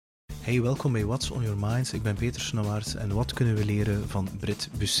Hey, welkom bij What's on Your Mind. Ik ben Peter Snauwaerts en wat kunnen we leren van Brit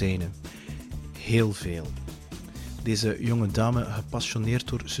Bussijne? Heel veel. Deze jonge dame, gepassioneerd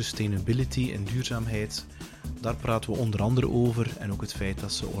door sustainability en duurzaamheid, daar praten we onder andere over. En ook het feit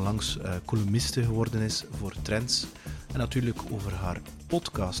dat ze onlangs columniste geworden is voor Trends. En natuurlijk over haar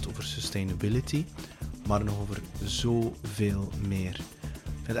podcast over sustainability, maar nog over zoveel meer.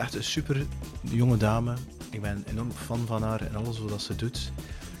 Ik vind het echt een super jonge dame. Ik ben enorm fan van haar en alles wat ze doet.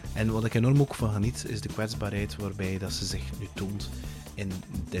 En wat ik enorm ook van geniet, is de kwetsbaarheid waarbij dat ze zich nu toont in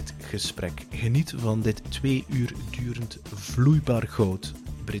dit gesprek. Geniet van dit 2 uur durend vloeibaar goud,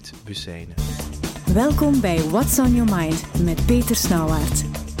 Brit Bussijne. Welkom bij What's on Your Mind met Peter Snauwaerts.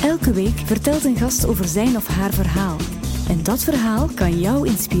 Elke week vertelt een gast over zijn of haar verhaal. En dat verhaal kan jou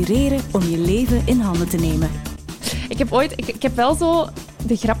inspireren om je leven in handen te nemen. Ik heb wel zo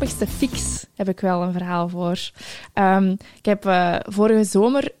de grappigste fix, heb ik wel een verhaal voor. Ik heb vorige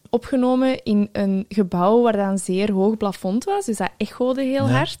zomer opgenomen in een gebouw waar dat een zeer hoog plafond was, dus dat echode heel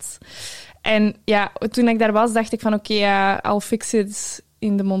hard. En ja, toen ik daar was, dacht ik van oké, I'll fix it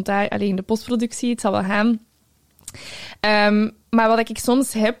in de montage, alleen in de postproductie, het zal wel gaan. Maar wat ik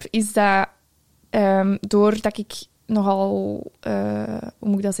soms heb, is dat doordat ik nogal, hoe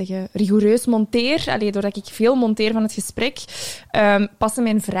moet ik dat zeggen, rigoureus monteer, doordat ik veel monteer van het gesprek, passen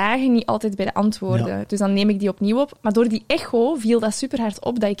mijn vragen niet altijd bij de antwoorden. Ja. Dus dan neem ik die opnieuw op. Maar door die echo viel dat super hard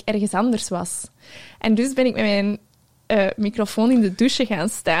op dat ik ergens anders was. En dus ben ik met mijn microfoon in de douche gaan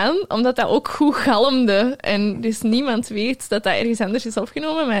staan, omdat dat ook goed galmde. En dus niemand weet dat dat ergens anders is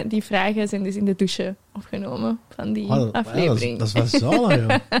opgenomen, maar die vragen zijn dus in de douche opgenomen van die aflevering. Dat is wel zalig,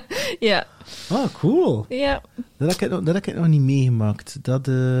 joh. Ja. Ah, cool. Ja. Dat heb ik nog niet meegemaakt. Dat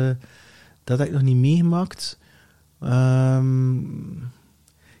heb ik nog niet meegemaakt.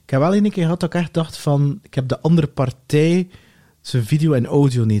 Ik heb wel een keer gehad dat ik echt dacht van, ik heb de andere partij zijn video en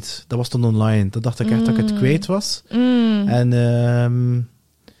audio niet. Dat was dan online. Dat dacht ik echt dat ik het kwijt was. En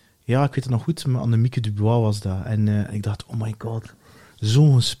ja, ik weet het nog goed, maar Annemieke Dubois was dat. En ik dacht, oh my god,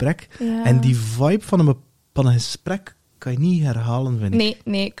 zo'n gesprek. Ja. En die vibe van een gesprek kan je niet herhalen, vind ik.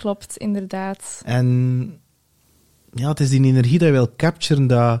 Nee, klopt, inderdaad. En ja, het is die energie dat je wil capturen,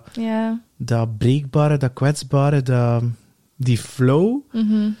 dat breekbare, dat kwetsbare, die flow.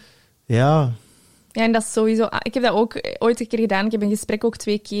 Mm-hmm. Ja. Ja, en dat is sowieso... Ik heb dat ook ooit een keer gedaan. Ik heb een gesprek ook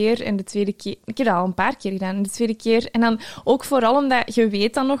 2 keer. En de tweede keer... Ik heb dat al een paar keer gedaan. En de tweede keer... En dan ook vooral omdat je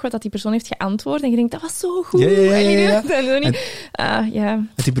weet dan nog wat dat die persoon heeft geantwoord. En je denkt, dat was zo goed. Ja. En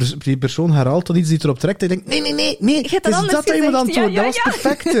die persoon herhaalt dan iets die erop trekt. En je denkt, nee. Het is dat je moet antwoorden. Dat was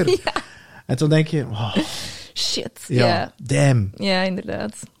perfecter. Ja. En toen denk je... Oh, shit. Ja, damn. Ja,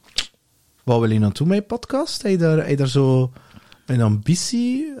 inderdaad. Wat wil je naartoe met je podcast? Heb je daar zo... een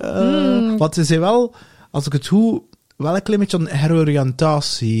ambitie? Want ze zei wel, als ik het goed, wel een klein beetje een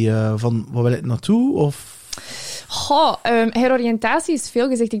heroriëntatie van wat wil ik naartoe? Of... Heroriëntatie is veel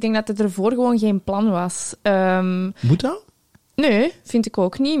gezegd. Ik denk dat het ervoor gewoon geen plan was. Moet dat? Nee, vind ik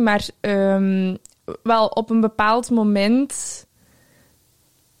ook niet. Maar wel op een bepaald moment...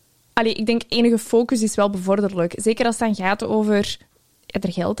 ik denk enige focus is wel bevorderlijk. Zeker als het dan gaat over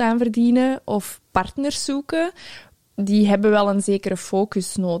er geld aan verdienen of partners zoeken... Die hebben wel een zekere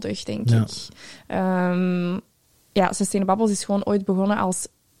focus nodig, denk ik. Sustainable Babbels is gewoon ooit begonnen als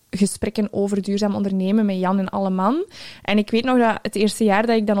gesprekken over duurzaam ondernemen met Jan en Alleman. En ik weet nog dat het eerste jaar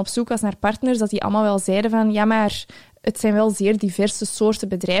dat ik dan op zoek was naar partners, dat die allemaal wel zeiden van, ja, maar het zijn wel zeer diverse soorten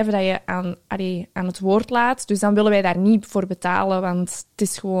bedrijven dat je aan het woord laat. Dus dan willen wij daar niet voor betalen, want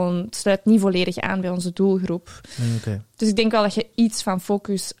het sluit niet volledig aan bij onze doelgroep. Okay. Dus ik denk wel dat je iets van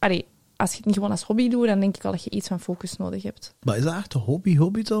focus... als je het niet gewoon als hobby doet, dan denk ik wel dat je iets van focus nodig hebt. Maar is dat echt een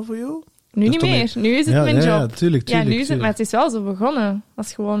hobby dan voor jou? Nu niet meer. Nu is het mijn job. Ja, tuurlijk. Nu is het, maar het is wel zo begonnen.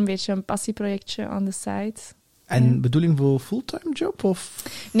 Als gewoon een beetje een passieprojectje on the side. En bedoeling voor fulltime job? Of?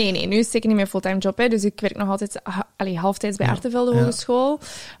 Nee, nu is het zeker niet meer fulltime job. Hè. Dus ik werk nog altijd halftijds bij Artevelde Hogeschool.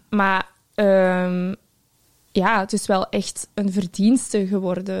 Maar het is wel echt een verdienste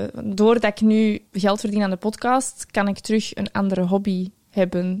geworden. Doordat ik nu geld verdien aan de podcast, kan ik terug een andere hobby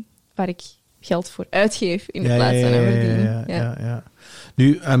hebben waar ik geld voor uitgeef in de plaats van aan verdien. Ja.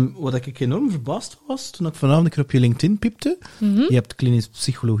 Nu, wat ik enorm verbaasd was, toen ik vanavond een keer op je LinkedIn piepte, je hebt klinische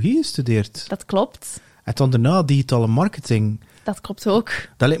psychologie gestudeerd. Dat klopt. En dan daarna digitale marketing. Dat klopt ook.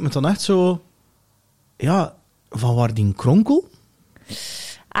 Dat lijkt me dan echt zo... Ja, van waar die kronkel?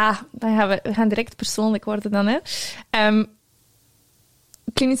 Dan gaan we gaan direct persoonlijk worden dan, hè.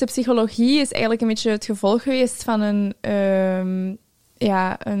 Klinische psychologie is eigenlijk een beetje het gevolg geweest van een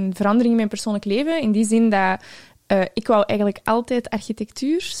verandering in mijn persoonlijk leven. In die zin dat ik wou eigenlijk altijd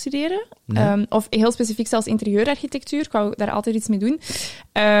architectuur studeren. Nee. Of heel specifiek zelfs interieurarchitectuur. Ik wou daar altijd iets mee doen.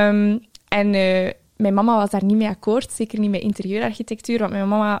 Mijn mama was daar niet mee akkoord, zeker niet met interieurarchitectuur, want mijn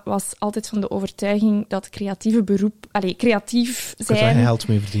mama was altijd van de overtuiging dat creatief Kan zijn... je geld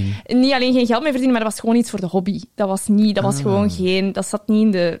mee verdienen? Niet alleen geen geld mee verdienen, maar dat was gewoon iets voor de hobby. Dat zat niet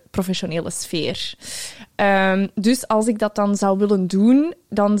in de professionele sfeer. Dus als ik dat dan zou willen doen,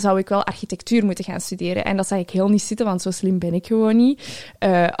 dan zou ik wel architectuur moeten gaan studeren. En dat zag ik heel niet zitten, want zo slim ben ik gewoon niet.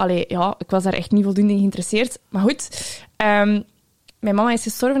 Ik was daar echt niet voldoende in geïnteresseerd. Maar goed, mijn mama is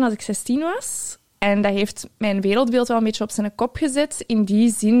gestorven als ik 16 was. En dat heeft mijn wereldbeeld wel een beetje op zijn kop gezet. In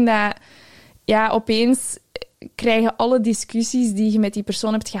die zin dat, opeens krijgen alle discussies die je met die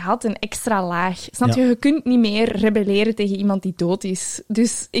persoon hebt gehad een extra laag. Snap je? Je kunt niet meer rebelleren tegen iemand die dood is.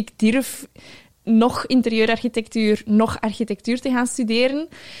 Dus ik durf nog interieurarchitectuur, nog architectuur te gaan studeren.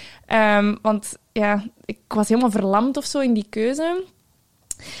 Want ik was helemaal verlamd of zo in die keuze.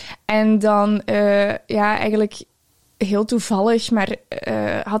 En dan, eigenlijk heel toevallig, maar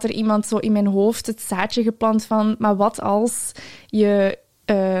had er iemand zo in mijn hoofd het zaadje geplant van, maar wat als je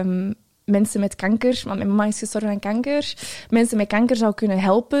mensen met kanker, want mijn mama is gestorven aan kanker, mensen met kanker zou kunnen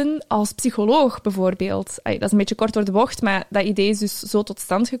helpen als psycholoog bijvoorbeeld. Dat is een beetje kort door de bocht, maar dat idee is dus zo tot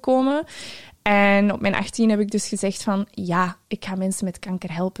stand gekomen. En op mijn 18 heb ik dus gezegd van, ja, ik ga mensen met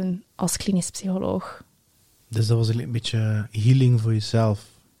kanker helpen als klinisch psycholoog. Dus dat was een beetje healing voor jezelf.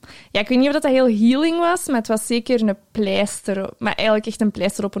 Ja, ik weet niet of dat heel healing was, maar het was zeker een pleister. Maar eigenlijk echt een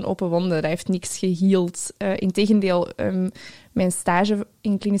pleister op een open wonde. Dat heeft niks geheeld. Integendeel, mijn stage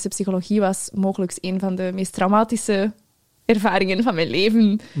in klinische psychologie was mogelijk een van de meest traumatische ervaringen van mijn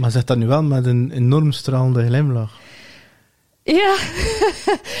leven. Maar zeg dat nu wel met een enorm stralende glimlach. Ja,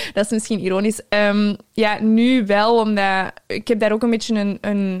 dat is misschien ironisch. Nu wel, omdat ik heb daar ook een beetje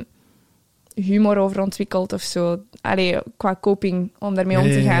een humor over ontwikkeld of zo. Qua coping, om daarmee om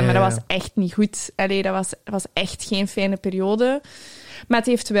te gaan. Maar dat was echt niet goed. Dat was echt geen fijne periode. Maar het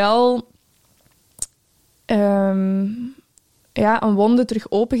heeft wel een wonde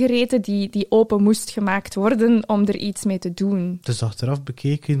terug opengereten die open moest gemaakt worden om er iets mee te doen. Dus achteraf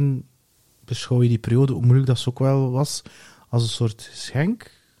bekeken, beschouw je die periode, hoe moeilijk dat zo ook wel was, als een soort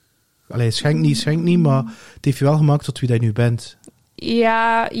geschenk? Schenk niet, maar het heeft je wel gemaakt tot wie dat je nu bent.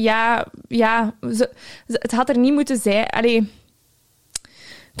 Ja. Het had er niet moeten zijn.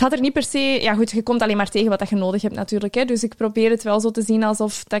 Het had er niet per se... Ja, goed, je komt alleen maar tegen wat dat je nodig hebt natuurlijk. Hè. Dus ik probeer het wel zo te zien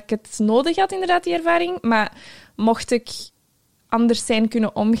alsof dat ik het nodig had, inderdaad, die ervaring. Maar mocht ik anders zijn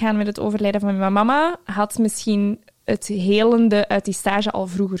kunnen omgaan met het overlijden van mijn mama, had misschien het helende uit die stage al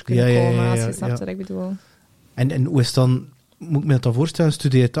vroeger kunnen komen, als je snapt wat ik bedoel. En hoe is het dan... Moet ik me dat dan voorstellen?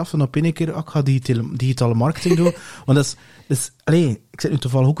 Studeer het af en op één keer, ik ga digitale marketing doen. Want dat is ik zit nu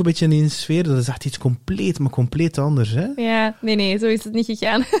toevallig ook een beetje in die sfeer, dat is echt iets compleet anders, hè? Ja, nee, zo is het niet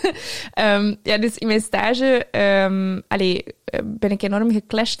gegaan. Dus in mijn stage ben ik enorm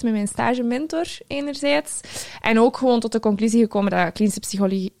geclashed met mijn stagementor, enerzijds. En ook gewoon tot de conclusie gekomen dat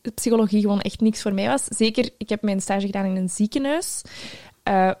klinische psychologie gewoon echt niks voor mij was. Zeker, ik heb mijn stage gedaan in een ziekenhuis,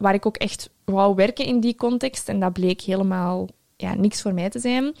 waar ik ook echt wou werken in die context. En dat bleek helemaal niks voor mij te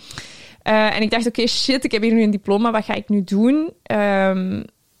zijn. En ik dacht, oké, shit, ik heb hier nu een diploma, wat ga ik nu doen?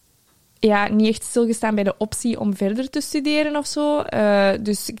 Niet echt stilgestaan bij de optie om verder te studeren of zo.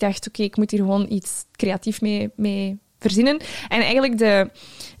 Dus ik dacht, oké, ik moet hier gewoon iets creatief mee verzinnen. En eigenlijk de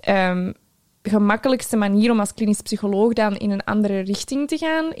gemakkelijkste manier om als klinisch psycholoog dan in een andere richting te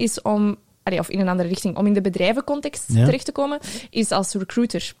gaan, is om in de bedrijvencontext terecht te komen, is als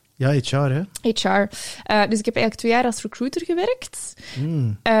recruiter. Ja, HR, hè? HR. Dus ik heb eigenlijk 2 jaar als recruiter gewerkt.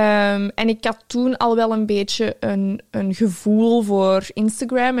 En ik had toen al wel een beetje een gevoel voor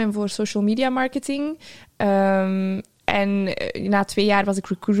Instagram en voor social media marketing. En na 2 jaar was ik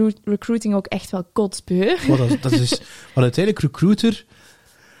recruiting ook echt wel kotsbeu. Dat is... Maar uiteindelijk, recruiter...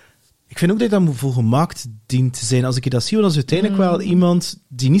 Ik vind ook dat je dat voor gemaakt dient te zijn. Als ik je dat zie, dan is uiteindelijk wel iemand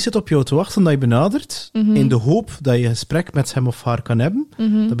die niet zit op jou te wachten dat je benadert, in de hoop dat je een gesprek met hem of haar kan hebben.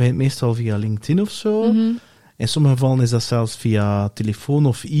 Dat begint meestal via LinkedIn of zo. In sommige gevallen is dat zelfs via telefoon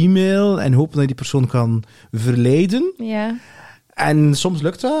of e-mail en hopen dat je die persoon kan verleiden. Ja. En soms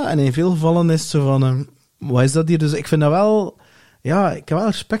lukt dat, en in veel gevallen is het zo van, wat is dat hier? Dus ik vind dat wel... Ja, ik heb wel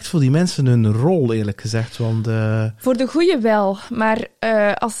respect voor die mensen hun rol, eerlijk gezegd. Want, voor de goeie wel, maar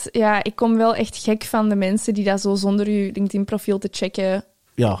ik kom wel echt gek van de mensen die dat zo zonder je LinkedIn-profiel te checken...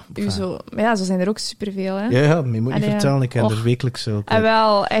 zo zijn er ook superveel, hè? Ja, maar je moet niet vertellen, ik ken er wekelijks ook.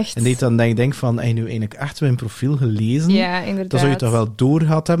 Wel, echt. En dan denk van, heb je nu eigenlijk echt mijn profiel gelezen? Ja, inderdaad. Dan zou je toch wel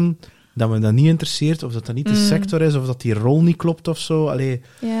doorgehad hebben dat me dat niet interesseert, of dat niet de sector is, of dat die rol niet klopt of zo. Allee.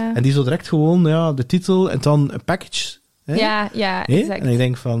 Ja. En die zo direct gewoon, de titel en dan een package. Hè? Ja, exact. En ik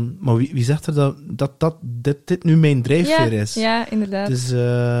denk van, maar wie zegt er dat dit nu mijn drijfveer is? Ja, inderdaad. Dus,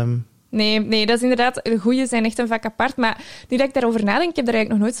 Nee, dat is inderdaad... De goeie zijn echt een vak apart. Maar nu dat ik daarover nadenk, ik heb daar eigenlijk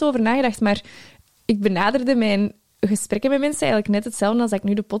nog nooit zo over nagedacht, maar ik benaderde mijn gesprekken met mensen eigenlijk net hetzelfde als ik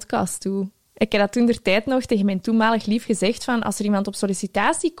nu de podcast doe. Ik heb dat toen der tijd nog tegen mijn toenmalig lief gezegd van als er iemand op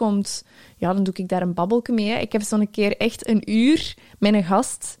sollicitatie komt, ja, dan doe ik daar een babbelke mee. Hè. Ik heb zo'n keer echt een uur met een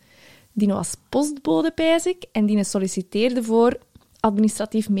gast die nog als postbode, pijs ik, en die solliciteerde voor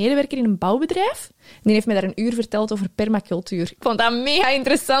administratief medewerker in een bouwbedrijf. Die heeft mij daar een uur verteld over permacultuur. Ik vond dat mega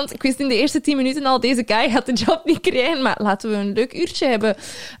interessant. Ik wist in de eerste 10 minuten al, deze guy gaat de job niet krijgen, maar laten we een leuk uurtje hebben.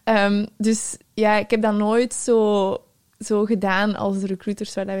 Dus ja, ik heb dat nooit zo gedaan als de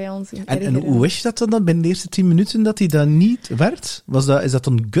recruiters waar wij ons in en hoe wist je dat dan binnen de eerste 10 minuten dat hij dat niet werd? Is dat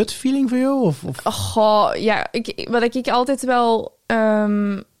een gut feeling voor jou? Of? Oh, ja, wat ik altijd wel...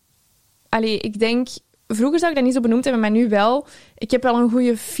 ik denk... Vroeger zou ik dat niet zo benoemd hebben, maar nu wel. Ik heb wel een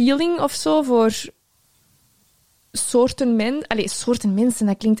goede feeling of zo voor soorten mensen,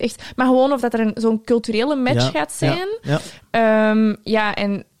 dat klinkt echt... Maar gewoon of dat er zo'n culturele match gaat zijn. Ja.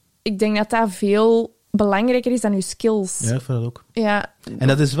 En ik denk dat dat veel belangrijker is dan je skills. Ja, ik vind dat ook. Ja. En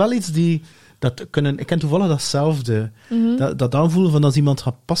dat is wel iets ik ken toevallig datzelfde. Dat aanvoelen van als iemand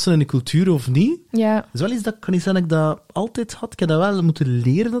gaat passen in de cultuur of niet. Ja. Dat is wel iets dat ik kan niet zeggen dat ik dat altijd had. Ik heb dat wel moeten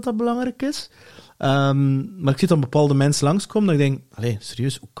leren dat dat belangrijk is. Maar ik zie dan bepaalde mensen langskomen dat ik denk, allee,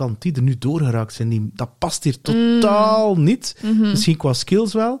 serieus, hoe kan die er nu doorgeraakt zijn? Dat past hier totaal niet. Misschien qua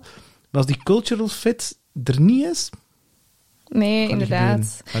skills wel. Maar als die cultural fit er niet is... Nee,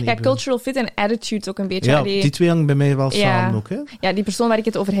 inderdaad. Ja, cultural fit en attitude ook een beetje. Ja, die twee hangen bij mij wel samen ook. Hè? Ja, die persoon waar ik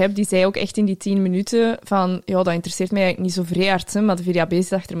het over heb, die zei ook echt in die 10 minuten van, ja, dat interesseert mij eigenlijk niet zo vrij hard, hè, maar de VDAB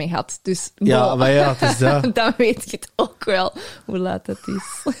achter mij gaat. Dus, ja, maar ja, het is dat. Dan weet je het ook wel, hoe laat het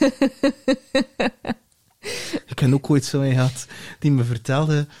is. Ik heb ook ooit zo een gehad die me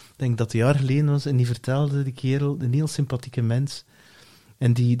vertelde, ik denk dat het een jaar geleden was, en die vertelde, die kerel, een heel sympathieke mens,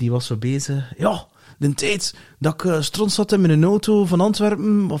 en die was zo bezig, ja... De tijd dat ik stront zat in mijn auto van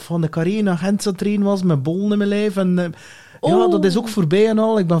Antwerpen of van de Carré naar Gent aan het trainen was met bollen in mijn lijf. En ja, dat is ook voorbij en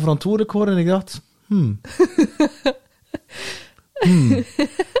al. Ik ben verantwoordelijk geworden en ik dacht...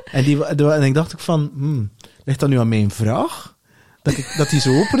 En ik dacht ook van... ligt dat nu aan mijn vraag? Dat die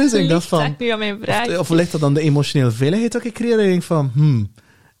zo open is? En ik dacht van... Ligt dat nu aan mijn vraag? Of ligt dat aan de emotionele veiligheid dat ik creëer? En ik denk van...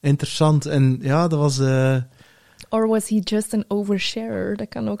 interessant. En ja, dat was... Or was he just an oversharer? Dat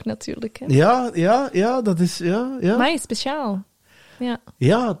kan ook natuurlijk. Hè? Ja, dat is... Ja. Maar speciaal.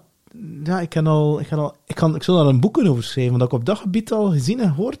 Ja, ik zou daar een boek over schrijven, dat ik op dat gebied al gezien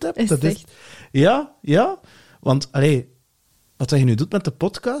en gehoord heb. Is dat echt? Ja. Want, wat je nu doet met de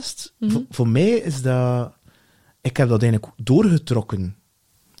podcast, voor mij is dat... Ik heb dat eigenlijk doorgetrokken.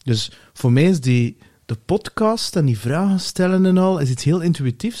 Dus voor mij is de podcast en die vragen stellen en al, is iets heel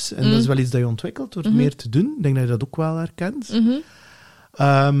intuïtiefs. En dat is wel iets dat je ontwikkelt door meer te doen. Ik denk dat je dat ook wel herkent.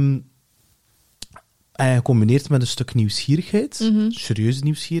 En gecombineerd met een stuk nieuwsgierigheid. Serieuze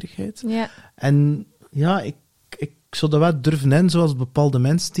nieuwsgierigheid. Ja. En ja, ik zou dat wel durven in, zoals bepaalde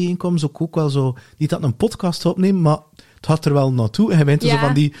mensen tegenkomen. Zou ik ook wel zo... Niet dat een podcast opnemen, maar het gaat er wel naartoe. En je bent zo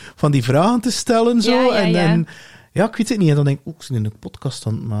van die vragen te stellen. Zo, en ja, ik weet het niet. En dan denk ik, ik zit in een podcast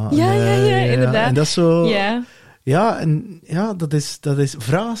aan het maken. Ja, inderdaad. En dat is zo... Ja. Dat is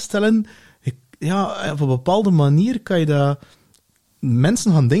vragen stellen. Op een bepaalde manier kan je dat...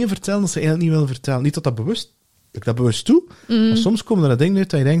 Mensen gaan dingen vertellen dat ze eigenlijk niet willen vertellen. Niet dat ik dat bewust doe, maar soms komen er dingen uit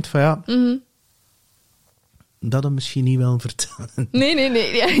dat je denkt van dat we misschien niet willen vertellen.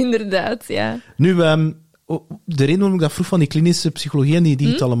 Nee, ja, inderdaad, ja. Nu, de reden waarom ik dat vroeg van die klinische psychologie en die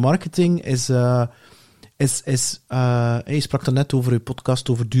digitale marketing is... je sprak er net over je podcast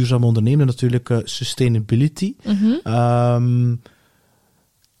over duurzaam ondernemen, natuurlijk sustainability.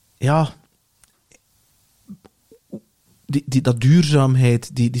 Dat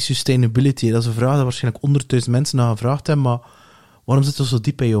duurzaamheid, die sustainability, dat is een vraag die waarschijnlijk 100.000 mensen naar gevraagd hebben, maar waarom zit dat zo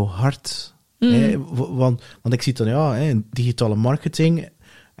diep in jouw hart? Want ik zie dan, digitale marketing,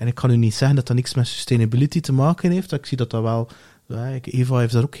 en ik kan u niet zeggen dat dat niks met sustainability te maken heeft, ik zie dat wel... Eva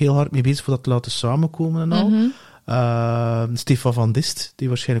heeft daar ook heel hard mee bezig voor dat te laten samenkomen en al. Stefan van Dist, die je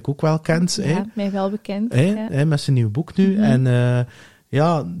waarschijnlijk ook wel kent. Ja, mij wel bekend. Met zijn nieuw boek nu. En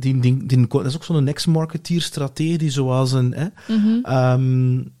dat is ook zo'n ex-marketeer-strategie, die zoals een...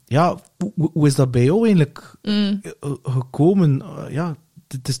 hoe is dat bij jou eigenlijk gekomen?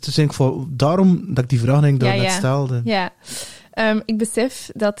 Het is eigenlijk daarom dat ik die vraag net stelde. Ja. Ik besef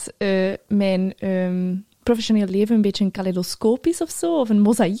dat mijn professioneel leven een beetje een kaleidoscoop is of zo, of een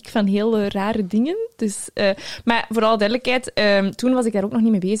mozaïek van heel rare dingen. Dus, maar vooral duidelijkheid, toen was ik daar ook nog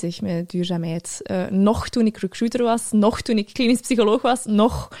niet mee bezig met duurzaamheid. Nog toen ik recruiter was, nog toen ik klinisch psycholoog was,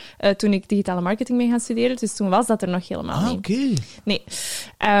 nog toen ik digitale marketing ben gaan studeren. Dus toen was dat er nog helemaal niet. Oké. Nee.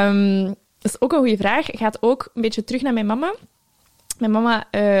 Dat is ook een goede vraag. Gaat ook een beetje terug naar mijn mama. Mijn mama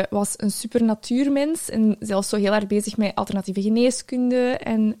was een super natuurmens en zelfs zo heel erg bezig met alternatieve geneeskunde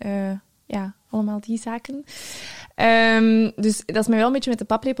en allemaal die zaken. Dus dat is mij wel een beetje met de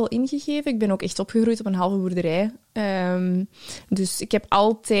paplepel ingegeven. Ik ben ook echt opgegroeid op een halve boerderij. Dus ik heb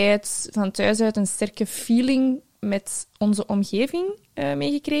altijd van thuis uit een sterke feeling met onze omgeving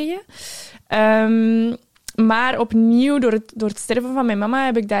meegekregen. Maar opnieuw, door het sterven van mijn mama,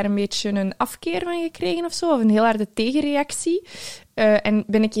 heb ik daar een beetje een afkeer van gekregen of zo, of een heel harde tegenreactie. En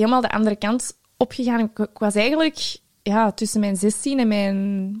ben ik helemaal de andere kant opgegaan. Ik was eigenlijk tussen mijn 16 en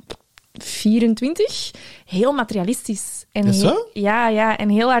mijn 24 heel materialistisch. En Is dat? En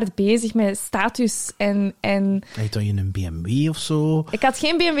heel hard bezig met status en... Had je een BMW of zo? Ik had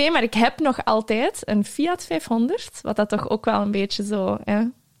geen BMW, maar ik heb nog altijd een Fiat 500, wat dat toch ook wel een beetje zo...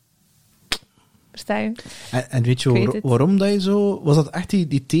 Versta je? En weet je waarom dat je zo... Was dat echt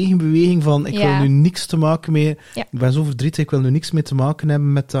die tegenbeweging van ik wil nu niks te maken mee... Ja. Ik ben zo verdrietig, ik wil nu niks mee te maken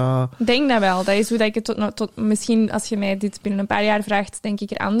hebben met dat... Ik denk dat wel. Dat is hoe dat ik het tot misschien, als je mij dit binnen een paar jaar vraagt, denk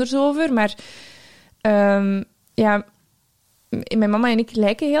ik er anders over. Maar mijn mama en ik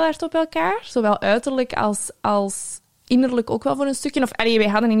lijken heel hard op elkaar. Zowel uiterlijk als innerlijk ook wel voor een stukje. Wij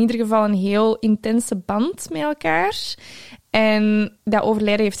hadden in ieder geval een heel intense band met elkaar. En dat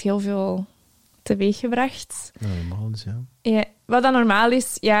overlijden heeft heel veel teweeggebracht. Ja, normaal is, Ja, wat dat normaal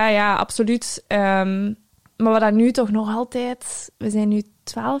is, ja, absoluut. Maar wat dat nu toch nog altijd... We zijn nu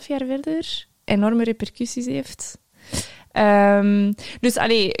 12 jaar verder. Enorme repercussies heeft. Dus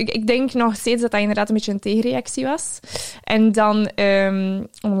ik denk nog steeds dat dat inderdaad een beetje een tegenreactie was. En dan,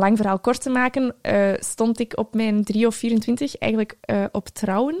 om een lang verhaal kort te maken, stond ik op mijn 3 of 24 eigenlijk op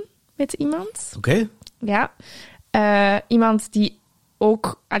trouwen met iemand. Oké. Ja. Iemand die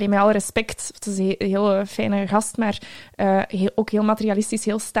ook, met alle respect, het is een hele fijne gast, maar ook heel materialistisch,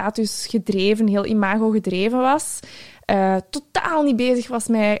 heel statusgedreven, heel imago-gedreven was. Totaal niet bezig was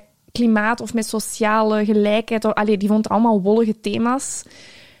met klimaat of met sociale gelijkheid. Die vond allemaal wollige thema's.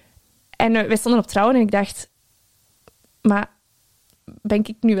 En wij stonden op trouwen en ik dacht... Maar ben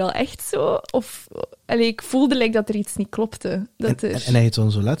ik nu wel echt zo? Of ik voelde dat er iets niet klopte. En hij heeft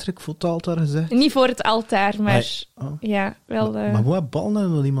dan zo letterlijk voor het altaar gezegd? Niet voor het altaar, maar... Ja, wel... Maar hoe heb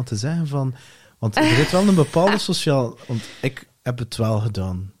ballen om iemand te zeggen van... Want er is wel een bepaalde sociaal... Want ik heb het wel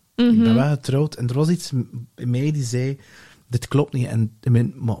gedaan. Mm-hmm. Ik ben wel getrouwd. En er was iets in mij die zei... Dit klopt niet. En ik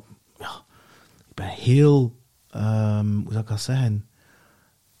ben heel... hoe zou ik dat zeggen?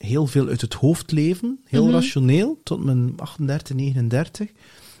 Heel veel uit het hoofd leven. Heel rationeel. Tot mijn 38, 39.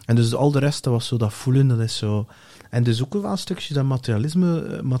 En dus al de rest, dat was zo dat voelen. Dat is zo... En dus ook wel een stukje dat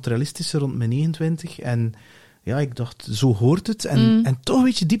materialistische rond mijn 29. En ja, ik dacht, zo hoort het. En toch een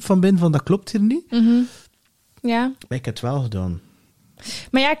beetje diep van binnen van, dat klopt hier niet. Mm-hmm. Ja. Maar ik heb het wel gedaan.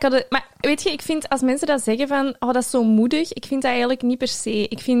 Maar ja, maar weet je, ik vind als mensen dat zeggen van, dat is zo moedig, ik vind dat eigenlijk niet per se.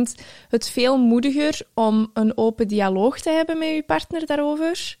 Ik vind het veel moediger om een open dialoog te hebben met je partner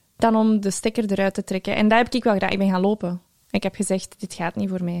daarover, dan om de stekker eruit te trekken. En dat heb ik wel gedaan. Ik ben gaan lopen. Ik heb gezegd, dit gaat niet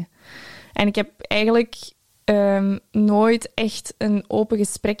voor mij. En ik heb eigenlijk nooit echt een open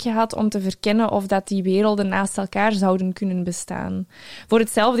gesprek gehad om te verkennen of dat die werelden naast elkaar zouden kunnen bestaan. Voor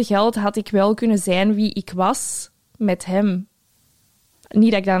hetzelfde geld had ik wel kunnen zijn wie ik was met hem.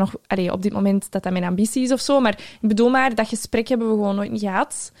 Niet dat ik daar nog... op dit moment dat mijn ambitie is of zo, maar ik bedoel maar, dat gesprek hebben we gewoon nooit niet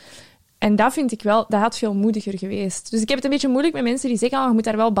gehad. En dat vind ik wel... Dat had veel moediger geweest. Dus ik heb het een beetje moeilijk met mensen die zeggen, je moet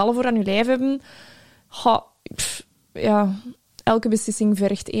daar wel ballen voor aan je lijf hebben. Elke beslissing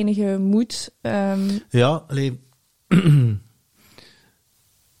vergt enige moed. Ja, ja, ik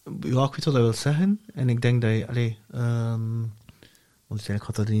weet wat dat wil zeggen. En ik denk dat je... want uiteindelijk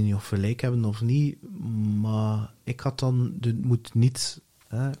gaat dat niet of gelijk hebben of niet. Maar ik had dan... Het moet niet...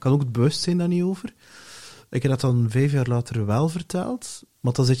 Ik had ook het bewustzijn daar niet over. Ik heb dat dan 5 jaar later wel verteld.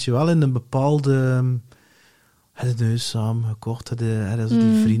 Maar dan zit je wel in een bepaalde... Het huis samengekocht,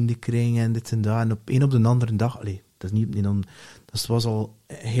 die vriendenkring en dit en dat. En op een op de andere dag... dat is niet dan... Dat was al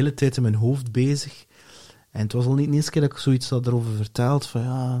een hele tijd in mijn hoofd bezig. En het was al niet de eerste keer dat ik zoiets had erover verteld. Van,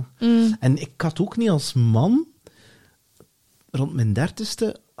 ja. En ik had ook niet als man... Rond mijn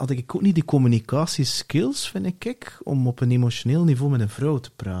 30ste had ik ook niet die communicatieskills, vind ik, om op een emotioneel niveau met een vrouw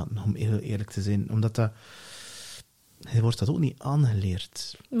te praten, om heel eerlijk te zijn. Omdat je wordt dat ook niet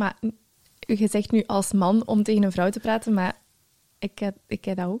aangeleerd. Maar je zegt nu als man om tegen een vrouw te praten, maar ik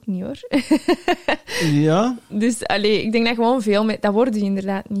heb dat ook niet, hoor. Ja? Dus ik denk dat gewoon veel... Dat wordt je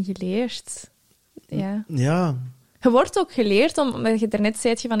inderdaad niet geleerd. Ja. Ja. Je wordt ook geleerd, omdat je daarnet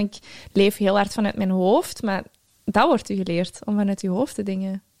zei van ik leef heel hard vanuit mijn hoofd, maar dat wordt je geleerd, om vanuit je hoofd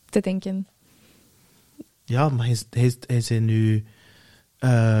te denken. Ja, maar hij is nu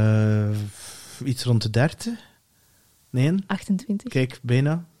iets rond de 30. Nee? 28. Kijk,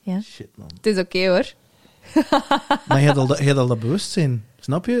 bijna. Ja. Shit, man. Het is oké, hoor. Maar je had al dat bewustzijn.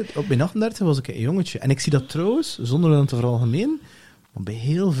 Snap je? Op mijn 38 was ik een jongetje. En ik zie dat trouwens, zonder dat te veralgemeen, maar bij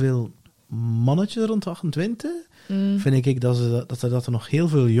heel veel mannetjes rond de 28, vind ik dat er nog heel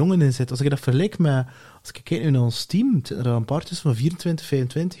veel jongen in zitten. Als ik dat vergelijk met... Als ik kijk nu naar ons team, er een paar tussen van 24,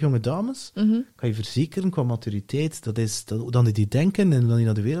 25 jonge dames. Kan je verzekeren, qua maturiteit, hoe dan die denken en dan die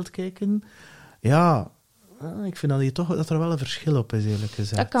naar de wereld kijken. Ja, ik vind dat er wel een verschil op is, eerlijk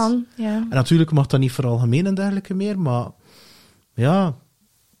gezegd. Dat kan, ja. En natuurlijk mag dat niet veralgemeen en dergelijke meer, maar ja,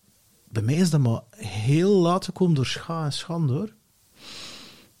 bij mij is dat maar heel laat gekomen door scha en schande, hoor.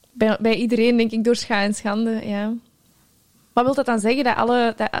 Bij iedereen, denk ik, door scha en schande, ja. Wat wil dat dan zeggen?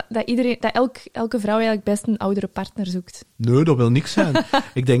 Dat elke vrouw eigenlijk best een oudere partner zoekt? Nee, dat wil niks zijn.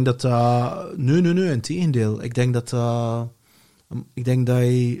 Ik denk dat dat... Nee, integendeel. Ik denk dat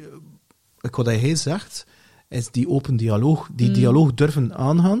wat hij zegt, is die open dialoog. Die dialoog durven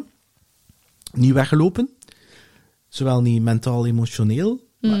aangaan. Niet weglopen. Zowel niet mentaal, emotioneel.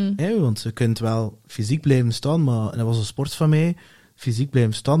 Maar, want je kunt wel fysiek blijven staan, maar... En dat was een sport van mij. Fysiek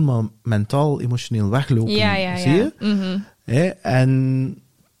blijven staan, maar mentaal, emotioneel weglopen. Ja. Zie je? Mm-hmm.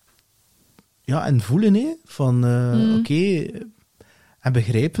 En voelen, van oké, en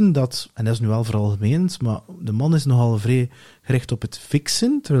begrijpen dat, en dat is nu wel veralgemeend, maar de man is nogal vrij gericht op het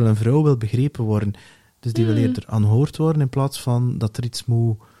fixen, terwijl een vrouw wil begrepen worden. Dus die wil eerder aanhoord worden, in plaats van dat er iets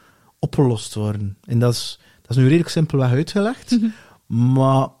moet opgelost worden. En dat is nu redelijk simpelweg uitgelegd,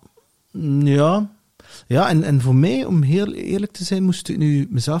 maar ja... Ja, en voor mij, om heel eerlijk te zijn, moest ik nu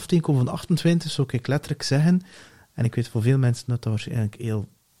mezelf tegenkomen van 28, zou ik letterlijk zeggen, en ik weet voor veel mensen dat dat waarschijnlijk heel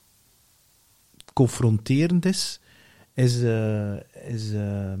confronterend is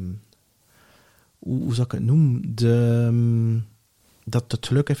hoe zou ik het noemen? Dat het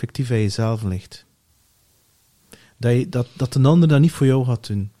geluk effectief bij jezelf ligt. Dat een ander dat niet voor jou gaat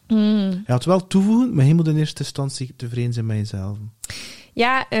doen. Je gaat wel toevoegen, maar je moet in eerste instantie tevreden zijn met jezelf.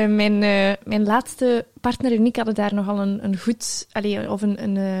 Ja, mijn laatste partner en ik hadden daar nogal een goed...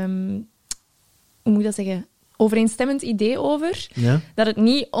 hoe moet ik dat zeggen? Overeenstemmend idee over. Ja. Dat het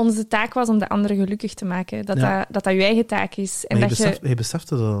niet onze taak was om de andere gelukkig te maken. Dat je eigen taak is. En maar hij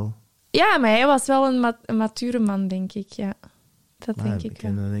besefte dat al. Ja, maar hij was wel een mature man, denk ik. Ja. Dat denk ik.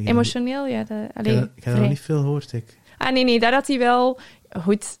 Emotioneel, ja. Ik heb nog niet veel gehoord, ik. Ah, nee, daar had hij wel...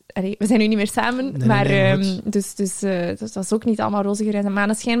 Goed, we zijn nu niet meer samen, dus dat was ook niet allemaal roze geur en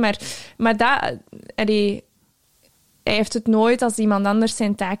maneschijn, maar dat... Hij heeft het nooit als iemand anders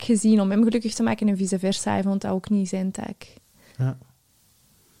zijn taak gezien om hem gelukkig te maken en vice versa. Hij vond dat ook niet zijn taak. Ja.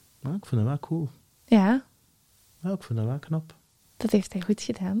 Maar ik vind dat wel cool. Ja. Ja, ik vind dat wel knap. Dat heeft hij goed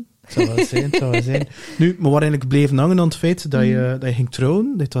gedaan. Het zou wel zijn. Nu, maar waar eigenlijk bleef hangen aan het feit dat je ging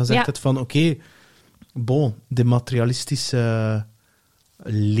trouwen, dit was echt het van, oké, de materialistische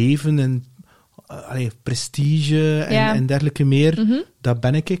leven en prestige en dergelijke meer, dat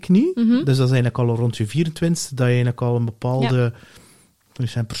ben ik niet. Dus dat is eigenlijk al rond je 24 dat je eigenlijk al een bepaalde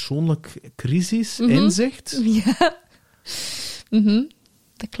zijn persoonlijk crisis inzicht. Ja.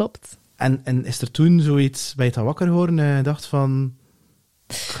 Dat klopt. En is er toen zoiets, ben je dat wakker geworden en dacht van,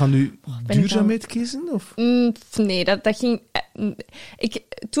 ik ga nu duurzaamheid kiezen? Of? Nee, dat ging...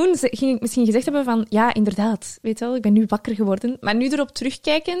 Toen ging ik misschien gezegd hebben van, ja, inderdaad, weet je wel, ik ben nu wakker geworden. Maar nu erop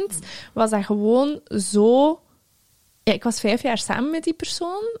terugkijkend, was dat gewoon zo... Ja, ik was 5 jaar samen met die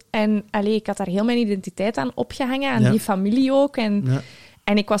persoon. En ik had daar heel mijn identiteit aan opgehangen, aan die familie ook.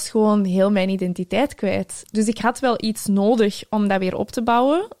 En ik was gewoon heel mijn identiteit kwijt. Dus ik had wel iets nodig om dat weer op te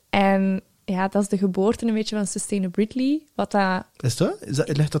bouwen. En ja, dat is de geboorte een beetje van Sustainability. Is dat?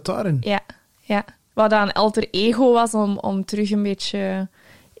 Ligt dat daarin? Ja. Wat dat een alter ego was om terug een beetje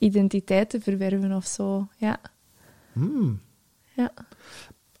identiteit te verwerven of zo. Ja. Ja.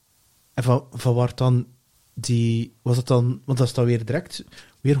 En van waar dan was het dan... Want dat is dan weer direct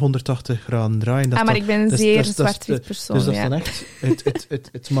weer 180 graden draaien. Maar ik ben een zeer zwart-wit persoon. Dus dat is dan echt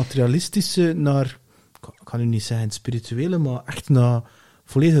het materialistische naar... Ik kan nu niet zeggen het spirituele, maar echt naar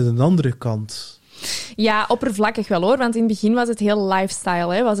volledig een andere kant. Ja, oppervlakkig wel hoor. Want in het begin was het heel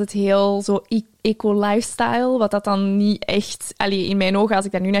lifestyle. Hè. Was het heel zo eco-lifestyle. Wat dat dan niet echt... in mijn ogen, als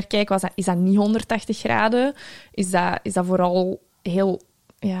ik daar nu naar kijk, is dat niet 180 graden. Is dat vooral heel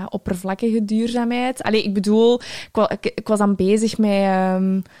oppervlakkige duurzaamheid. Allee, ik bedoel, ik was dan bezig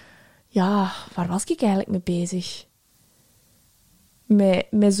met... waar was ik eigenlijk mee bezig?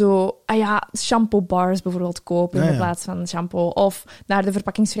 Met zo... shampoo bars bijvoorbeeld kopen in plaats van shampoo. Of naar de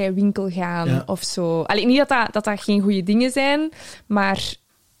verpakkingsvrije winkel gaan of zo. Allee, niet dat geen goede dingen zijn, maar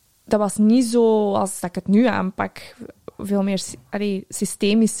dat was niet zo als dat ik het nu aanpak. Veel meer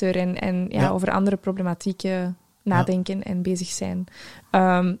systemischer en over andere problematieken nadenken en bezig zijn.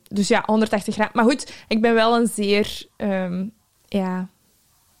 Dus 180 graden. Maar goed, ik ben wel een zeer...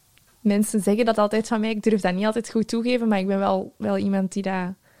 mensen zeggen dat altijd van mij. Ik durf dat niet altijd goed toegeven, maar ik ben wel iemand die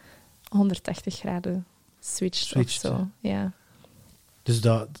dat 180 graden switcht of zo. Ja. Dus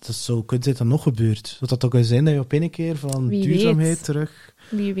dat zou kunnen zijn dat nog gebeurt. Zou dat ook zijn dat je op een keer van Wie duurzaamheid weet. terug...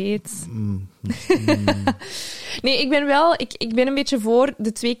 Wie weet. Nee, ik ben een beetje voor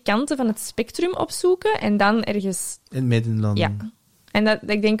de twee kanten van het spectrum opzoeken en dan ergens... In het middenland. Ja. En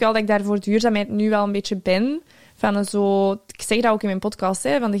ik denk wel dat ik daar voor duurzaamheid nu wel een beetje ben. Van zo, ik zeg dat ook in mijn podcast,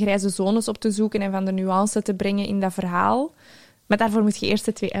 van de grijze zones op te zoeken en van de nuance te brengen in dat verhaal. Maar daarvoor moet je eerst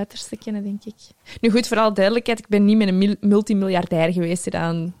de twee uitersten kennen, denk ik. Nu goed, voor alle duidelijkheid, ik ben niet met een multimiljardair geweest die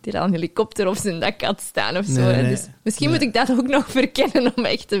dan een helikopter op zijn dak had staan of zo. Nee. Dus misschien moet ik dat ook nog verkennen om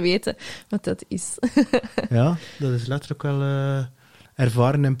echt te weten wat dat is. Ja, dat is letterlijk wel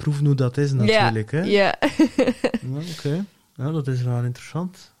ervaren en proeven hoe dat is natuurlijk. Hè? Ja. Oké. Ja, dat is wel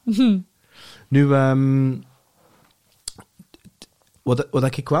interessant. Nu,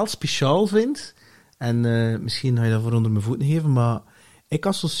 wat ik wel speciaal vind, en misschien ga je dat voor onder mijn voeten geven, maar ik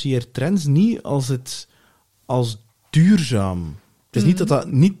associeer trends niet als duurzaam. Het is niet dat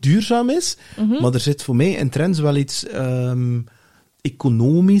dat niet duurzaam is, maar er zit voor mij in trends wel iets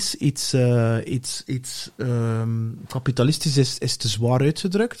economisch, iets kapitalistisch is te zwaar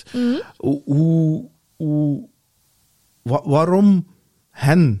uitgedrukt. Waarom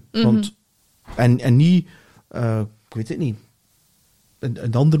hen? Want, en niet, ik weet het niet,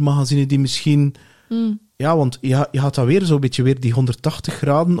 een ander magazine die misschien... Ja, want je gaat dat weer zo'n beetje weer die 180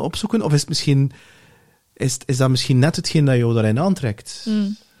 graden opzoeken, of is het misschien... Is dat misschien net hetgeen dat jou daarin aantrekt?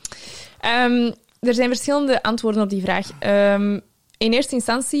 Er zijn verschillende antwoorden op die vraag. In eerste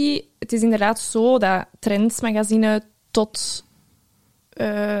instantie, het is inderdaad zo dat Trends magazine tot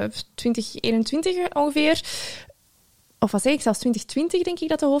 2021 ongeveer... Of wat zeg ik, zelfs 2020 denk ik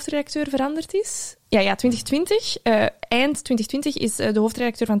dat de hoofdredacteur veranderd is. Ja, 2020. Eind 2020 is de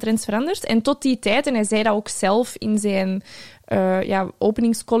hoofdredacteur van Trends veranderd. En tot die tijd, en hij zei dat ook zelf in zijn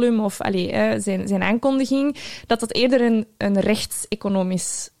openingscolumn of zijn aankondiging, dat het eerder een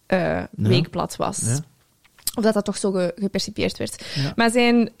rechtseconomisch weekblad was. Ja. Of dat toch zo gepercipieerd werd. Ja. Maar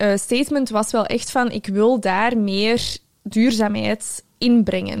zijn statement was wel echt van, ik wil daar meer duurzaamheid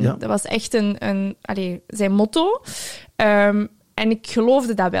inbrengen. Ja. Dat was echt zijn motto. En ik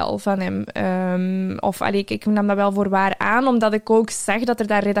geloofde dat wel van hem. Ik nam dat wel voor waar aan, omdat ik ook zag dat er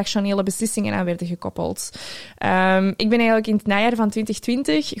daar redactionele beslissingen aan werden gekoppeld. Ik ben eigenlijk in het najaar van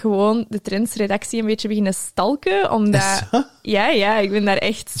 2020 gewoon de Trends-redactie een beetje beginnen stalken, omdat... Ja, ik ben daar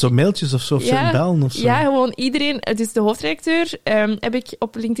echt... Zo mailtjes of zo, of bellen of zo? Ja, gewoon iedereen. Dus de hoofdredacteur heb ik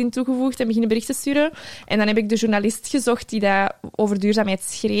op LinkedIn toegevoegd en beginnen berichten sturen. En dan heb ik de journalist gezocht die dat over duurzaamheid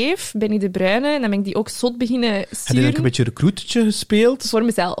schreef, Benny de Bruyne, en dan ben ik die ook zot beginnen sturen. Heb je ook een beetje recruitertje gespeeld? Voor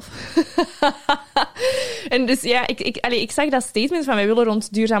mezelf. En dus ja, ik zag dat statement van wij willen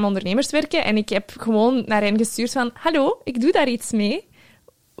rond duurzame ondernemers werken en ik heb gewoon naar hen gestuurd van hallo, ik doe daar iets mee.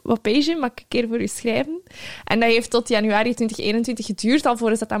 Wat page, mag ik een keer voor u schrijven? En dat heeft tot januari 2021 geduurd,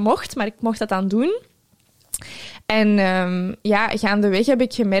 alvorens dat mocht, maar ik mocht dat dan doen. En gaandeweg heb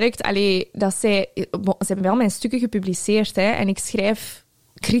ik gemerkt dat ze hebben wel mijn stukken gepubliceerd, hè, en ik schrijf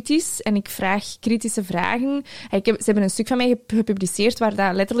kritisch en ik vraag kritische vragen. Ze hebben een stuk van mij gepubliceerd waar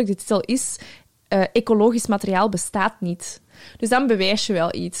dat letterlijk de titel is ecologisch materiaal bestaat niet. Dus dan bewijs je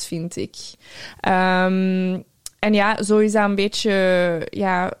wel iets, vind ik. En ja, zo is dat een beetje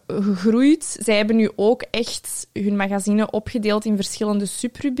gegroeid. Zij hebben nu ook echt hun magazine opgedeeld in verschillende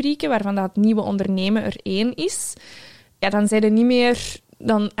subrubrieken, waarvan dat het nieuwe ondernemen er 1 is. Ja, dan zijn er niet meer...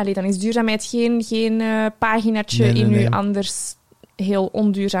 Dan is duurzaamheid geen paginaatje in uw anders heel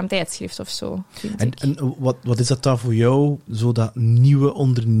onduurzaam tijdschrift of zo, vind ik. En wat is dat dan voor jou, zo dat nieuwe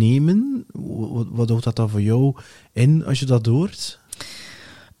ondernemen? Wat houdt dat dan voor jou in, als je dat hoort?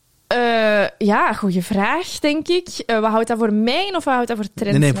 Goede vraag, denk ik. Wat houdt dat voor mij in of wat houdt dat voor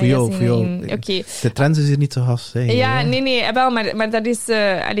Trends? Nee, voor jou. Okay. De Trends is hier niet te gast. Nee, wel, maar dat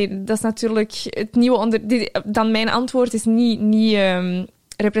is natuurlijk het nieuwe dan mijn antwoord is niet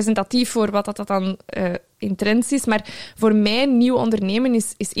representatief voor wat dat dan in Trends is. Maar voor mij, nieuw ondernemen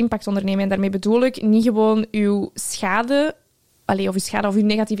is impactondernemen. En daarmee bedoel ik niet gewoon uw schade of je schade of je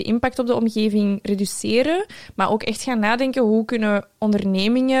negatieve impact op de omgeving reduceren, maar ook echt gaan nadenken hoe kunnen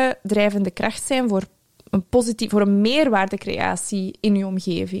ondernemingen drijvende kracht zijn voor een meerwaardecreatie in je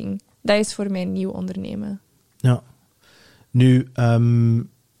omgeving. Dat is voor mij nieuw ondernemen. Ja. Nu,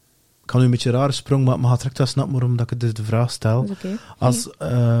 ik kan nu een beetje een rare sprong, maar ga direct wel snappen waarom dat ik dus de vraag stel. Dat is oké. Als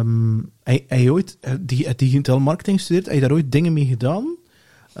heb je ooit digitaal marketing gestudeerd, heb je daar ooit dingen mee gedaan?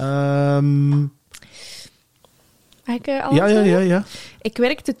 Mag ik antwoorden? Ja. Ik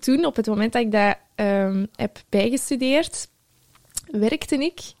werkte toen, op het moment dat ik dat heb bijgestudeerd, werkte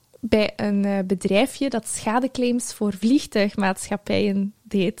ik bij een bedrijfje dat schadeclaims voor vliegtuigmaatschappijen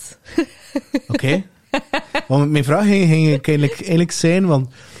deed. Oké. Want mijn vraag ging eigenlijk zijn, want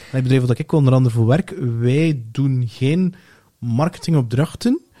het bedrijf dat ik onder andere voor werk, wij doen geen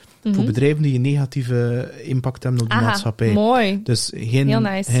marketingopdrachten voor bedrijven die een negatieve impact hebben op de maatschappij. Mooi. Dus Heel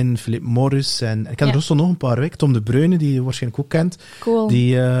nice. geen Philip Morris en ik ken er nog een paar weg. Tom de Bruyne, die je waarschijnlijk ook kent, Cool.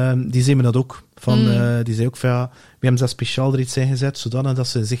 die zei me dat ook. Die zei ook van ja, we hebben ze speciaal er iets in gezet, zodanig dat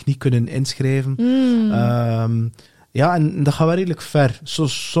ze zich niet kunnen inschrijven. Ja, en dat gaat wel redelijk ver.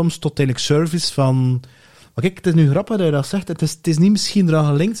 Soms tot eigenlijk service van... Maar kijk, het is nu grappig dat je dat zegt. Het is niet misschien eraan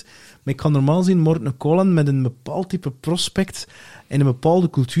gelinkt, maar ik kan normaal zien morgen een call met een bepaald type prospect in een bepaalde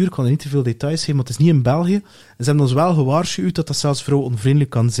cultuur. Ik kan er niet te veel details geven, maar het is niet in België. En ze hebben ons wel gewaarschuwd dat dat zelfs vrouwonvriendelijk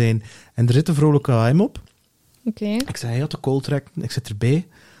kan zijn. En er zit een vrouwelijke AM op. Oké. Ik zei, hij had de call trekken, ik zit erbij.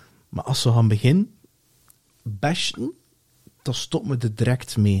 Maar als we gaan beginnen, bashen, dan stopt me er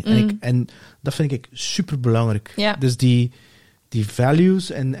direct mee. En dat vind ik super belangrijk. Ja. Dus die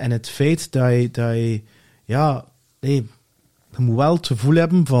values en het feit dat je je moet wel het gevoel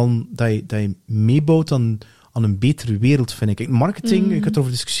hebben van dat je meebouwt aan een betere wereld, vind ik. Marketing, je kunt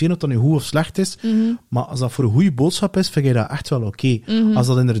erover discussiëren of dat nu goed of slecht is, maar als dat voor een goede boodschap is, vind ik dat echt wel oké. Als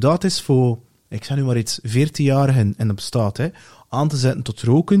dat inderdaad is voor, ik zeg nu maar iets, 14-jarigen en dat bestaat, aan te zetten tot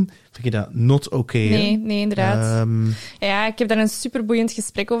roken, vind je dat not oké. Nee, inderdaad. Ja, ik heb daar een superboeiend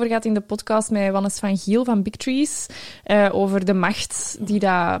gesprek over gehad in de podcast met Wannes van Giel van Big Trees, over de macht die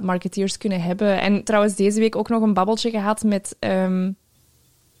dat marketeers kunnen hebben. En trouwens deze week ook nog een babbeltje gehad met...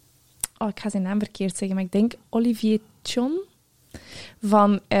 ik ga zijn naam verkeerd zeggen, maar ik denk Olivier Tjon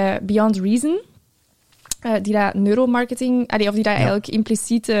van Beyond Reason. Die dat neuromarketing... of die dat eigenlijk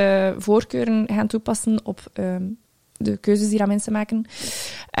impliciete voorkeuren gaan toepassen op... de keuzes die dat mensen maken.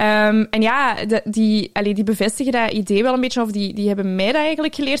 En ja, die bevestigen dat idee wel een beetje, of die hebben mij dat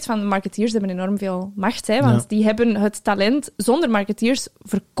eigenlijk geleerd, van marketeers hebben enorm veel macht, want die hebben het talent. Zonder marketeers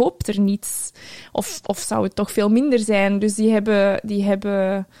verkoopt er niets. Of zou het toch veel minder zijn. Dus die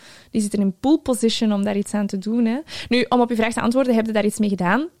zitten in pole position om daar iets aan te doen. Hè. Nu, om op je vraag te antwoorden, heb je daar iets mee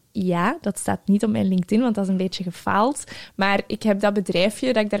gedaan? Ja, dat staat niet op mijn LinkedIn, want dat is een beetje gefaald. Maar ik heb dat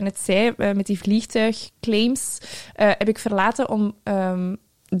bedrijfje dat ik daarnet zei, met die vliegtuigclaims, heb ik verlaten om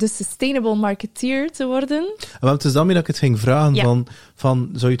de sustainable marketeer te worden. Want het is dan meer dat ik het ging vragen, van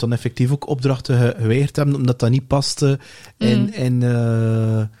zou je dan effectief ook opdrachten geweigerd hebben, omdat dat niet paste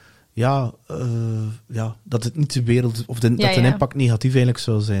dat het niet de wereld, of dat een impact negatief eigenlijk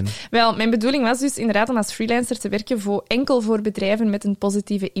zou zijn. Wel, mijn bedoeling was dus inderdaad om als freelancer te werken enkel voor bedrijven met een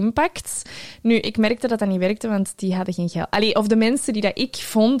positieve impact. Nu, ik merkte dat dat niet werkte, want die hadden geen geld. Of de mensen die dat ik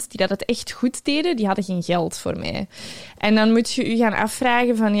vond, die dat het echt goed deden, die hadden geen geld voor mij. En dan moet je je gaan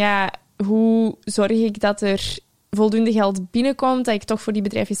afvragen van, hoe zorg ik dat er voldoende geld binnenkomt, dat ik toch voor die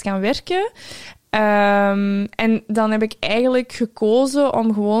bedrijfjes kan werken? En dan heb ik eigenlijk gekozen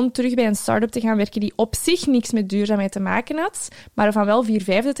om gewoon terug bij een start-up te gaan werken die op zich niks met duurzaamheid te maken had, maar van wel 4/5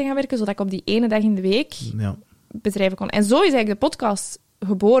 te gaan werken, zodat ik op die ene dag in de week bedrijven kon. En zo is eigenlijk de podcast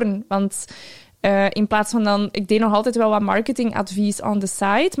geboren, want in plaats van dan... Ik deed nog altijd wel wat marketingadvies on the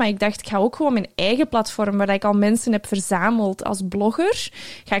side, maar ik dacht, ik ga ook gewoon mijn eigen platform, waar ik al mensen heb verzameld als blogger,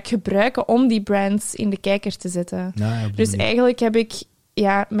 ga ik gebruiken om die brands in de kijker te zetten. Dus eigenlijk heb ik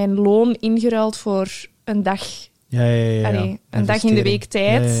mijn loon ingeruild voor een dag. Een dag in de week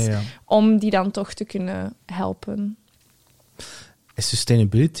tijd, om die dan toch te kunnen helpen. Is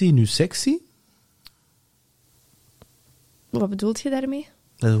sustainability nu sexy? Wat bedoelt je daarmee?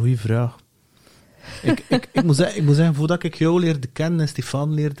 Dat is een goede vraag. Ik moet zeggen, voordat ik jou leerde kennen, en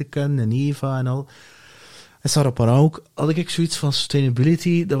Stefan leerde kennen, en Eva en al, en Sarah Parra ook, had ik zoiets van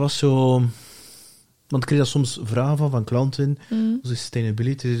sustainability, dat was zo... Want ik kreeg daar soms vragen van klanten, onze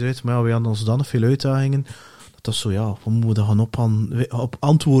sustainability eruit, maar we hadden ons dan nog veel uitdagingen. Dat is zo, we moeten gaan op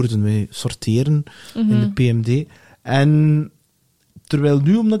antwoorden, wij sorteren in de PMD. En terwijl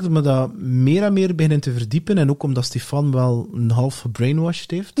nu, omdat ik me dat meer en meer begin te verdiepen, en ook omdat Stefan wel een half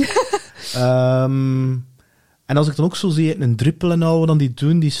gebrainwashed heeft, En als ik dan ook zo zie, een Druppel en al, wat dan die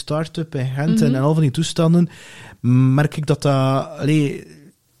doen, die start-up in Gent en al van die toestanden, merk ik dat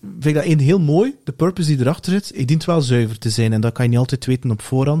vind ik dat heel mooi, de purpose die erachter zit. Het dient wel zuiver te zijn en dat kan je niet altijd weten op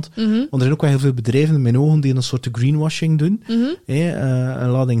voorhand. Want er zijn ook wel heel veel bedrijven in mijn ogen die een soort greenwashing doen. Een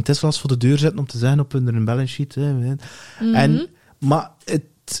lading Tesla's voor de deur zetten om te zeggen op hun balance sheet. Maar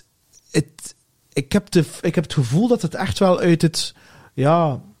ik heb het gevoel dat het echt wel uit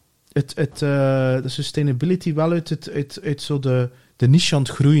de sustainability wel uit zo de niche aan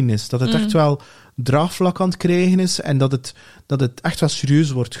het groeien is. Dat het echt wel draagvlak aan het krijgen is en dat het echt wel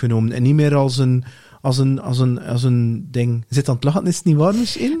serieus wordt genomen en niet meer als een ding. Zit aan het lachen, is het niet waar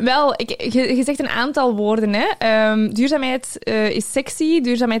misschien? Wel, je zegt een aantal woorden. Hè. Duurzaamheid is sexy,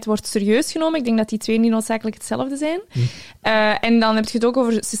 duurzaamheid wordt serieus genomen. Ik denk dat die twee niet noodzakelijk hetzelfde zijn. En dan heb je het ook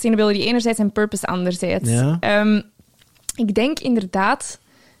over sustainability enerzijds en purpose anderzijds. Ja. Ik denk inderdaad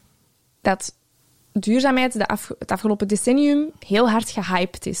dat duurzaamheid het afgelopen decennium heel hard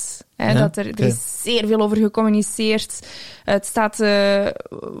gehyped is. Hè? Ja, er is zeer veel over gecommuniceerd. Het staat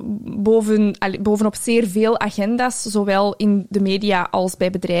bovenop zeer veel agenda's, zowel in de media als bij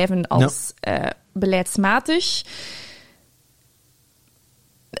bedrijven als beleidsmatig.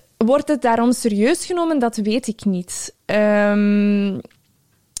 Wordt het daarom serieus genomen? Dat weet ik niet.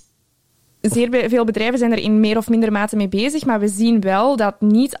 Zeer veel bedrijven zijn er in meer of minder mate mee bezig, maar we zien wel dat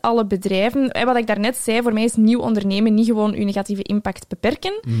niet alle bedrijven... Wat ik daarnet zei, voor mij is nieuw ondernemen niet gewoon je negatieve impact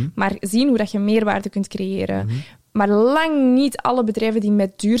beperken, maar zien hoe dat je meerwaarde kunt creëren. Maar lang niet alle bedrijven die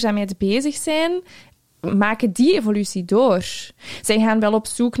met duurzaamheid bezig zijn, maken die evolutie door. Zij gaan wel op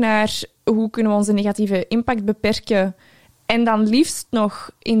zoek naar hoe kunnen we onze negatieve impact beperken en dan liefst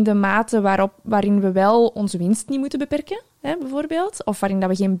nog in de mate waarin we wel onze winst niet moeten beperken, hè, bijvoorbeeld. Of waarin dat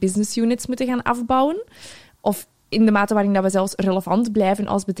we geen business units moeten gaan afbouwen. Of in de mate waarin dat we zelfs relevant blijven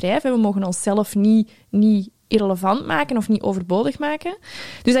als bedrijf. We mogen onszelf niet irrelevant maken of niet overbodig maken.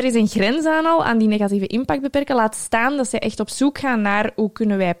 Dus daar is een grens aan die negatieve impact beperken. Laat staan dat zij echt op zoek gaan naar hoe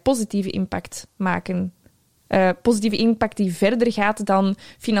kunnen wij positieve impact maken. Positieve impact die verder gaat dan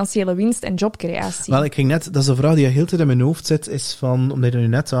financiële winst en jobcreatie. Wel, ik ging net... Dat is de vraag die heel tijd in mijn hoofd zit, is van... Omdat je dat nu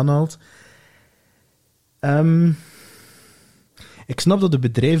net aanhaalt... ik snap dat het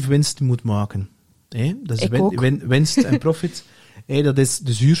bedrijf winst moet maken. Dat is winst en profit. Dat is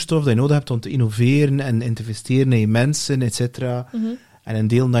de zuurstof die je nodig hebt om te innoveren en te investeren in je mensen, et cetera. En een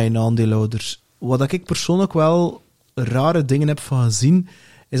deel naar je aandeelhouders. Wat ik persoonlijk wel rare dingen heb van gezien,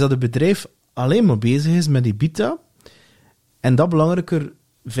 is dat het bedrijf alleen maar bezig is met EBITDA en dat belangrijker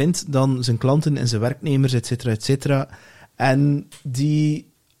vindt dan zijn klanten en zijn werknemers, et cetera, et cetera. En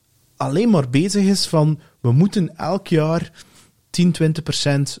die alleen maar bezig is van, we moeten elk jaar 10-20%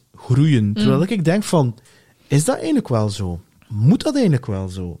 groeien. Terwijl ik denk van, is dat eigenlijk wel zo? Moet dat eigenlijk wel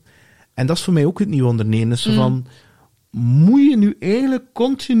zo? En dat is voor mij ook het nieuwe ondernemen. Dus van, moet je nu eigenlijk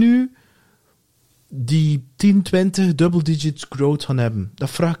continu die 10-20 double-digit growth gaan hebben? Dat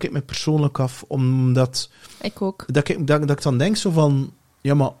vraag ik me persoonlijk af, omdat... Ik ook. Dat ik dan denk zo van,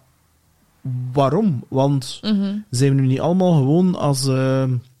 ja, maar waarom? Want zijn we nu niet allemaal gewoon als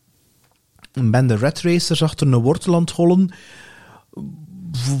een bende rat racers achter een wortel aan het hollen?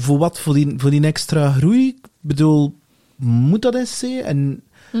 Voor wat? Voor die extra groei? Ik bedoel, moet dat eens zijn? En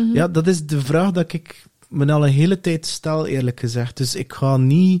ja, dat is de vraag dat ik me al een hele tijd stel, eerlijk gezegd. Dus ik ga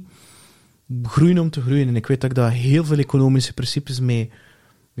niet groeien om te groeien. En ik weet dat ik daar heel veel economische principes mee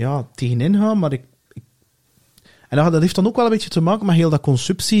tegenin ga, maar en dat heeft dan ook wel een beetje te maken met heel dat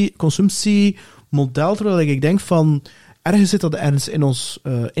consumptiemodel, terwijl ik denk van, ergens zit dat ergens in ons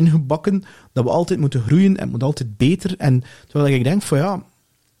ingebakken, dat we altijd moeten groeien en het moet altijd beter. En terwijl ik denk van, ja,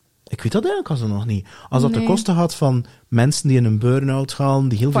 ik weet dat eigenlijk als nog niet. Als dat ten koste gaat van mensen die in een burn-out gaan,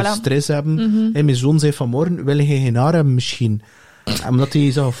 die heel veel stress hebben. En mijn zoon zei vanmorgen, wil je geen haar hebben misschien? Omdat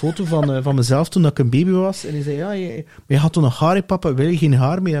hij zag een foto van mezelf toen ik een baby was. En hij zei, ja, je had toen nog haar, hè, papa, wil je geen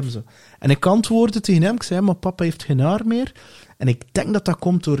haar meer hebben? Zo. En ik antwoordde tegen hem, ik zei, maar papa heeft geen haar meer. En ik denk dat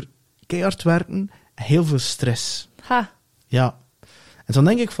komt door keihard werken en heel veel stress. Ha. Ja. En dan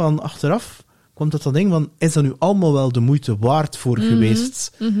denk ik van, achteraf komt dat ding van, is dat nu allemaal wel de moeite waard voor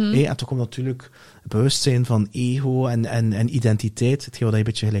geweest? En toen komt natuurlijk het bewustzijn van ego en identiteit, hetgeen wat je een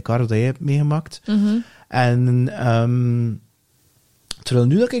beetje gelijkaardig dat jij hebt meegemaakt. En terwijl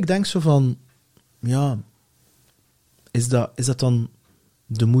nu dat ik denk zo van, ja, is dat dan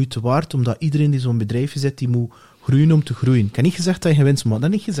de moeite waard, omdat iedereen die zo'n bedrijfje zit, die moet groeien om te groeien. Ik heb niet gezegd dat je winst maakt.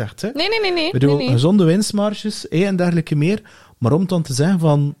 Dat heb ik niet gezegd, hè? Nee. Ik bedoel, gezonde winstmarges en dergelijke meer. Maar om dan te zeggen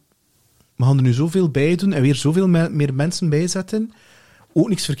van, we gaan er nu zoveel bij doen en weer zoveel meer mensen bijzetten. Ook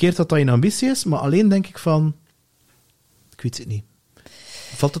niks verkeerd dat je een ambitie is, maar alleen denk ik van, ik weet het niet.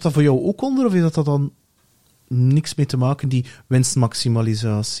 Valt dat dan voor jou ook onder, of is dat dan niks mee te maken, die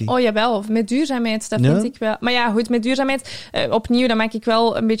winstmaximalisatie. Oh, jawel. Of met duurzaamheid, dat vind ik wel. Maar ja, goed, met duurzaamheid, opnieuw, dan maak ik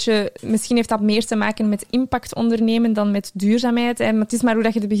wel een beetje... Misschien heeft dat meer te maken met impact ondernemen dan met duurzaamheid. Maar het is maar hoe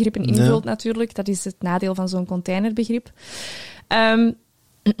dat je de begrippen invult, natuurlijk. Dat is het nadeel van zo'n containerbegrip.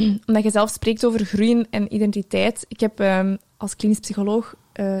 Omdat je zelf spreekt over groeien en identiteit. Ik heb als klinisch psycholoog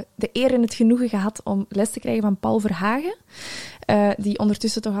de eer en het genoegen gehad om les te krijgen van Paul Verhagen, die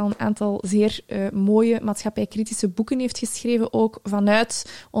ondertussen toch al een aantal zeer mooie maatschappijkritische boeken heeft geschreven, ook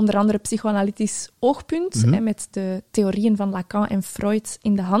vanuit onder andere psychoanalytisch oogpunt, met de theorieën van Lacan en Freud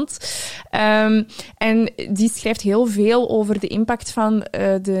in de hand. En die schrijft heel veel over de impact van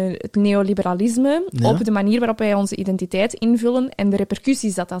het neoliberalisme op de manier waarop wij onze identiteit invullen en de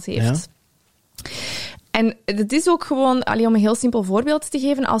repercussies dat heeft. Ja. En het is ook gewoon, om een heel simpel voorbeeld te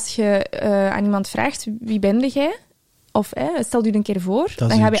geven, als je aan iemand vraagt, wie ben jij? Of stel je een keer voor.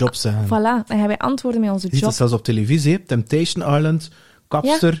 Dat is je job zeggen. Voilà, dan gaan wij antwoorden met onze job. Je ziet dat zelfs op televisie, Temptation Island,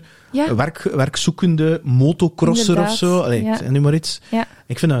 kapster, werkzoekende, motocrosser of zo. En nu maar iets. Ja.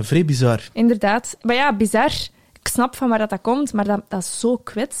 Ik vind dat vrij bizar. Inderdaad. Maar ja, bizar. Ik snap van waar dat komt, maar dat is zo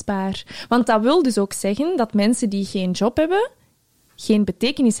kwetsbaar. Want dat wil dus ook zeggen dat mensen die geen job hebben, geen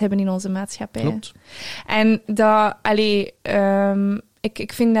betekenis hebben in onze maatschappij. Klopt. En dat,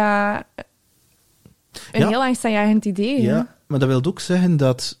 ik vind dat een heel angstaanjagend idee. Ja, hè? Maar dat wil ook zeggen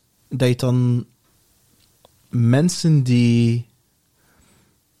dat je dan mensen die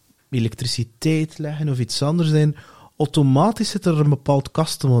elektriciteit leggen of iets anders zijn, automatisch zit er een bepaald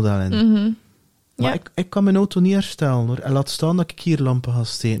kastenmodel in. Mm-hmm. Maar ik kan mijn auto niet herstellen, hoor. En laat staan dat ik hier lampen ga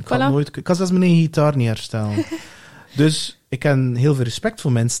steken. Ik kan zelfs mijn eigen gitaar niet herstellen. Dus ik heb heel veel respect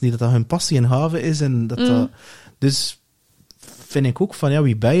voor mensen die dat hun passie en haven is. En dat dus vind ik ook van,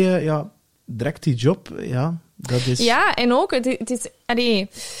 wie ben je? Ja, direct die job, dat is... Ja, en ook, het is...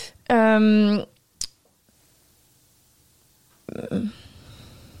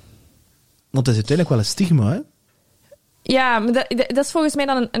 Want het is uiteindelijk wel een stigma, hè? Ja, maar dat is volgens mij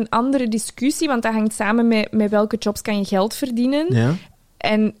dan een andere discussie, want dat hangt samen met welke jobs kan je geld verdienen. Ja.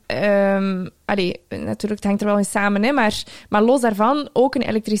 En natuurlijk, het hangt er wel in samen, hè, maar los daarvan, ook een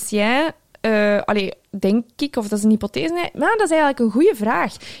elektricien, denk ik, of dat is een hypothese, maar dat is eigenlijk een goede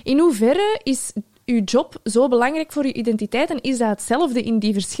vraag. In hoeverre is uw job zo belangrijk voor uw identiteit en is dat hetzelfde in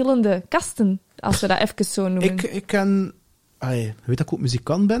die verschillende kasten, als we dat even zo noemen? Ik ken... je weet dat ik ook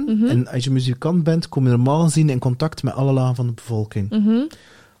muzikant ben. Mm-hmm. En als je muzikant bent, kom je normaal gezien in contact met alle lagen van de bevolking. Mm-hmm.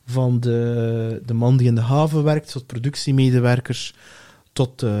 Van de man die in de haven werkt, tot productiemedewerkers,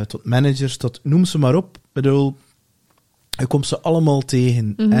 tot managers, tot noem ze maar op. Ik bedoel, je komt ze allemaal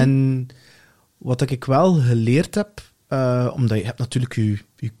tegen. Mm-hmm. En wat ik wel geleerd heb, omdat je hebt natuurlijk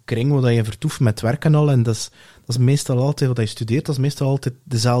je kring waar je vertoeft met werk en al, en dat is meestal altijd wat je studeert, dat is meestal altijd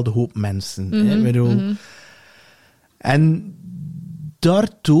dezelfde hoop mensen. Mm-hmm. Hè? Ik bedoel, mm-hmm. En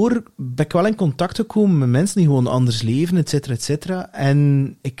daardoor ben ik wel in contact gekomen met mensen die gewoon anders leven, et cetera, et cetera.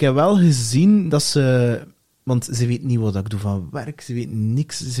 En ik heb wel gezien dat ze... Want ze weten niet wat ik doe van werk, ze weten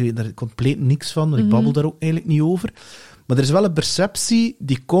niks, ze weten daar compleet niks van, want ik babbel daar ook eigenlijk niet over. Maar er is wel een perceptie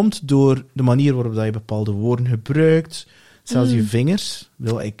die komt door de manier waarop dat je bepaalde woorden gebruikt, zelfs je vingers.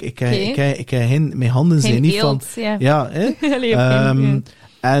 Ik heb mijn handen zijn niet eelt, van... Ja, hè?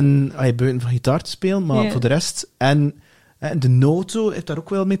 En buiten van gitaar te spelen, maar voor de rest... En de noto heeft daar ook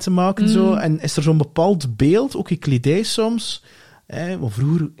wel mee te maken. Zo. En is er zo'n bepaald beeld, ook in kledij soms... Maar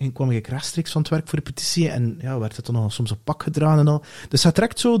vroeger kwam ik rechtstreeks van het werk voor repetitie en werd het dan al soms op pak gedragen en al. Dus dat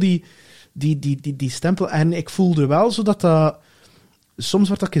trekt zo die stempel. En ik voelde wel zo dat... Soms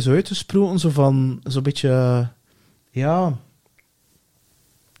werd dat eens uitgesproken, zo'n beetje... ik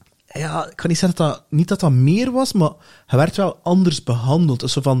kan niet zeggen dat dat meer was, maar hij werd wel anders behandeld.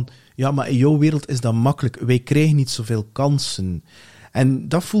 Dus zo van, maar in jouw wereld is dat makkelijk. Wij krijgen niet zoveel kansen. En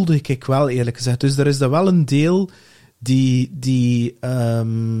dat voelde ik wel, eerlijk gezegd. Dus er is daar wel een deel er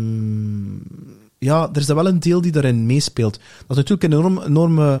is daar wel een deel die daarin meespeelt. Dat is natuurlijk een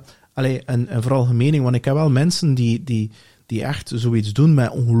enorme een veralgemening, want ik heb wel mensen die echt zoiets doen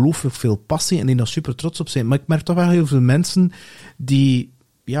met ongelooflijk veel passie en die daar super trots op zijn. Maar ik merk toch wel heel veel mensen die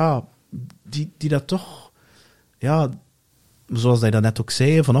dat toch, zoals hij dat net ook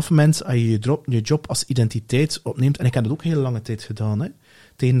zei, vanaf het moment als je je job als identiteit opneemt, en ik heb dat ook een hele lange tijd gedaan, hè,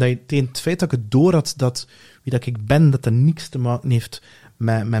 tegen het feit dat ik het door had dat wie dat ik ben, dat niks te maken heeft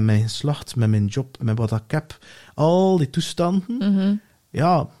met mijn geslacht, met mijn job, met wat ik heb, al die toestanden, ik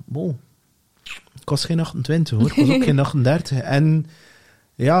was geen 28 hoor, ik was ook geen 38, en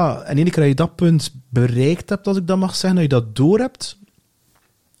ene keer dat je dat punt bereikt hebt, als ik dat mag zeggen, dat je dat door hebt,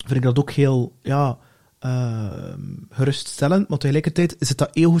 vind ik dat ook heel geruststellend, maar tegelijkertijd zit dat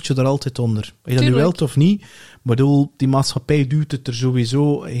egootje er altijd onder. Of je dat nu Tuurlijk. wilt of niet, maar bedoel, die maatschappij duwt het er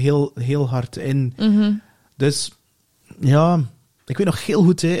sowieso heel, heel hard in. Dus, ja, ik weet nog heel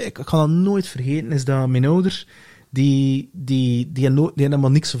goed, hè, ik kan dat nooit vergeten, is dat mijn ouders, die hadden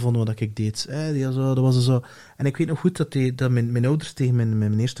helemaal niks gevonden wat ik deed. Dat was zo. En ik weet nog goed dat mijn ouders tegen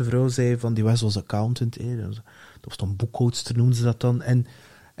mijn eerste vrouw zei van, die was als accountant, dat was dan boekhoudster, noemden ze dat dan.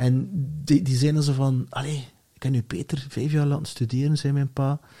 En die zeiden zo van, allee, ik heb nu Peter 5 jaar laten studeren, zei mijn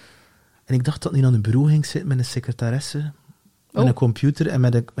pa. En ik dacht dat hij aan een bureau ging zitten met een secretaresse, met een computer en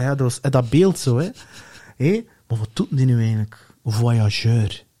met dat beeld zo, hè. Hé, maar wat doet die nu eigenlijk?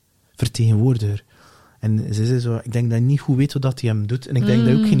 Voyageur, vertegenwoordiger. En ze zei zo, ik denk dat je niet goed weet wat hij hem doet. En ik denk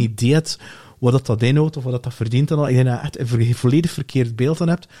dat je ook geen idee hebt wat dat inhoudt of wat dat verdient. En al. Ik denk dat je echt een volledig verkeerd beeld aan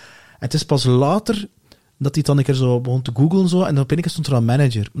hebt. En het is pas later dat hij dan een keer zo begon te googlen zo, en dan op een keer stond er een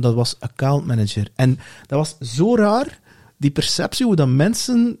manager. Dat was account manager. En dat was zo raar, die perceptie, hoe dat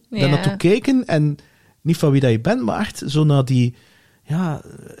mensen daar naartoe kijken, en niet van wie dat je bent, maar echt zo naar die, ja,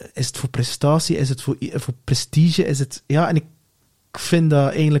 is het voor prestatie, is het voor prestige, is het, ja, en ik vind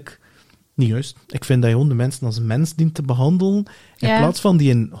dat eigenlijk niet juist. Ik vind dat je gewoon de mensen als mens dient te behandelen, in plaats van die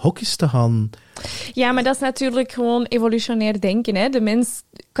in hokjes te gaan. Ja, maar dat is natuurlijk gewoon evolutionair denken. Hè? De mens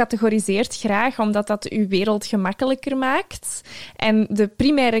categoriseert graag, omdat dat uw wereld gemakkelijker maakt. En de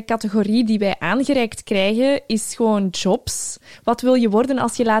primaire categorie die wij aangereikt krijgen, is gewoon jobs. Wat wil je worden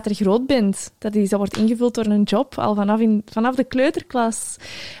als je later groot bent? Dat wordt ingevuld door een job, al vanaf de kleuterklas.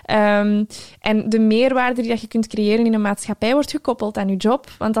 En de meerwaarde die je kunt creëren in een maatschappij wordt gekoppeld aan je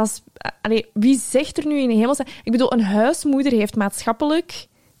job. Want wie zegt er nu in de hemel? Ik bedoel, een huismoeder heeft maatschappelijk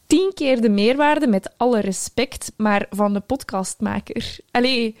 10 keer de meerwaarde, met alle respect, maar van de podcastmaker.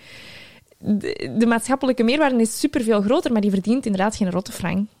 Allee, de maatschappelijke meerwaarde is superveel groter, maar die verdient inderdaad geen rotte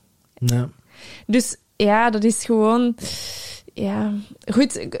frank. Ja. Dus ja, dat is gewoon... Ja,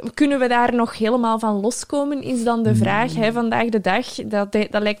 goed, kunnen we daar nog helemaal van loskomen, is dan de vraag, hè, vandaag de dag.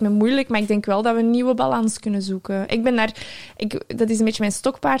 Dat lijkt me moeilijk, maar ik denk wel dat we een nieuwe balans kunnen zoeken. Dat is een beetje mijn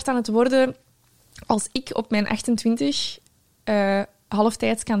stokpaard aan het worden. Als ik op mijn 28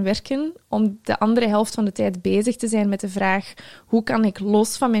 halftijds kan werken, om de andere helft van de tijd bezig te zijn met de vraag, hoe kan ik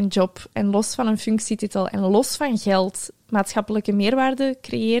los van mijn job en los van een functietitel en los van geld maatschappelijke meerwaarde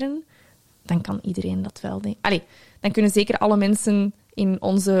creëren, dan kan iedereen dat wel. Dan kunnen zeker alle mensen in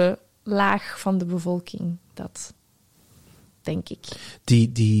onze laag van de bevolking dat, denk ik.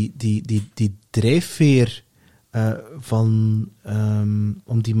 Die drijfveer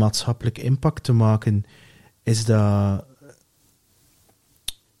om die maatschappelijke impact te maken, is dat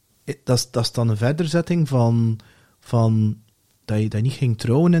is dan een verderzetting van dat je niet ging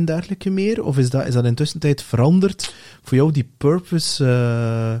trouwen en dergelijke meer? Of is dat intussen tijd veranderd voor jou, die purpose?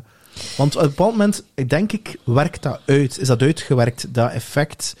 Want op een bepaald moment, denk ik, werkt dat uit. Is dat uitgewerkt, dat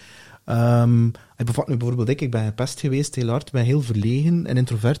effect? Bijvoorbeeld ik ben gepest geweest, heel hard. Ik ben heel verlegen en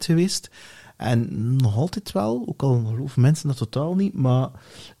introvert geweest. En nog altijd wel, ook al geloven mensen dat totaal niet, maar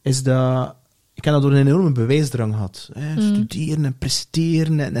is dat... Ik heb dat door een enorme bewijsdrang gehad. Studeren en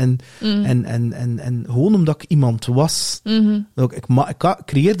presteren en gewoon omdat ik iemand was. Ik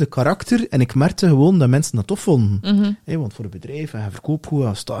creëerde karakter en ik merkte gewoon dat mensen dat tof vonden. Want voor een bedrijf, en verkoop goed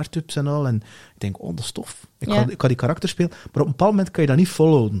aan start-ups en al. En ik denk, dat is tof. Ik ga die karakter spelen. Maar op een bepaald moment kan je dat niet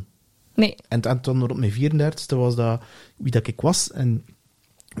volhouden. Nee. En toen op mijn 34e was dat wie dat ik was en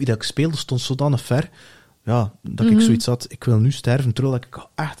wie dat ik speelde stond zodanig ver. Ja, dat ik zoiets had, ik wil nu sterven. Terwijl ik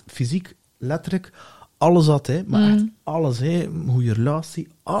echt fysiek... letterlijk alles had, hè, maar echt alles, hè, goede relatie,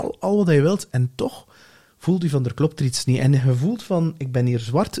 al wat je wilt, en toch voelt je van, er klopt er iets niet. En je voelt van, ik ben hier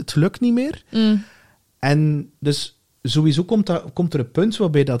zwart, het lukt niet meer. En dus sowieso komt er een punt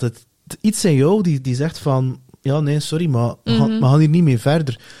waarbij dat het iets in jou die zegt van, ja, nee, sorry, maar we gaan hier niet mee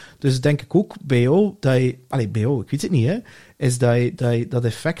verder. Dus denk ik ook bij jou, bij jou, ik weet het niet, hè, is dat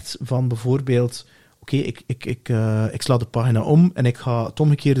effect van bijvoorbeeld... Oké, ik sla de pagina om en ik ga het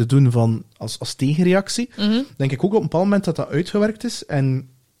omgekeerde doen van als tegenreactie. Denk ik ook op een bepaald moment dat uitgewerkt is en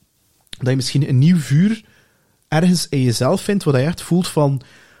dat je misschien een nieuw vuur ergens in jezelf vindt, wat je echt voelt van...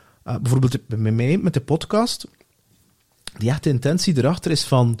 bijvoorbeeld bij mij, met de podcast, die echte intentie erachter is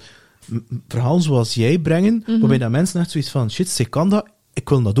van verhalen zoals jij brengen, waarbij dat mensen echt zoiets van, shit, zij kan dat, ik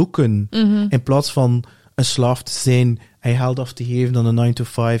wil dat ook kunnen. In plaats van een slaaf te zijn en je geld af te geven dan een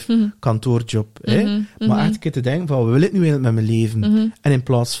 9-to-5 kantoorjob. Maar echt een keer te denken van, wat wil ik nu eigenlijk met mijn leven? En in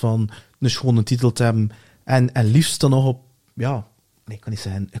plaats van een schone titel te hebben en liefst dan nog op, ja, nee, ik kan niet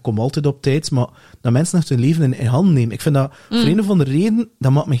zeggen, ik kom altijd op tijd, maar dat mensen echt hun leven in handen nemen. Ik vind dat, voor een of andere reden,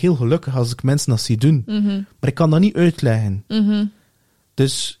 dat maakt me heel gelukkig als ik mensen dat zie doen. Maar ik kan dat niet uitleggen.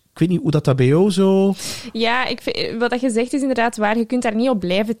 Dus Ik weet niet hoe dat bij jou zo... Ja, wat dat je zegt is inderdaad waar. Je kunt daar niet op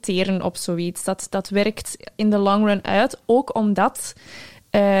blijven teren op zoiets. Dat werkt in de long run uit. Ook omdat...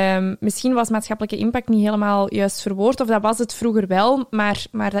 misschien was maatschappelijke impact niet helemaal juist verwoord, of dat was het vroeger wel, maar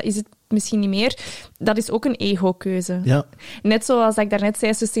dat is het misschien niet meer. Dat is ook een ego-keuze. Ja. Net zoals ik daarnet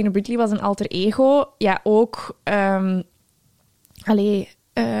zei, sustainability was een alter ego. Ja, ook...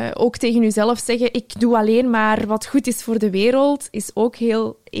 ook tegen jezelf zeggen, ik doe alleen maar wat goed is voor de wereld, is ook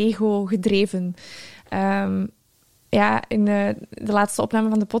heel ego-gedreven. In de laatste opname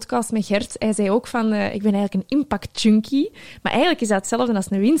van de podcast met Gert, hij zei ook van, ik ben eigenlijk een impact-junkie. Maar eigenlijk is dat hetzelfde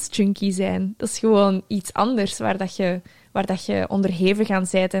als een winst-junkie zijn. Dat is gewoon iets anders waar dat je onderhevig aan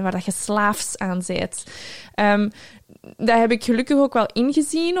bent en waar dat je slaafs aan bent. Dat heb ik gelukkig ook wel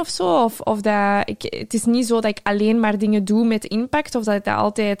ingezien of zo. Het is niet zo dat ik alleen maar dingen doe met impact, of dat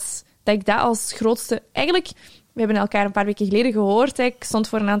ik dat als grootste... Eigenlijk... We hebben elkaar een paar weken geleden gehoord. Ik stond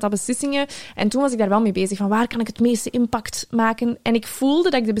voor een aantal beslissingen. En toen was ik daar wel mee bezig. Van waar kan ik het meeste impact maken? En ik voelde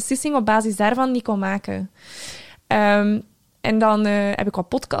dat ik de beslissing op basis daarvan niet kon maken. En dan heb ik wat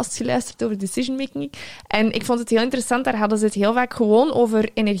podcasts geluisterd over decision making. En ik vond het heel interessant. Daar hadden ze het heel vaak gewoon over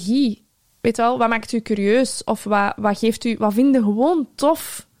energie. Weet je wel, wat maakt u curieus? Of wat geeft u... Wat vind je gewoon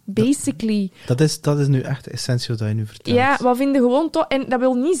tof? Basically. Dat is nu echt de essentie wat je nu vertelt. Ja, wat vind je gewoon tof? En dat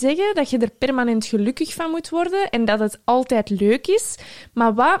wil niet zeggen dat je er permanent gelukkig van moet worden en dat het altijd leuk is.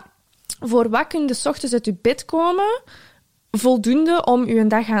 Maar voor wat kun je 's ochtends uit je bed komen voldoende om je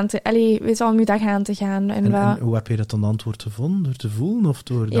dag aan te... om je dag aan te gaan. En hoe heb je dat dan antwoord gevonden? Door te voelen of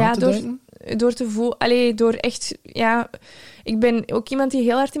door na te denken? Door te voelen. Door echt... Ja, ik ben ook iemand die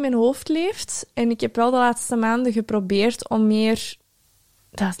heel hard in mijn hoofd leeft. En ik heb wel de laatste maanden geprobeerd om meer...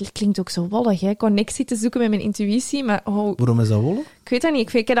 Dat klinkt ook zo wollig, hè? Connectie te zoeken met mijn intuïtie, maar... Waarom is dat wollig? Ik weet dat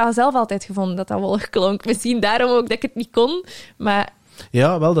niet. Ik heb dat zelf altijd gevonden, dat wollig klonk. Misschien daarom ook dat ik het niet kon, maar...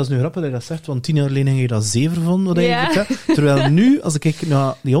 Ja, wel, dat is nu grappig dat je dat zegt, want 10 jaar geleden ging je dat zever van, wat je vertelt. Terwijl nu, als ik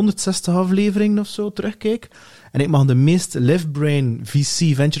naar die 160 afleveringen of zo terugkijk, en ik mag de meest left-brain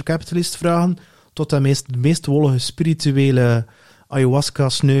VC, venture capitalist vragen, tot de meest wollige spirituele...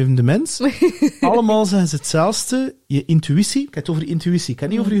 ayahuasca-snuivende mens. Allemaal zeggen ze hetzelfde. Je intuïtie, ik heb het over je intuïtie, ik heb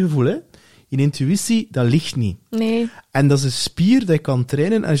het niet over je gevoel, hè. Je intuïtie, dat ligt niet. Nee. En dat is een spier dat je kan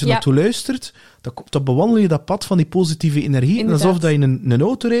trainen. En als je naartoe luistert, dan bewandel je dat pad van die positieve energie. Inderdaad. En alsof dat je een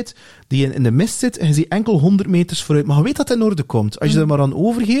auto rijdt die in de mist zit en je ziet enkel 100 meters vooruit. Maar je weet dat het in orde komt. Als je er maar aan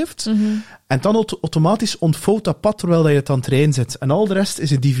overgeeft, en dan automatisch ontvouwt dat pad terwijl je het aan het rijden zit. En al de rest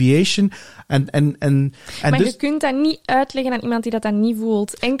is een deviation. Maar dus... je kunt dat niet uitleggen aan iemand die dat niet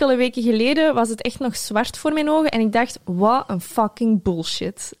voelt. Enkele weken geleden was het echt nog zwart voor mijn ogen en ik dacht, wat een fucking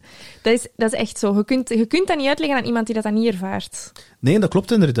bullshit. Dat is echt zo. Je kunt dat niet uitleggen aan iemand die dat niet ervaart. Nee, dat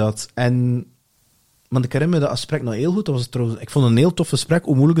klopt inderdaad. Want ik herinner me dat gesprek nog heel goed. Dat was trouwens, ik vond het een heel tof gesprek,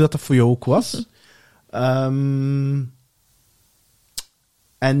 hoe moeilijk dat voor jou ook was.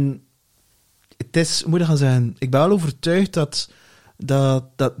 En het is, moet ik gaan zeggen, ik ben wel overtuigd dat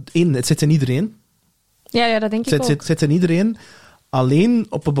het zit in iedereen. Ja, dat denk ik ook. Het zit in iedereen. Alleen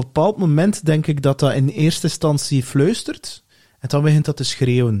op een bepaald moment denk ik dat in eerste instantie fluistert. En dan begint dat te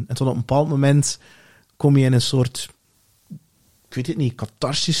schreeuwen. En dan op een bepaald moment kom je in een soort, ik weet het niet,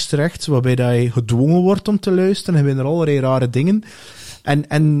 catharsis terecht, waarbij dat je gedwongen wordt om te luisteren. En hebben er allerlei rare dingen. En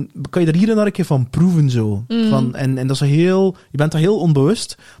kan je er hier en daar een keer van proeven, zo. En dat is je bent dat heel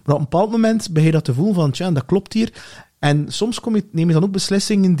onbewust. Maar op een bepaald moment begin je dat te voelen van, tja, dat klopt hier. En soms neem je dan ook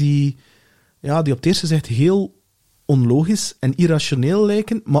beslissingen die op het eerste gezicht heel onlogisch en irrationeel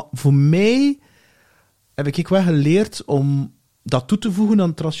lijken. Maar voor mij heb ik wel geleerd om dat toe te voegen aan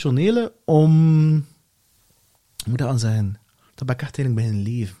het rationele, hoe moet dat aan zeggen? Dat ben ik echt eigenlijk beginnen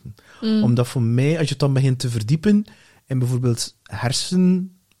leven. Omdat voor mij, als je het dan begint te verdiepen in bijvoorbeeld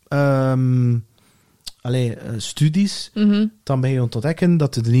studies, dan begin je te ontdekken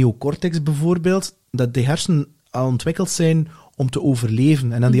dat de neocortex bijvoorbeeld, dat die hersenen al ontwikkeld zijn om te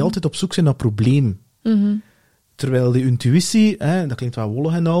overleven. En dan die altijd op zoek zijn naar problemen. Terwijl die intuïtie, dat klinkt wel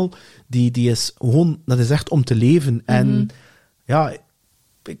wollig en al, die is gewoon, dat is echt om te leven. En ja,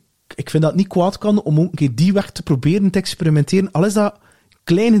 ik vind dat het niet kwaad kan om ook een keer die weg te proberen te experimenteren. Al is dat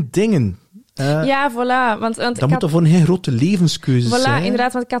kleine dingen. Ja, voilà. Want dat moet dan voor een grote levenskeuze zijn. Voilà,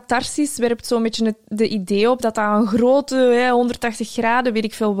 inderdaad. Want catharsis werpt zo'n beetje de idee op dat een grote 180 graden, weet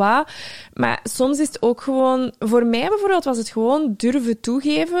ik veel wat. Maar soms is het ook gewoon... Voor mij bijvoorbeeld was het gewoon durven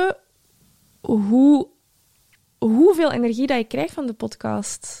toegeven hoeveel energie dat ik krijg van de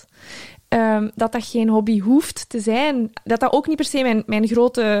podcast. dat geen hobby hoeft te zijn. Dat ook niet per se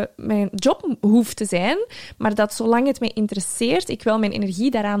mijn job hoeft te zijn, maar dat zolang het mij interesseert, ik wel mijn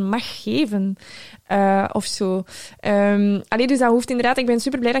energie daaraan mag geven. Of zo. Dus dat hoeft inderdaad... Ik ben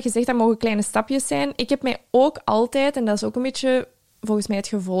super blij dat je zegt dat mogen kleine stapjes zijn. Ik heb mij ook altijd, en dat is ook een beetje volgens mij het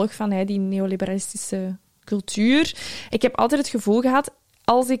gevolg van die neoliberalistische cultuur, ik heb altijd het gevoel gehad,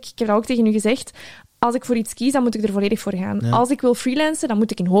 ik heb dat ook tegen u gezegd, als ik voor iets kies, dan moet ik er volledig voor gaan. Ja. Als ik wil freelancen, dan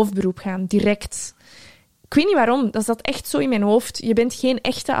moet ik in hoofdberoep gaan, direct. Ik weet niet waarom, dat zat echt zo in mijn hoofd. Je bent geen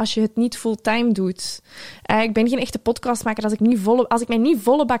echte als je het niet fulltime doet. Ik ben geen echte podcastmaker. Als ik mij niet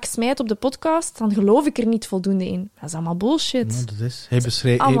volle bak smijt op de podcast, dan geloof ik er niet voldoende in. Dat is allemaal bullshit. Ja, dat is.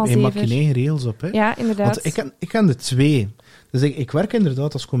 Hij maakt je eigen regels op. Hè? Ja, inderdaad. Want ik ken de twee. Dus ik werk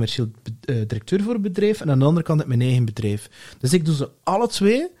inderdaad als commercieel directeur voor een bedrijf en aan de andere kant heb mijn eigen bedrijf. Dus ik doe ze alle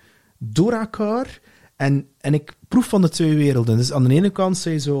twee door elkaar en ik proef van de twee werelden. Dus aan de ene kant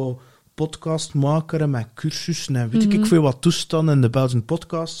zijn je zo podcastmaker met cursussen en weet ik veel wat toestanden in de Belgian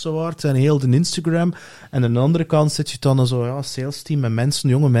Podcast Awards en heel de Instagram. En aan de andere kant zit je dan zo sales team met mensen,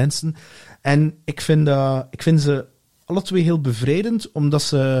 jonge mensen. En ik vind ze alle twee heel bevrijdend, omdat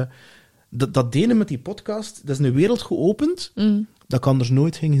ze dat delen met die podcast, dat is een wereld geopend, dat ik anders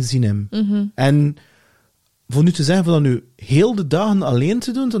nooit ging gezien hebben. Mm-hmm. En voor nu te zeggen, van dat nu heel de dagen alleen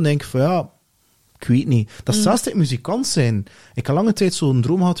te doen, dan denk ik van ik weet niet. Dat is zelfs muzikant zijn. Ik had lange tijd zo'n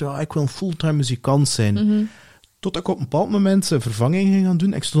droom gehad, ik wil een fulltime muzikant zijn. Mm-hmm. Tot ik op een bepaald moment een vervanging ging gaan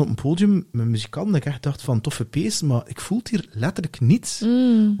doen. Ik stond op een podium met muzikant en ik echt dacht van, toffe pees, maar ik voel het hier letterlijk niets.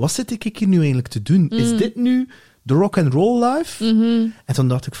 Wat zit ik hier nu eigenlijk te doen? Is dit nu de rock and roll life? Mm-hmm. En toen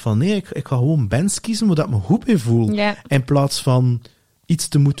dacht ik van, nee, ik ga gewoon bands kiezen waar ik me goed bij voel. Yeah. In plaats van iets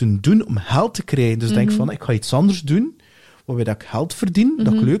te moeten doen om geld te krijgen. Dus denk van, ik ga iets anders doen, waarbij dat ik geld verdien,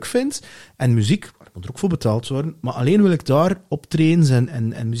 dat ik leuk vind. En muziek, daar moet er ook voor betaald worden. Maar alleen wil ik daar optredens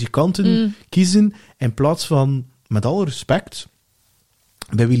en muzikanten kiezen, in plaats van, met alle respect,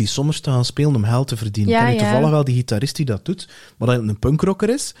 bij Willy Sommers te gaan spelen om geld te verdienen. Ik ken toevallig wel die gitarist die dat doet, maar dat een punkrocker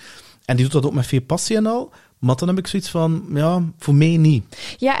is. En die doet dat ook met veel passie en al. Maar dan heb ik zoiets van, voor mij niet.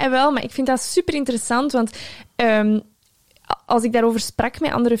 Ja, en wel, maar ik vind dat super interessant, want als ik daarover sprak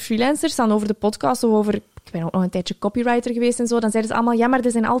met andere freelancers, dan over de podcast of over... Ik ben ook nog een tijdje copywriter geweest en zo, dan zeiden ze allemaal, ja, maar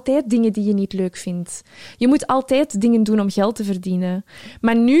er zijn altijd dingen die je niet leuk vindt. Je moet altijd dingen doen om geld te verdienen.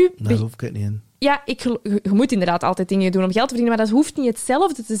 Maar nu... Daar geloof ik het niet in. Ja, je moet inderdaad altijd dingen doen om geld te verdienen, maar dat hoeft niet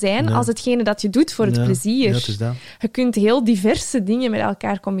hetzelfde te zijn als hetgene dat je doet voor het plezier. Ja, het is dat. Je kunt heel diverse dingen met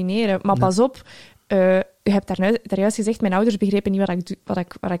elkaar combineren. Maar pas op, u hebt daar juist gezegd, mijn ouders begrepen niet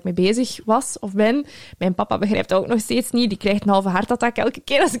waar ik mee bezig was of ben. Mijn papa begrijpt dat ook nog steeds niet. Die krijgt een halve hartattack elke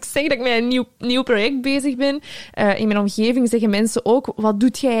keer als ik zeg dat ik met een nieuw project bezig ben. In mijn omgeving zeggen mensen ook, wat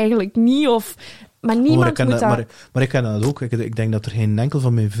doet jij eigenlijk niet? Maar niemand moet dat... Maar ik ken dat ook. Ik denk dat er geen enkel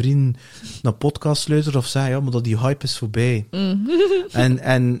van mijn vrienden naar podcast luistert of zei, maar dat die hype is voorbij.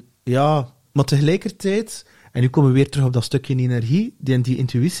 En maar tegelijkertijd... En nu komen we weer terug op dat stukje energie, die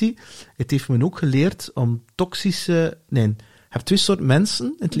intuïtie. Het heeft me ook geleerd om toxische... Nee, je hebt twee soorten mensen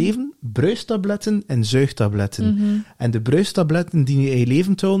in het leven. Bruistabletten en zuigtabletten. Mm-hmm. En de bruistabletten die je in je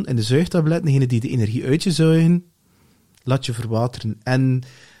leven houden, en de zuigtabletten, degene die de energie uit je zuigen, laat je verwateren. En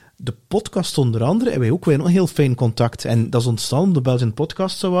de podcast onder andere, en wij ook nog heel fijn contact. En dat is ontstaan op de Belgian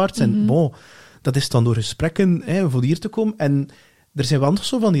Podcast Awards. En dat is dan door gesprekken voor hier te komen. En er zijn wel nog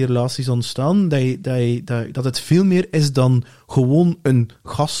zo van die relaties ontstaan, dat het veel meer is dan gewoon een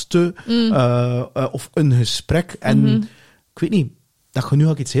gasten of een gesprek. En ik weet niet, dat ga nu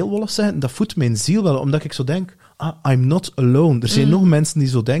ook iets heel wolligs zeggen, dat voedt mijn ziel wel, omdat ik zo denk, I'm not alone. Er zijn nog mensen die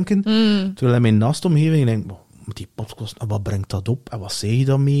zo denken, terwijl in mijn naaste omgeving denk, met die podcast, wat brengt dat op? En wat zeg je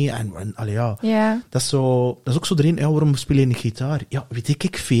dan mee? Dat is ook zo erin, waarom speel je een gitaar? Ja, weet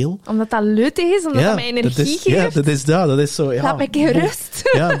ik veel. Omdat dat leutig is, omdat dat mij energie geeft. Ja, dat is dat. Dat is zo, laat mij een keer rust.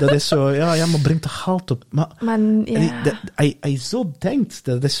 Ja, dat is zo, maar brengt dat geld op. Maar hij zo denkt,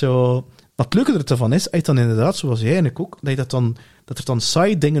 dat is zo... Wat leuker ervan is, dan inderdaad, zoals jij en ik ook, dat er dan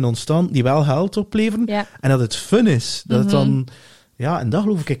side dingen ontstaan die wel geld opleveren, en dat het fun is. Dat het dan... Ja, en daar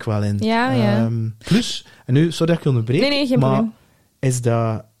geloof ik wel in. Ja. Plus, en nu, sorry dat ik je onderbreek, nee, geen probleem. Is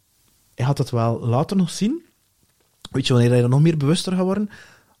dat... Je gaat het wel later nog zien. Weet je, wanneer je er nog meer bewuster gaat worden?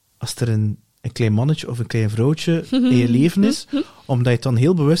 Als er een klein mannetje of een klein vrouwtje in je leven is, omdat je dan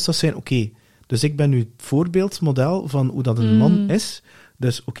heel bewust gaat zijn, oké, dus ik ben nu het voorbeeldmodel van hoe dat een man is.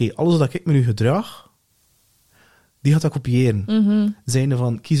 Dus alles dat ik me nu gedraag, die gaat dat kopiëren. Zijnde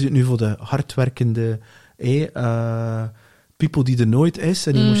van, kies het nu voor de hardwerkende... people die er nooit is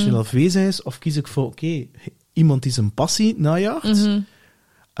en emotioneel afwezig is, of kies ik voor, iemand die zijn passie najaagt,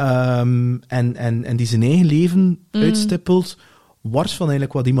 en die zijn eigen leven uitstippelt, wars van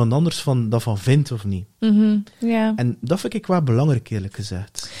eigenlijk wat iemand anders daarvan vindt of niet. Ja. En dat vind ik wel belangrijk, eerlijk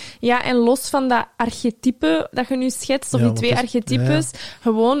gezegd. Ja, en los van dat archetype dat je nu schetst, of Ja, die twee want dat is- archetypes,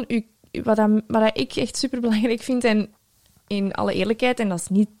 gewoon wat ik echt superbelangrijk vind, en in alle eerlijkheid, en dat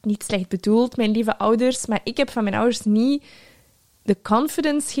is niet slecht bedoeld, mijn lieve ouders, maar ik heb van mijn ouders niet de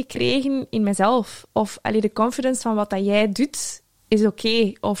confidence gekregen in mezelf. Of de confidence van wat dat jij doet, is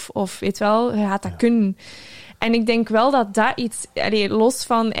oké. Of weet wel, je gaat dat kunnen. En ik denk wel dat iets, los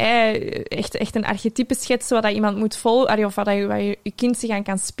van echt een archetype schetsen wat dat iemand moet volgen, of waar je kind zich aan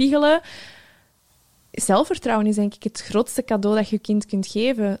kan spiegelen. Zelfvertrouwen is denk ik het grootste cadeau dat je kind kunt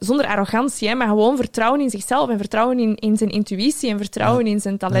geven. Zonder arrogantie, maar gewoon vertrouwen in zichzelf en vertrouwen in zijn intuïtie en vertrouwen in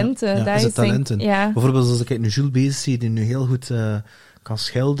zijn talenten. Ja, dat zijn is denk talenten. ja. Bijvoorbeeld als ik nu Jules bezig zie, die nu heel goed kan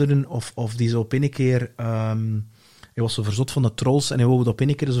schilderen, of die zo op een keer... hij was zo verzot van de trolls en hij wou op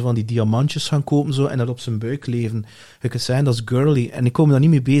een keer zo van die diamantjes gaan kopen zo, en dat op zijn buik leven. Je kunt zeggen, dat is girly. En ik kom daar niet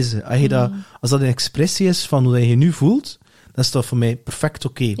mee bezig. Als dat een expressie is van hoe je je nu voelt, dan is dat voor mij perfect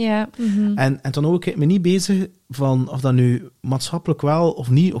oké. Ja, En dan hou ik me niet bezig van of dat nu maatschappelijk wel of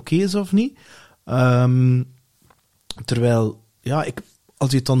niet oké is of niet. Terwijl, ja,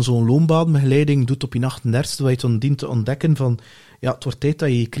 als je dan zo'n loonbaanbegeleiding doet op je 38e, waar je dan dient te ontdekken van, ja, het wordt tijd dat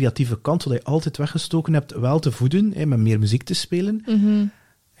je je creatieve kant, wat je altijd weggestoken hebt, wel te voeden, met meer muziek te spelen.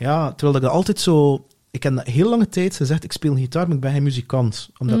 Ja, terwijl ik dat altijd zo... Ik heb heel lange tijd gezegd, ik speel gitaar, maar ik ben geen muzikant.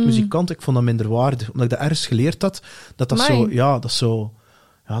 Omdat muzikant, ik vond dat minder waardig. Omdat ik dat ergens geleerd had, dat Amai. zo... Ja, dat is zo...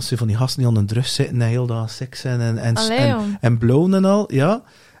 Ja, als je van die gasten die aan de drug zitten en heel dag seks zijn en blowen en al, ja.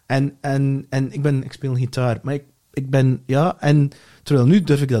 En ik speel gitaar, maar ik ben... Ja, en terwijl nu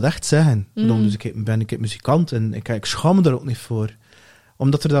durf ik dat echt zeggen. Dus ik ben muzikant en ik schaam me daar ook niet voor.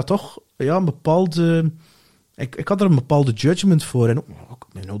 Omdat er daar toch een bepaalde... Ik had er een bepaalde judgment voor. En ook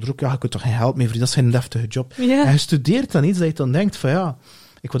mijn ouder ook, ja, je kunt toch geen geld mee verdienen, dat is geen deftige job. Ja. En je studeert dan iets dat je dan denkt van ja,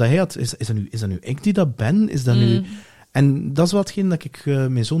 wat hij had, is dat nu ik die dat ben? Is dat nu... En dat is wel hetgeen dat ik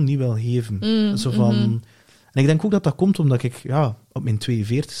mijn zoon niet wil geven. Zo van... En ik denk ook dat dat komt omdat ik op mijn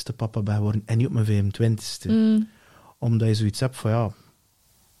 42e papa ben geworden en niet op mijn 25e. Omdat je zoiets hebt van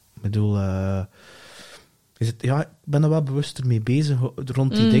ik bedoel... ik ben er wel bewuster mee bezig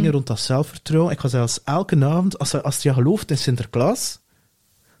rond die dingen, rond dat zelfvertrouwen. Ik ga zelfs elke avond, als je gelooft in Sinterklaas,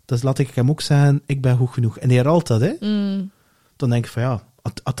 dan laat ik hem ook zeggen, ik ben goed genoeg. En hij herhaalt dat, hè. Dan denk ik van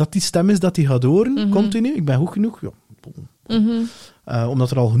als dat die stem is dat hij gaat horen, continu, ik ben goed genoeg,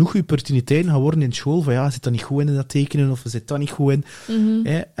 omdat er al genoeg opportuniteiten gaan worden in school, van zit dat niet goed in dat tekenen, of zit dat niet goed in.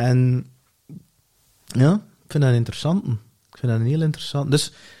 En ja, ik vind dat interessant. Ik vind dat een heel interessant.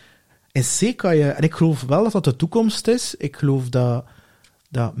 Dus in C kan je... En ik geloof wel dat dat de toekomst is. Ik geloof dat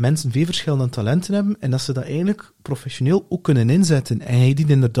mensen veel verschillende talenten hebben en dat ze dat eigenlijk professioneel ook kunnen inzetten. En hij dient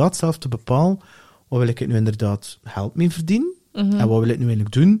inderdaad zelf te bepalen, wat wil ik nu inderdaad geld mee verdienen? En wat wil ik nu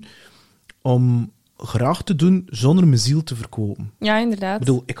eigenlijk doen om graag te doen zonder mijn ziel te verkopen? Ja, inderdaad. Ik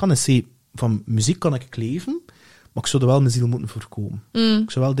bedoel, ik kan een C van muziek kan ik leven, maar ik zou er wel mijn ziel moeten verkopen.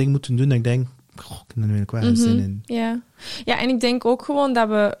 Ik zou wel dingen moeten doen dat ik denk, ik heb er nu eigenlijk wel geen zin in. Ja, en ik denk ook gewoon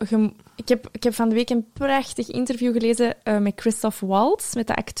dat ik heb van de week een prachtig interview gelezen met Christoph Waltz, met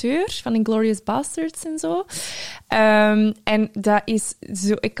de acteur van Inglourious Basterds en zo. En dat is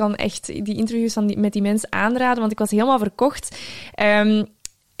zo... Ik kan echt die interviews met die mensen aanraden, want ik was helemaal verkocht.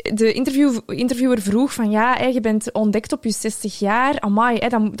 De interviewer vroeg van, je bent ontdekt op je 60 jaar. Amai,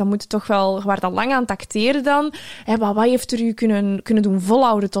 dan moet je toch wel... Je waart al lang aan het acteren dan. Maar wat heeft er u kunnen doen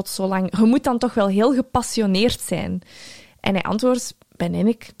volhouden tot zo lang? Je moet dan toch wel heel gepassioneerd zijn. En hij antwoordt, ben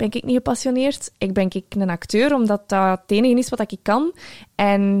ik niet gepassioneerd? Ik ben een acteur, omdat dat het enige is wat ik kan.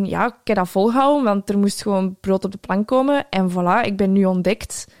 En ik heb dat volhouden, want er moest gewoon brood op de plank komen. En voilà, ik ben nu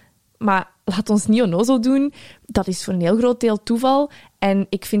ontdekt. Maar laat ons niet onnozel doen. Dat is voor een heel groot deel toeval. En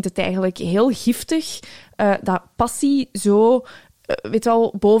ik vind het eigenlijk heel giftig dat passie zo...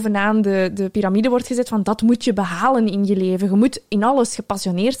 bovenaan de piramide wordt gezet van dat moet je behalen in je leven. Je moet in alles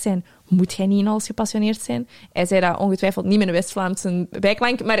gepassioneerd zijn. Moet jij niet in alles gepassioneerd zijn? Hij zei dat ongetwijfeld niet met een West-Vlaamse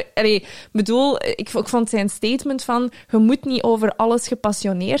bijklank, maar ik vond zijn statement van je moet niet over alles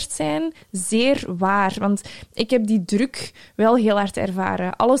gepassioneerd zijn zeer waar. Want ik heb die druk wel heel hard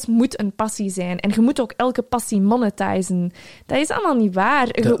ervaren. Alles moet een passie zijn. En je moet ook elke passie monetizen. Dat is allemaal niet waar.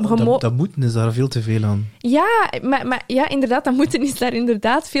 Dat moeten is daar veel te veel aan. Ja, maar ja, inderdaad, dat moeten is daar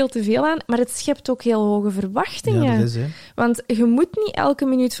inderdaad veel te veel aan. Maar het schept ook heel hoge verwachtingen. Ja, dat is, hè. Want je moet niet elke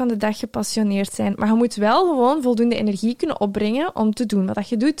minuut van de dag gepassioneerd zijn, maar je moet wel gewoon voldoende energie kunnen opbrengen om te doen wat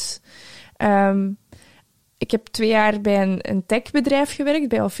je doet. Ik heb 2 jaar bij een techbedrijf gewerkt,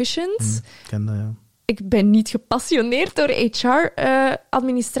 bij Officiants. Ik ken dat, ja. Ik ben niet gepassioneerd door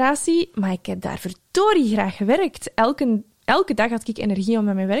HR-administratie, maar ik heb daar verdorie graag gewerkt. elke dag had ik energie om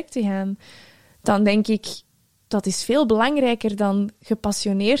naar mijn werk te gaan. Dan denk ik, dat is veel belangrijker dan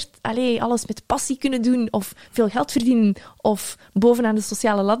gepassioneerd alles met passie kunnen doen, of veel geld verdienen, of bovenaan de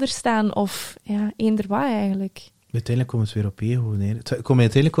sociale ladder staan, of eender wat eigenlijk. Uiteindelijk komt het weer op ego neer. Het komt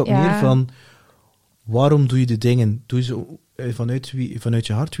uiteindelijk op neer van, waarom doe je de dingen? Doe je ze vanuit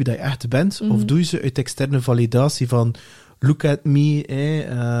je hart, wie dat je echt bent, of doe je ze uit externe validatie van, look at me,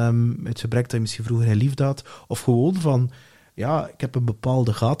 het gebrek dat je misschien vroeger heel lief had, of gewoon van, ik heb een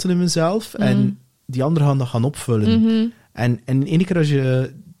bepaalde gaten in mezelf, en die anderen gaan dat gaan opvullen. En de ene keer als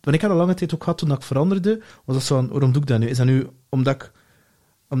je... Want ik had al lange tijd ook gehad toen ik veranderde, was dat zo van, waarom doe ik dat nu? Is dat nu omdat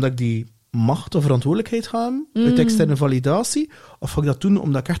ik die macht of verantwoordelijkheid ga uit externe validatie? Of ga ik dat doen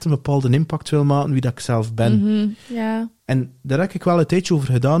omdat ik echt een bepaalde impact wil maken wie dat ik zelf ben? En daar heb ik wel een tijdje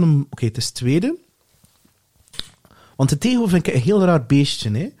over gedaan. Het is het tweede. Want het ego vind ik een heel raar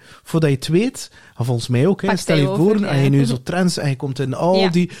beestje. Hè? Voordat je het weet, en volgens mij ook, stel je voor, en je nu zo trends, en je komt in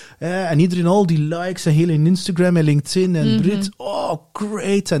al die... en iedereen al die likes, en heel in Instagram en LinkedIn en Brit. Oh,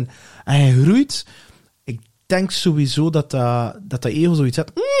 great. En je groeit. Ik denk sowieso dat ego zoiets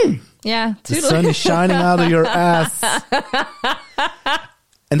heeft. Ja, tuurlijk. The sun is shining out of your ass.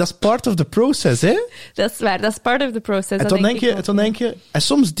 En dat is part of the process, hè? Dat is waar, dat is part of the process. En dan denk je... En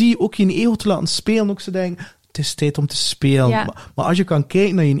soms die ook je ego te laten spelen, ook ze denken... Het is tijd om te spelen. Ja. Maar als je kan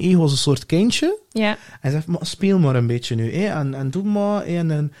kijken naar je ego als een soort kindje... Ja. En zegt, speel maar een beetje nu. Hè? En doe maar.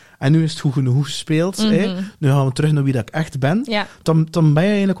 En nu is het goed genoeg gespeeld. Hè? Nu gaan we terug naar wie dat ik echt ben. Ja. Dan ben je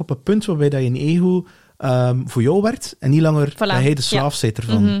eigenlijk op een punt waarbij dat je ego voor jou werkt. En niet langer dat hij de slaaf zit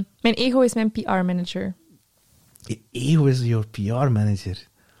ervan. Mijn ego is mijn PR-manager. Je ego is your PR-manager.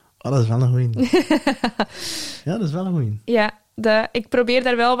 Oh, dat is wel een goeie. Ja, dat is wel een goeie. Ja. Ik probeer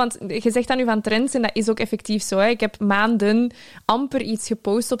daar wel, want je zegt dat nu van trends en dat is ook effectief zo. Hè. Ik heb maanden amper iets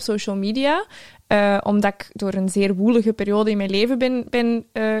gepost op social media, omdat ik door een zeer woelige periode in mijn leven ben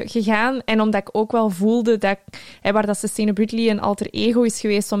gegaan en omdat ik ook wel voelde dat waar dat sustainability een alter ego is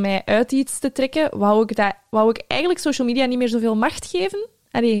geweest om mij uit iets te trekken, wou ik eigenlijk social media niet meer zoveel macht geven.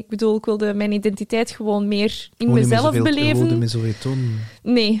 Ik wilde mijn identiteit gewoon meer in mezelf beleven. Je wilde me zo weer tonen?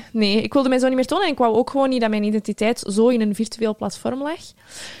 Nee, ik wilde mij zo niet meer tonen. En ik wou ook gewoon niet dat mijn identiteit zo in een virtueel platform lag.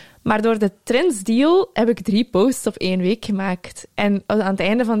 Maar door de Trendsdeal heb ik 3 posts op 1 week gemaakt. En aan het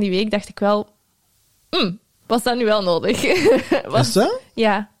einde van die week dacht ik wel... was dat nu wel nodig? Is dat?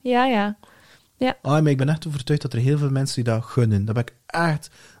 Ja. Maar ik ben echt overtuigd dat er heel veel mensen die dat gunnen. Daar ben ik echt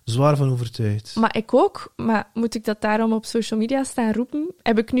zwaar van overtuigd. Maar ik ook. Maar moet ik dat daarom op social media staan roepen?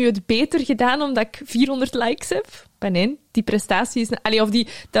 Heb ik nu het beter gedaan omdat ik 400 likes heb? Maar nee, die prestaties...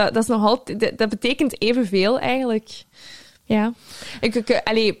 dat is nog altijd... Dat betekent evenveel, eigenlijk. Ja.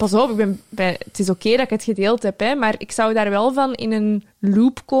 Pas op, het is oké dat ik het gedeeld heb, hè, maar ik zou daar wel van in een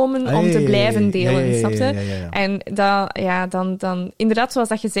loop komen om te blijven delen, snap je? Ja. En dan inderdaad, zoals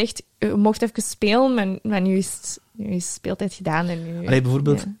dat je zegt, je mocht even spelen, maar nu is speeltijd gedaan. En nu,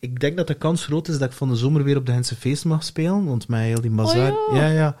 bijvoorbeeld, ik denk dat de kans groot is dat ik van de zomer weer op de Gentse feest mag spelen, want met heel die bazaar...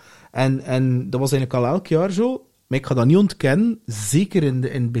 Ja. En dat was eigenlijk al elk jaar zo, maar ik ga dat niet ontkennen, zeker in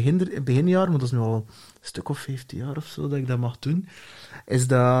het beginjaar, want dat is nu al... een stuk of 15 jaar of zo dat ik dat mag doen, is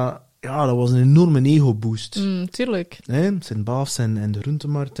dat... Ja, dat was een enorme ego-boost. Tuurlijk. Sint-Baafs en de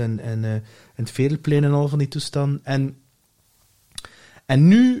Groentemarkt en het Vedelplein en al van die toestanden. En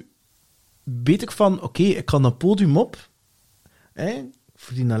nu weet ik van, oké, ik kan dat podium op. Ik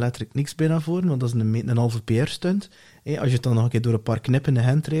verdien daar letterlijk niks bijna voor, want dat is een halve PR-stunt. Als je het dan nog een keer door een paar knippen in de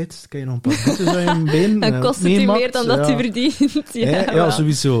hand rijdt, kan je nog een paar voeten aan je been. Dan kost het je meer dan dat je verdient. Ja,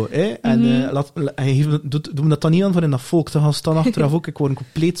 sowieso. En doe me dat dan niet aan voor in dat volk te gaan staan achteraf ook. Ik word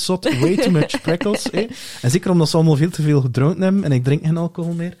compleet zot. Way too much prikkels. En zeker omdat ze allemaal veel te veel gedronken hebben en ik drink geen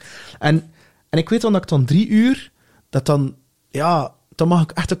alcohol meer. En ik weet dan dat ik dan 3 uur, dat dan... Ja, dan mag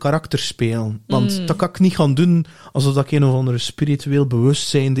ik echt een karakter spelen. Want dat kan ik niet gaan doen alsof ik een of andere spiritueel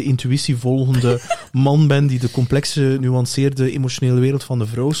bewustzijnde, intuïtievolgende man ben die de complexe, nuanceerde, emotionele wereld van de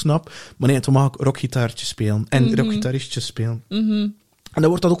vrouw snapt. Maar nee, dan mag ik rockgitaartjes spelen. En rockgitaristjes spelen. En dan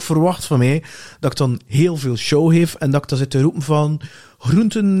wordt dat ook verwacht van mij, dat ik dan heel veel show geef en dat ik dan zit te roepen van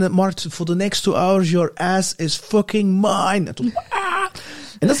Groentemarkt, for the next 2 hours, your ass is fucking mine. En toen...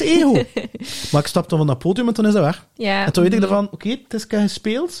 En dat is ego. Maar ik stap dan van dat podium en dan is dat weg. Ja. En toen weet ik ervan, oké, het is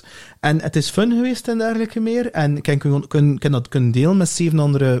gespeeld. En het is fun geweest en dergelijke meer. En ik kan dat kunnen delen met 7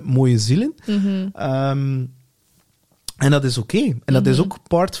 andere mooie zielen. En dat is oké. En dat is ook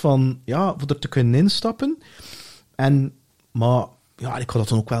part van, voor er te kunnen instappen. Maar ik ga dat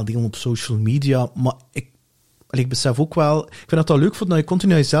dan ook wel delen op social media. Maar ik besef ook wel... Ik vind dat leuk, dat je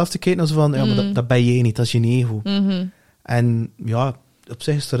continu naar jezelf te kijken. En zo van, maar dat ben jij niet, dat is je ego. En op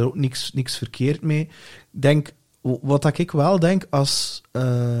zich is er ook niks verkeerd mee. Ik denk, wat ik wel denk,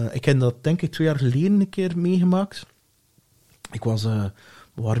 ik heb dat denk ik 2 jaar geleden een keer meegemaakt.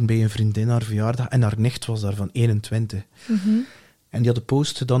 We waren bij een vriendin haar verjaardag en haar nicht was daar van 21. Mm-hmm. En die had een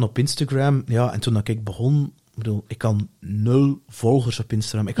post gedaan op Instagram. Ja, en toen ik begon, ik kan 0 volgers op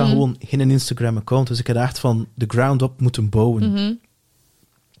Instagram. Ik had gewoon geen Instagram-account, dus ik had echt van the ground up moeten bouwen. Mm-hmm.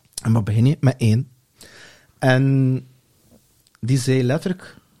 En wat begin je? Met 1. En die zei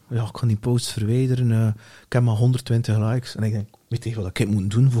letterlijk, ja, ik kan die post verwijderen, ik heb maar 120 likes. En ik denk, weet je wat ik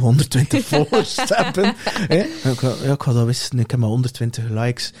moet doen voor 120 volgers te hebben? Ik ga dat wisten, ik heb maar 120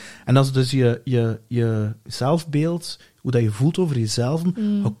 likes. En als dus je zelfbeeld, hoe dat je voelt over jezelf,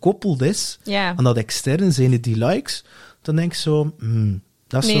 gekoppeld is aan dat externe zijn die likes, dan denk ik zo...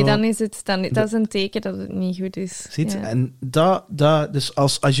 dat is dan is het dat is een teken dat het niet goed is. Ziet? Ja. En dus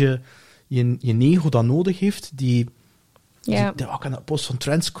als je ego dat nodig heeft, die aan dat post van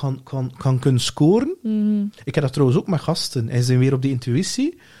trends kan kunnen scoren. Mm-hmm. Ik heb dat trouwens ook met gasten. En ze zijn weer op die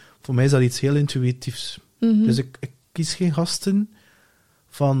intuïtie. Voor mij is dat iets heel intuïtiefs. Mm-hmm. Dus ik kies geen gasten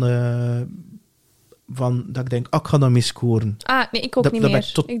van dat ik denk, ik ga daarmee scoren. Nee, ik ook niet daar meer. ben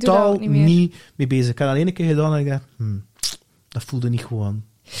ik Ik doe totaal dat ook niet meer. niet mee bezig. Ik heb dat alleen een keer gedaan en ik dacht, dat voelde niet goed aan.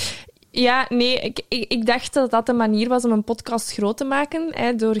 Ja, nee, ik dacht dat dat de manier was om een podcast groot te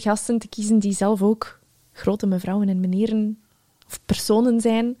maken, door gasten te kiezen die zelf ook grote mevrouwen en meneren of personen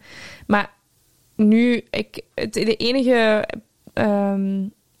zijn. Maar nu, de enige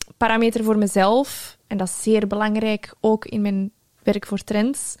parameter voor mezelf, en dat is zeer belangrijk, ook in mijn werk voor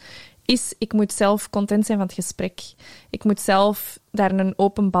trends, is ik moet zelf content zijn van het gesprek. Ik moet zelf daar een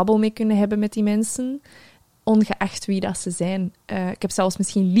open babbel mee kunnen hebben met die mensen, ongeacht wie dat ze zijn. Ik heb zelfs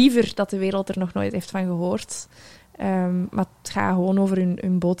misschien liever dat de wereld er nog nooit heeft van gehoord. Maar het gaat gewoon over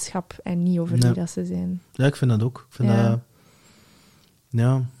hun boodschap en niet over wie dat ze zijn. Ja, ik vind dat ook.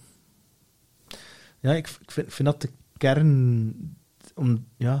 Ik vind vind dat de kern...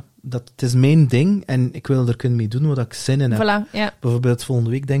 dat het is mijn ding en ik wil er kunnen mee doen wat ik zin in heb. Voilà, ja. Bijvoorbeeld volgende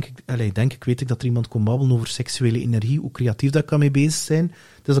week weet ik dat er iemand komt babbelen over seksuele energie, hoe creatief dat kan mee bezig zijn.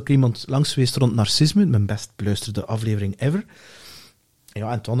 Dus ook iemand langs geweest rond narcisme, mijn best beluisterde aflevering ever.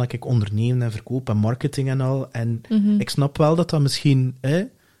 Ja, en toen had ik ondernemen en verkoop en marketing en al. En ik snap wel dat dat misschien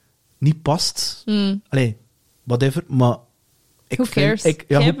niet past. Whatever, maar... Who cares?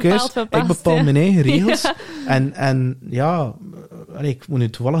 Who cares? Ik bepaal mijn eigen regels. Ja. En ik moet nu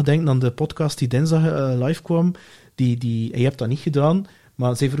toevallig denken aan de podcast die dinsdag live kwam. Je hebt dat niet gedaan,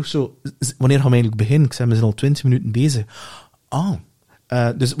 maar zij vroeg zo, wanneer gaan we eigenlijk beginnen? Ik zei, we zijn al 20 minuten bezig.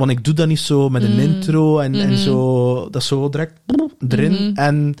 Dus, want ik doe dat niet zo met een intro en zo, dat is zo direct erin.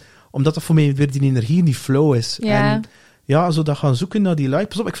 En omdat dat voor mij weer die energie, die flow is. Ja. En ja, zo dat gaan zoeken naar die live.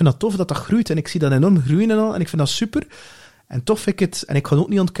 Pas op, ik vind dat tof dat dat groeit en ik zie dat enorm groeien en al. En ik vind dat super. En toch vind ik het, en ik kan ook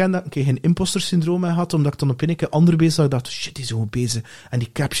niet ontkennen dat ik een keer geen imposter-syndroom heb gehad, omdat ik dan op een keer ander bezig was. Ik dacht, shit, die is zo goed bezig. En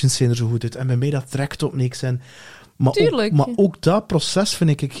die captions zijn er zo goed uit. En bij mij dat trekt op niks. Maar ook dat proces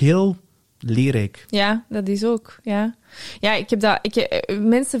vind ik heel leerrijk. Ja, dat is ook, ja. Ja,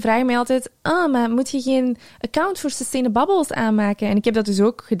 mensen vragen mij altijd, maar moet je geen account voor Sustainable Bubbles aanmaken? En ik heb dat dus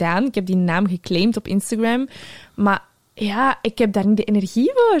ook gedaan. Ik heb die naam geclaimd op Instagram. Maar ja, ik heb daar niet de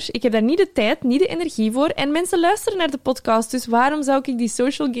energie voor. Ik heb daar niet de tijd, niet de energie voor. En mensen luisteren naar de podcast, dus waarom zou ik die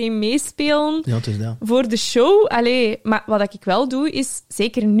social game meespelen voor de show? Allee, maar wat ik wel doe, is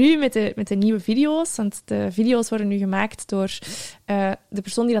zeker nu met de nieuwe video's, want de video's worden nu gemaakt door de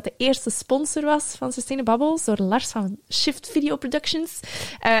persoon die dat de eerste sponsor was van Sustainable Bubbles, door Lars van Shift Video Productions.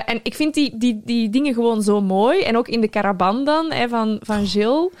 En ik vind die dingen gewoon zo mooi. En ook in de caravan dan, van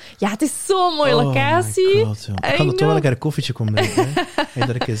Jill. Ja, het is zo'n mooie locatie. My God, ik kan er toch wel een koffietje komen drinken. Als je er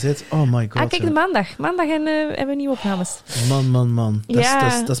een keer zit. Oh my God. Kijk, de maandag. Maandag hebben we nieuwe opnames. Man.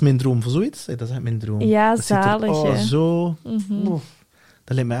 Dat is mijn droom voor zoiets. Dat is echt mijn droom. Ja, dat zalig. Ziet er, zo...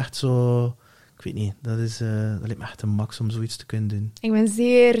 Dat lijkt me echt zo... Ik weet niet, dat lijkt me echt een max om zoiets te kunnen doen. Ik ben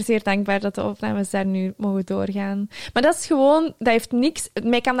zeer, zeer dankbaar dat de opnames daar nu mogen doorgaan. Maar dat is gewoon, dat heeft niks...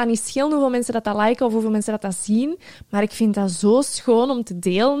 Mij kan dat niet schelen hoeveel mensen dat liken of hoeveel mensen dat zien. Maar ik vind dat zo schoon om te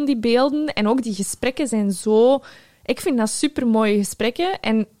delen, die beelden. En ook die gesprekken zijn zo... Ik vind dat supermooie gesprekken.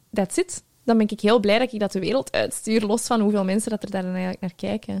 En that's it. Dan ben ik heel blij dat ik dat de wereld uitstuur, los van hoeveel mensen dat er daar dan eigenlijk naar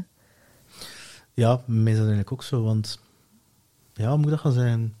kijken. Ja, mij is dat eigenlijk ook zo, want... Ja, hoe moet dat gaan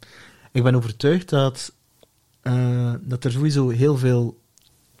zijn? Ik ben overtuigd dat er sowieso heel veel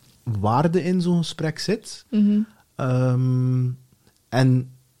waarde in zo'n gesprek zit.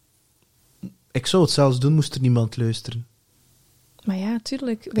 En ik zou het zelfs doen, moest er niemand luisteren. Maar ja,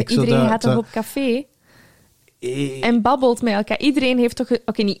 tuurlijk. Iedereen gaat toch op café en babbelt met elkaar. Iedereen heeft toch...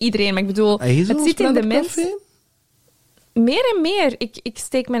 Oké, niet iedereen, maar ik bedoel... Het zit in de mens... meer en meer. Ik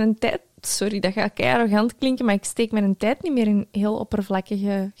steek mijn tijd... Sorry, dat gaat kei arrogant klinken, maar ik steek mijn tijd niet meer in heel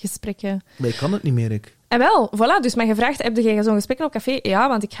oppervlakkige gesprekken. Maar ik kan het niet meer, ik. En wel, voilà. Dus mij gevraagd, heb jij zo'n gesprek op café? Ja,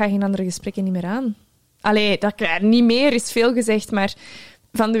 want ik ga geen andere gesprekken niet meer aan. Allee, dat niet meer is veel gezegd, maar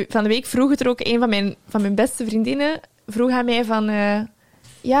van de week vroeg het er ook een van mijn beste vriendinnen, vroeg aan mij van...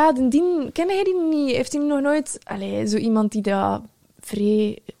 ja, ken jij die niet? Heeft hij nog nooit... Allee, zo iemand die daar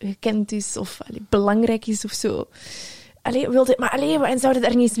vrij gekend is of belangrijk is of zo. En zou je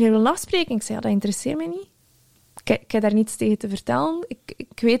daar niet eens meer willen afspreken? Ik zei, ja, dat interesseert mij niet. Ik heb daar niets tegen te vertellen.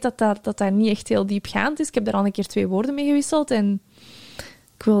 Ik weet dat niet echt heel diepgaand is. Ik heb daar al een keer 2 woorden mee gewisseld en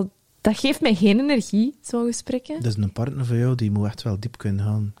dat geeft mij geen energie, zo'n gesprekken. Dus een partner van jou, die moet echt wel diep kunnen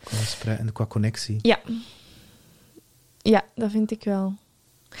gaan qua gesprek en qua connectie. Ja, dat vind ik wel.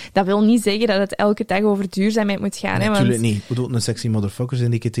 Dat wil niet zeggen dat het elke dag over duurzaamheid moet gaan. Nee, hè, natuurlijk niet. We doen een sexy motherfucker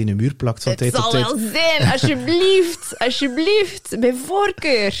zijn die het in een muur plakt van tijd tot tijd. Het zal wel zijn, alsjeblieft, bij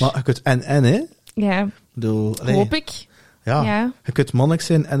voorkeur. Maar je kunt en, hè? Ja, hoop ik. Ja, je kunt mannelijk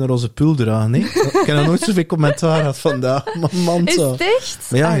zijn en een roze pul dragen, hè? Ik heb nog nooit zoveel commentaar gehad vandaag. Man, is het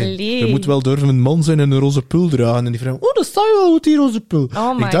echt? Maar ja, je moet wel durven een man zijn en een roze pul dragen. En die vragen, dat sta je wel met die roze pul.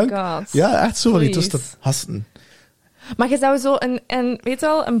 Oh my god. Ja, echt zo. Dus dat hasten. Maar je zou zo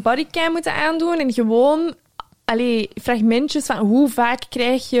een bodycam moeten aandoen en gewoon fragmentjes van hoe vaak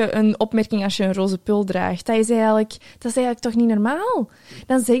krijg je een opmerking als je een roze pul draagt. Dat is eigenlijk toch niet normaal?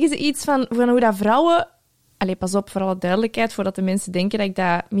 Dan zeggen ze iets van hoe dat vrouwen... pas op, voor alle duidelijkheid, voordat de mensen denken dat ik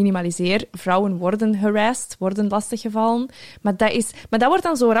dat minimaliseer. Vrouwen worden harassed, worden lastiggevallen. Maar dat wordt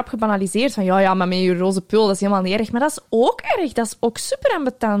dan zo rap gebanaliseerd. Van ja, maar met je roze pul, dat is helemaal niet erg. Maar dat is ook erg. Dat is ook super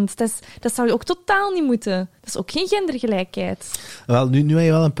ambetant. Dat zou je ook totaal niet moeten. Dat is ook geen gendergelijkheid. Wel, nu heb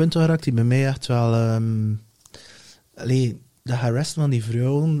je wel een punt geraakt die bij mij echt wel... de harassment van die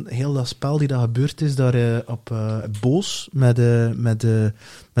vrouwen, heel dat spel die dat gebeurd is daar op Boos met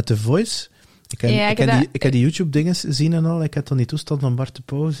The Voice... Ik heb die YouTube-dingen gezien en al. Ik heb dan die toestand van Bart de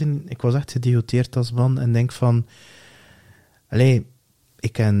Pauw gezien. Ik was echt gedegoteerd als man en denk van...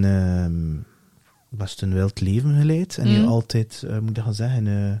 ik heb best een wild leven geleid. En heel altijd, moet ik dat gaan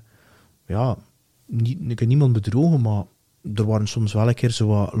zeggen... ik heb niemand bedrogen, maar er waren soms wel een keer zo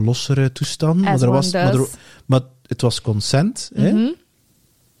wat lossere toestanden. Maar het was consent. Mm-hmm.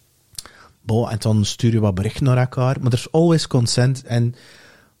 En dan stuur je wat berichten naar elkaar. Maar er is always consent. En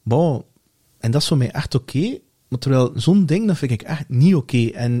dat is voor mij echt oké. Maar terwijl zo'n ding, dat vind ik echt niet oké.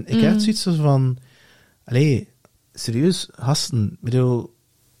 En ik heb zoiets van... serieus, gasten. Ik bedoel,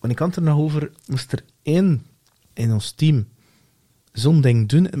 wanneer ik had er nog over... Moest er één in ons team zo'n ding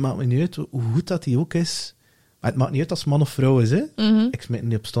doen. Het maakt me niet uit hoe goed dat die ook is. Maar het maakt niet uit als man of vrouw is, hè. Mm-hmm. Ik smijt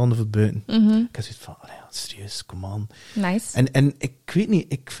niet op staande of buiten. Mm-hmm. Ik heb zoiets van... serieus, come on. Nice. En ik weet niet,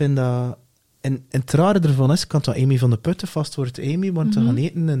 ik vind dat... En het rare ervan is, ik had dat Amy van de Putten vast wordt Amy, want te gaan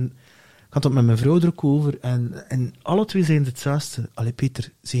eten en... Ik had het met mijn vrouw er ook over. En alle twee zeiden hetzelfde. Allee,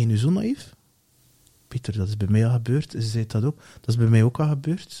 Peter, ben je nu zo naïef? Peter, dat is bij mij al gebeurd. Ze zei dat ook. Dat is bij mij ook al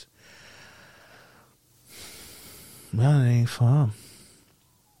gebeurd. Ja, dan denk ik van...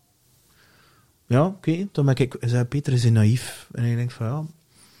 Ja, oké. Dan ben ik... Zei Peter, is hij naïef? En ik denk van, ja...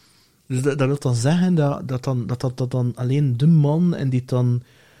 Dus dat wil dan zeggen dat dan alleen de man en die dan...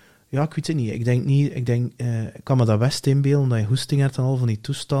 Ja, ik weet het niet. Ik kan me dat best inbeelden, dat je goesting hebt en al van die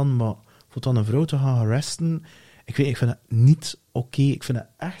toestand, maar voor dan een vrouw te gaan harassen, ik vind het niet oké. Ik vind het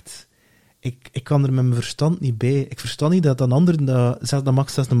echt... Ik kan er met mijn verstand niet bij. Ik verstand niet dat een ander, dat mag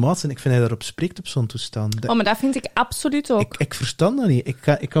zelfs de maat zijn, ik vind hij daarop spreekt op zo'n toestand. Maar dat vind ik absoluut ook. Ik verstand dat niet.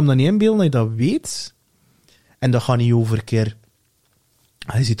 Ik kan me dat niet inbeelden dat je dat weet. En dat gaat niet over een keer...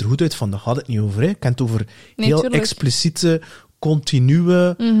 Hij ziet er goed uit van, daar gaat het niet over. Hè. Ik ken het over heel expliciete...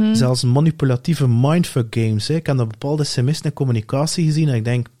 continue, zelfs manipulatieve mindfuck games. Hè. Ik heb dat bepaalde sms'en en communicatie gezien en ik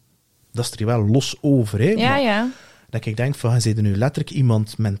denk, dat is er wel los over. Hè. Ja. Dat ik denk van, je bent nu letterlijk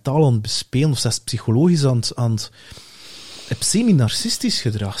iemand mentaal aan het bespelen, of zelfs psychologisch aan het semi-narcistisch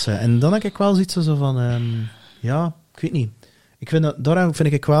gedrag zijn. En dan heb ik wel zoiets zo van, ik weet niet. Daarom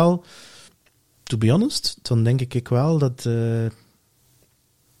vind ik wel, to be honest, dan denk ik wel dat...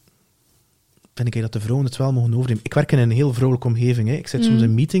 vind ik dat de vrouwen het wel mogen overnemen. Ik werk in een heel vrouwelijke omgeving. Hè. Ik zit soms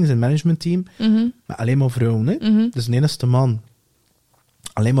in meetings, in een managementteam, maar alleen maar vrouwen. Hè. Dus de enige man.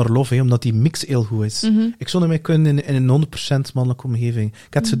 Alleen maar lof, hè, omdat die mix heel goed is. Ik zou niet meer kunnen in een 100% mannelijke omgeving.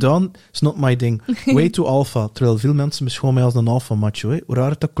 Ik heb het gedaan, is not my ding. Way too alpha. Terwijl veel mensen beschouwen mij als een alpha macho. Hè. Hoe raar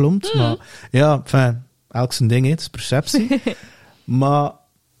het dat klopt, maar ja, elk zijn ding, hè. Het is perceptie. Maar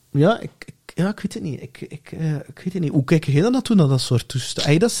ja, ik weet het niet. Ik weet het niet. Hoe kijk je dan naartoe, naar dat soort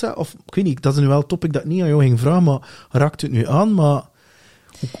toestanden? Of, ik weet niet, dat is nu wel een topic dat ik niet aan jou ging vragen, maar raakt het nu aan? Maar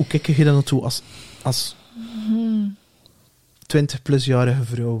hoe kijk je dan naartoe als... 20-plus-jarige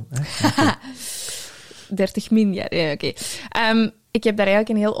vrouw. Hè? Okay. 30 min, ja. Oké. Ik heb daar eigenlijk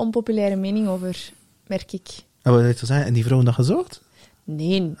een heel onpopulaire mening over, merk ik. En wat wil je zeggen? En die vrouw dat gezocht?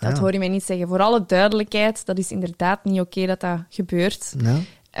 Nee, dat hoor je mij niet zeggen. Voor alle duidelijkheid, dat is inderdaad niet oké dat dat gebeurt.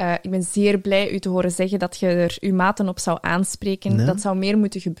 Ja. Ik ben zeer blij u te horen zeggen dat je er uw maten op zou aanspreken. Nee. Dat zou meer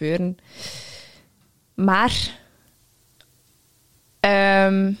moeten gebeuren. Maar...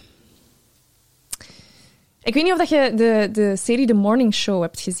 ik weet niet of dat je de serie The Morning Show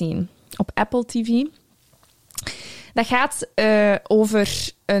hebt gezien. Op Apple TV. Dat gaat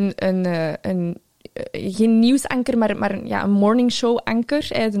over geen nieuwsanker, maar ja, een morning show anker.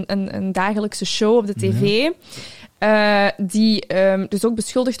 Een dagelijkse show op de tv. Ja. Die dus ook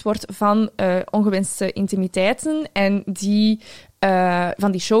beschuldigd wordt van ongewenste intimiteiten. En die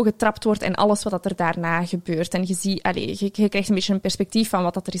van die show getrapt wordt en alles wat er daarna gebeurt. En je krijgt een beetje een perspectief van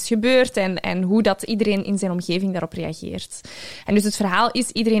wat er is gebeurd en hoe dat iedereen in zijn omgeving daarop reageert. En dus het verhaal is,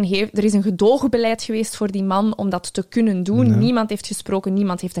 er is een gedoogbeleid geweest voor die man om dat te kunnen doen. Ja. Niemand heeft gesproken,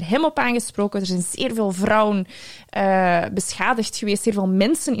 niemand heeft er hem op aangesproken. Er zijn zeer veel vrouwen beschadigd geweest, zeer veel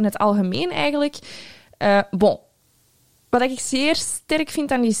mensen in het algemeen eigenlijk. Wat ik zeer sterk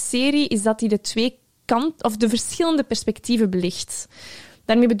vind aan die serie, is dat die de verschillende perspectieven belicht.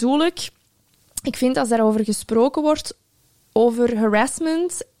 Daarmee bedoel ik vind als daarover gesproken wordt, over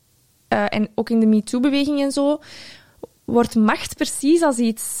harassment, en ook in de MeToo-beweging en zo, wordt macht precies als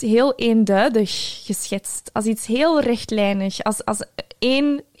iets heel eenduidig geschetst. Als iets heel rechtlijnig. Als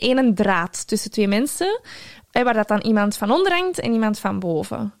één draad tussen twee mensen, waar dat dan iemand van onder hangt en iemand van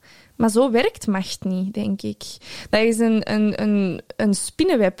boven. Maar zo werkt macht niet, denk ik. Dat is een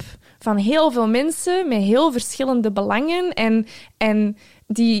spinnenweb van heel veel mensen met heel verschillende belangen en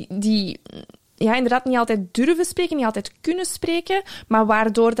die inderdaad niet altijd durven spreken, niet altijd kunnen spreken, maar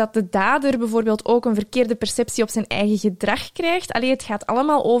waardoor dat de dader bijvoorbeeld ook een verkeerde perceptie op zijn eigen gedrag krijgt. Het gaat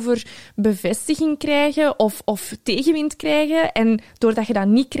allemaal over bevestiging krijgen of tegenwind krijgen en doordat je dat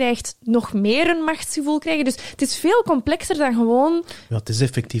niet krijgt, nog meer een machtsgevoel krijgen. Dus het is veel complexer dan gewoon... Ja, het is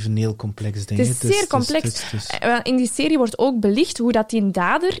effectief een heel complex ding. Het is zeer complex. In die serie wordt ook belicht hoe dat die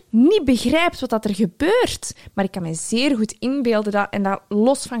dader niet begrijpt wat er gebeurt. Maar ik kan me zeer goed inbeelden en dat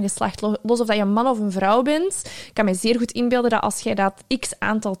los van geslacht, los of dat je man of een vrouw bent, kan me zeer goed inbeelden dat als jij dat x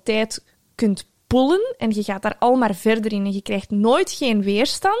aantal tijd kunt pullen en je gaat daar al maar verder in en je krijgt nooit geen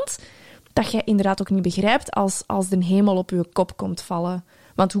weerstand, dat je inderdaad ook niet begrijpt als de hemel op je kop komt vallen.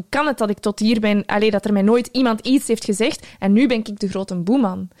 Want hoe kan het dat ik tot hier ben, dat er mij nooit iemand iets heeft gezegd en nu ben ik de grote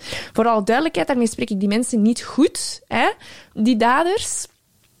boeman? Voor alle duidelijkheid, daarmee spreek ik die mensen niet goed, die daders.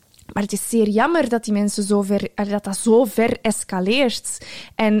 Maar het is zeer jammer dat die mensen dat zo ver escaleert.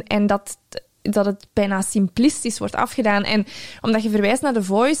 En dat het bijna simplistisch wordt afgedaan. En omdat je verwijst naar The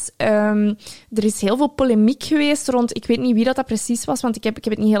Voice, er is heel veel polemiek geweest rond... Ik weet niet wie dat precies was, want ik heb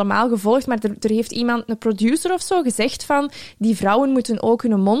het niet helemaal gevolgd, maar er heeft iemand, een producer of zo, gezegd van die vrouwen moeten ook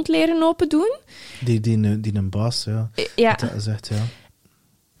hun mond leren open doen. Die een baas, ja. Dat zegt, ja.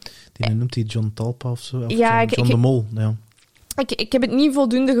 Die noemt die John Talpa of zo. Of ja, John de Mol, ja. Ik heb het niet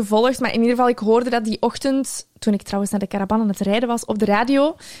voldoende gevolgd, maar in ieder geval, ik hoorde dat die ochtend, toen ik trouwens naar de caravan aan het rijden was, op de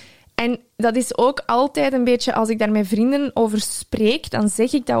radio. En dat is ook altijd een beetje, als ik daar met vrienden over spreek, dan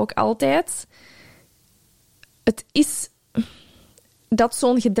zeg ik dat ook altijd. Het is dat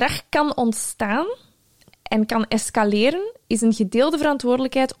zo'n gedrag kan ontstaan en kan escaleren, is een gedeelde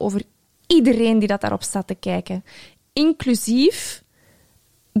verantwoordelijkheid over iedereen die daarop staat te kijken. Inclusief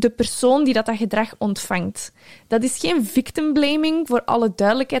de persoon die dat gedrag ontvangt. Dat is geen victim blaming, voor alle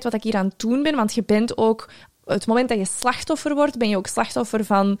duidelijkheid, wat ik hier aan het doen ben, want je bent ook... Het moment dat je slachtoffer wordt, ben je ook slachtoffer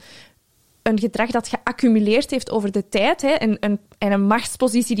van een gedrag dat geaccumuleerd heeft over de tijd, en een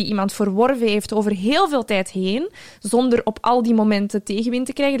machtspositie die iemand verworven heeft over heel veel tijd heen, zonder op al die momenten tegenwind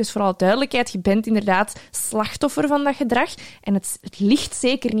te krijgen. Dus voor alle duidelijkheid, je bent inderdaad slachtoffer van dat gedrag. En het ligt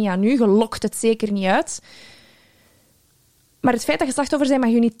zeker niet aan u, je lokt het zeker niet uit. Maar het feit dat je slachtoffer bent,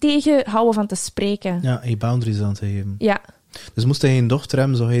 mag je niet tegenhouden van te spreken. Ja, je boundaries aan te geven. Ja. Dus moest je een dochter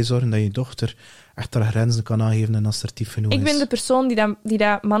hebben, zou je zorgen dat je dochter echt haar grenzen kan aangeven en assertief genoeg is. Ik ben de persoon die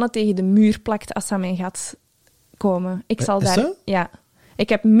dat mannen tegen de muur plakt als ze aan mij gaat komen. Ik zal daar... Zo? Ja. Ik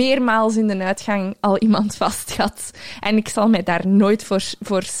heb meermaals in de uitgang al iemand vast gehad. En ik zal mij daar nooit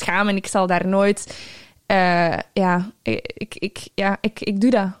voor schamen. Ik zal daar nooit... Ik doe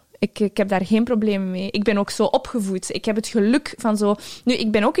dat. Ik heb daar geen problemen mee. Ik ben ook zo opgevoed. Ik heb het geluk van zo... Nu,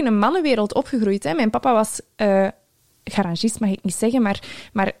 ik ben ook in een mannenwereld opgegroeid. Hè. Mijn papa was... garagist mag ik niet zeggen,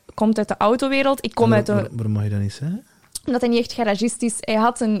 maar komt uit de autowereld. Ik kom uit de... Waarom mag je dat niet zeggen? Omdat hij niet echt garagist is. Hij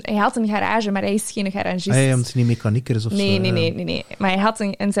had een garage, maar hij is geen garagist. Omdat hij niet mechanieker is of zo. Nee. Maar hij had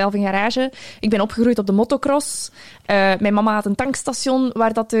zelf een garage. Ik ben opgegroeid op de motocross. Mijn mama had een tankstation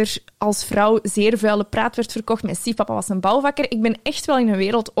waar dat er als vrouw zeer vuile praat werd verkocht. Mijn stiefpapa was een bouwvakker. Ik ben echt wel in een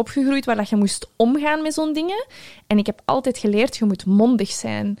wereld opgegroeid waar dat je moest omgaan met zo'n dingen. En ik heb altijd geleerd, je moet mondig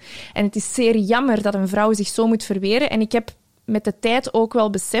zijn. En het is zeer jammer dat een vrouw zich zo moet verweren. En ik heb met de tijd ook wel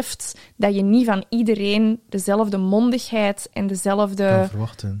beseft dat je niet van iedereen dezelfde mondigheid en dezelfde... Kan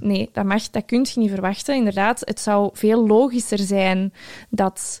verwachten. Nee, dat kun je niet verwachten. Inderdaad, het zou veel logischer zijn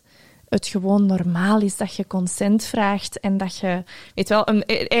dat het gewoon normaal is dat je consent vraagt en dat je... Weet wel,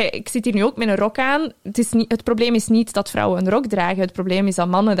 ik zit hier nu ook met een rok aan. Het probleem is niet dat vrouwen een rok dragen. Het probleem is dat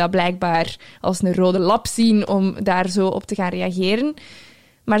mannen dat blijkbaar als een rode lap zien om daar zo op te gaan reageren.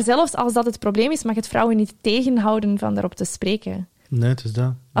 Maar zelfs als dat het probleem is, mag het vrouwen niet tegenhouden van daarop te spreken. Nee, het is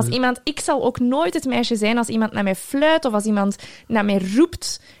dat. Ik zal ook nooit het meisje zijn als iemand naar mij fluit of als iemand naar mij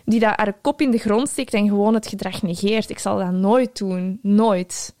roept die dat haar kop in de grond steekt en gewoon het gedrag negeert. Ik zal dat nooit doen.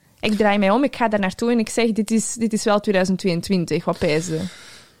 Nooit. Ik draai mij om, ik ga daar naartoe en ik zeg, dit is wel 2022, wat pijzen.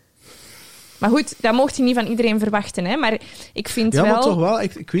 Maar goed, dat mocht je niet van iedereen verwachten, hè. Maar ik vind wel... Ja, maar toch wel,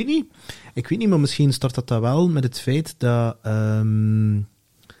 ik weet niet. Ik weet niet, maar misschien start dat wel met het feit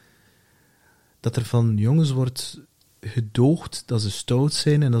dat er van jongens wordt gedoogd dat ze stout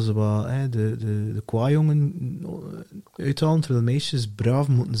zijn en dat ze wat de kwajongen uithalen, terwijl meisjes braaf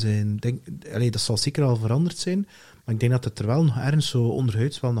moeten zijn. Dat zal zeker al veranderd zijn, maar ik denk dat het er wel nog ergens zo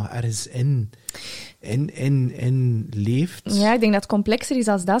onderhuids wel nog ergens in leeft. Ja, ik denk dat het complexer is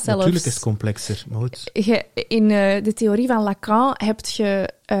als dat zelfs. Natuurlijk is het complexer, maar goed. In de theorie van Lacan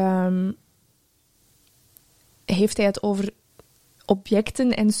heeft hij het over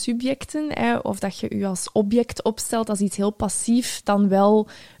objecten en subjecten, of dat je je als object opstelt als iets heel passief, dan wel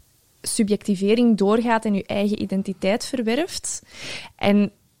subjectivering doorgaat en je eigen identiteit verwerft.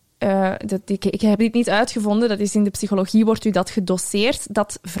 En ik heb dit niet uitgevonden, dat is in de psychologie wordt u dat gedoseerd,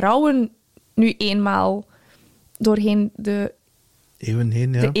 dat vrouwen nu eenmaal doorheen de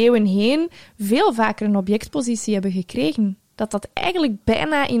eeuwen heen veel vaker een objectpositie hebben gekregen. Dat eigenlijk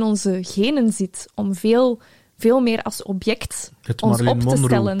bijna in onze genen zit om veel meer als object het ons op te stellen. Het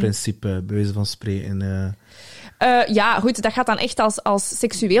Marilyn Monroe-principe, bij wijze van spreken. Ja, goed, dat gaat dan echt als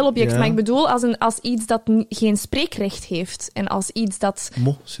seksueel object. Ja. Maar ik bedoel als iets dat geen spreekrecht heeft. En als iets dat...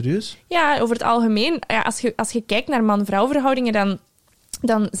 Serieus? Ja, over het algemeen. Ja, als je kijkt naar man-vrouw verhoudingen,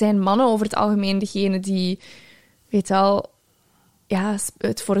 dan zijn mannen over het algemeen degene die, weet wel... Ja,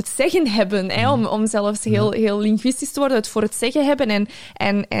 het voor het zeggen hebben, om zelfs heel linguïstisch te worden, het voor het zeggen hebben.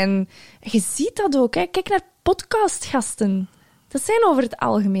 En je ziet dat ook, hè. Kijk naar podcastgasten. Dat zijn over het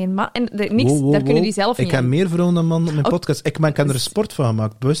algemeen daar kunnen die zelf niet Ik heb meer vrouwen dan mannen op mijn podcast. Ik heb er een sport van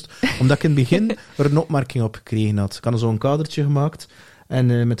gemaakt, bewust. Omdat ik in het begin er een opmerking op gekregen had. Ik had zo'n kadertje gemaakt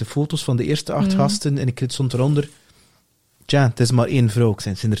en met de foto's van de eerste 8 gasten en ik stond eronder... Tja, het is maar 1 vrouw. Ik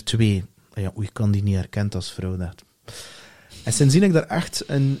zei, het zijn er 2. Ja, ik kan die niet herkend als vrouw. Dat. En sindsdien heb ik daar echt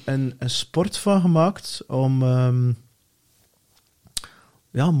een sport van gemaakt om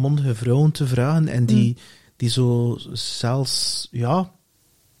mondige vrouwen te vragen en die zo zelfs, hoe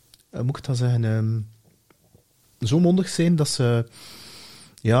moet ik dat zeggen, zo mondig zijn dat ze,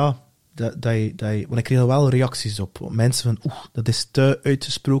 want ik kreeg er wel reacties op. Mensen van, dat is te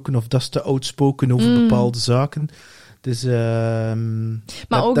uitgesproken of dat is te outspoken over bepaalde zaken. Dus,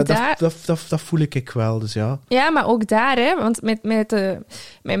 maar ook dat voel ik wel, dus ja. Ja, maar ook daar, hè, want met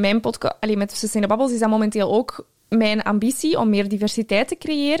mijn podcast, met Sustainable Bubbles is dat momenteel ook mijn ambitie om meer diversiteit te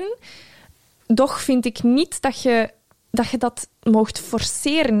creëren. Doch vind ik niet dat je dat mocht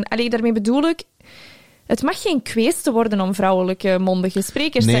forceren. Daarmee bedoel ik, het mag geen kweeste worden om vrouwelijke mondige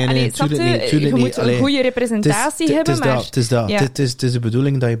sprekers te zijn. Je moet een goede representatie hebben, maar... Het is dat. Het is de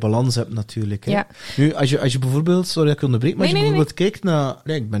bedoeling dat je balans hebt, natuurlijk. Hè. Ja. Nu, als je bijvoorbeeld... Sorry dat ik onderbreek, maar als je bijvoorbeeld kijkt naar...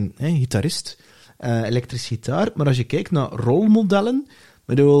 ik ben gitarist, elektrisch gitaar, maar als je kijkt naar rolmodellen,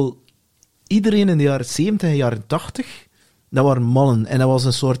 bedoel, iedereen in de jaren 70 en jaren 80... Dat waren mannen. En dat was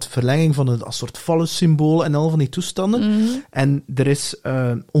een soort verlenging van een soort phallus-symbool en al van die toestanden. Mm-hmm. En er is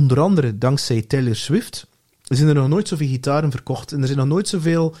onder andere, dankzij Taylor Swift, zijn er nog nooit zoveel gitaren verkocht. En er zijn nog nooit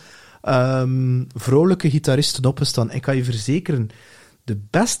zoveel vrouwelijke gitaristen opgestaan. Ik kan je verzekeren, de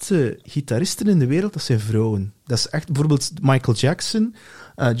beste gitaristen in de wereld, dat zijn vrouwen. Dat is echt bijvoorbeeld Michael Jackson,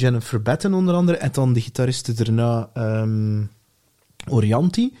 Jennifer Batten onder andere, en dan de gitaristen daarna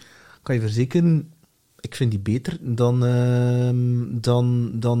Orianti. Kan je verzekeren... Ik vind die beter dan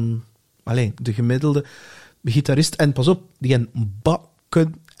de gemiddelde gitarist. En pas op, die hebben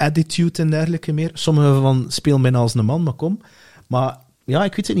bakken attitude en dergelijke meer. Sommigen van spelen bijna als een man, maar kom. Maar ja,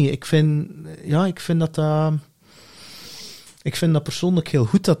 ik weet het niet. Ik vind dat Ik vind dat persoonlijk heel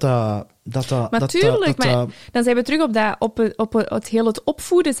goed dat Natuurlijk, maar dan zijn we terug op het heel het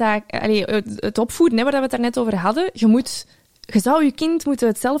opvoeden het opvoeden, hè, waar we het daarnet over hadden. Je zou je kind moeten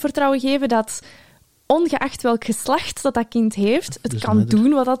het zelfvertrouwen geven dat, ongeacht welk geslacht dat kind heeft, het Dus kan doen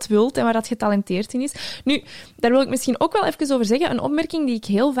wat dat wilt en waar dat getalenteerd in is. Nu, daar wil ik misschien ook wel even over zeggen. Een opmerking die ik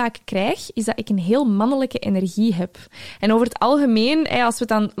heel vaak krijg, is dat ik een heel mannelijke energie heb. En over het algemeen, als we het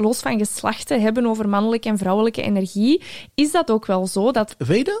dan los van geslachten hebben over mannelijke en vrouwelijke energie, is dat ook wel zo.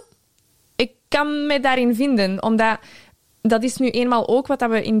 Weet je dat? Ik kan me daarin vinden, omdat dat is nu eenmaal ook wat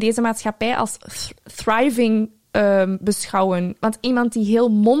we in deze maatschappij als thriving beschouwen. Want iemand die heel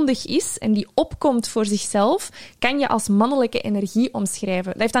mondig is en die opkomt voor zichzelf, kan je als mannelijke energie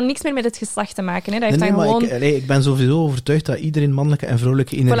omschrijven. Dat heeft dan niks meer met het geslacht te maken. Hè. Dat heeft dan gewoon... ik ben sowieso overtuigd dat iedereen mannelijke en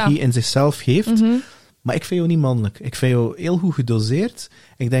vrouwelijke energie in zichzelf heeft. Mm-hmm. Maar ik vind jou niet mannelijk. Ik vind jou heel goed gedoseerd.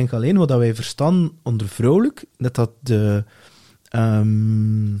 Ik denk alleen wat wij verstaan onder vrouwelijk, dat de... hoe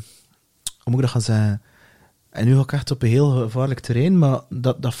moet ik dat gaan zeggen? En nu ga ik echt op een heel gevaarlijk terrein, maar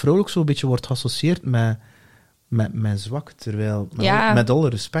dat vrouwelijk zo'n beetje wordt geassocieerd met zwak, terwijl, met alle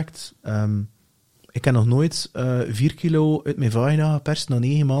respect, ik heb nog nooit 4 kilo uit mijn vagina geperst na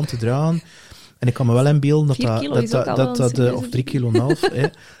 9 maanden te dragen. En ik kan me wel inbeelden dat 4 kilo is ook al een of 3 kilo en een half.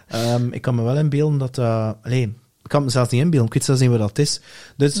 Ik kan me wel inbeelden dat ik kan me zelfs niet inbeelden, ik weet zelfs niet wat dat is.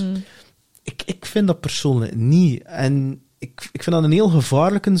 Dus ik vind dat persoonlijk niet. En ik vind dat een heel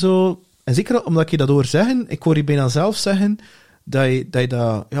gevaarlijk en zo. En zeker omdat ik je dat hoor zeggen, ik hoor je bijna zelf zeggen, dat je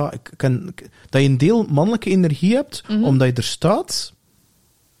een deel mannelijke energie hebt, omdat je er staat.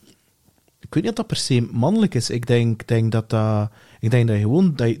 Ik weet niet of dat per se mannelijk is. Ik denk dat je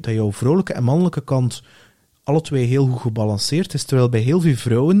gewoon, dat jouw vrouwelijke en mannelijke kant alle twee heel goed gebalanceerd is. Terwijl bij heel veel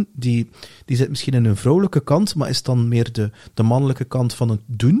vrouwen, die zit misschien in hun vrouwelijke kant, maar is dan meer de mannelijke kant van het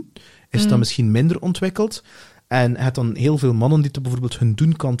doen, is dan misschien minder ontwikkeld. En je hebt dan heel veel mannen die bijvoorbeeld hun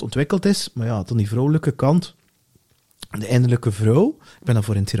doen-kant ontwikkeld is, maar ja, dan die vrouwelijke kant, de innerlijke vrouw. Ik ben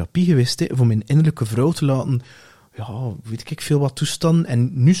daarvoor in therapie geweest, voor mijn innerlijke vrouw te laten, weet ik veel wat toestanden.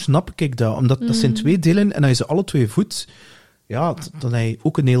 En nu snap ik dat, omdat dat zijn 2 delen, en als je ze alle 2 voedt, dan heb je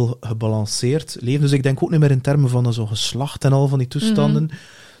ook een heel gebalanceerd leven. Dus ik denk ook niet meer in termen van zo'n geslacht en al van die toestanden.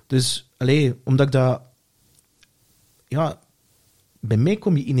 Dus, omdat ik dat... Ja, bij mij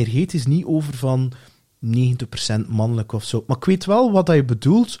kom je energetisch niet over van 90% mannelijk of zo. Maar ik weet wel wat je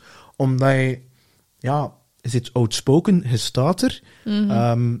bedoelt, omdat je zit outspoken, je staat er.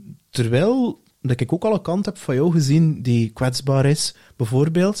 Terwijl dat ik ook al een kant heb van jou gezien die kwetsbaar is,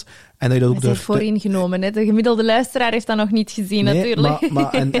 bijvoorbeeld. En dat je dat ook durft... vooringenomen, hè? De gemiddelde luisteraar heeft dat nog niet gezien, natuurlijk.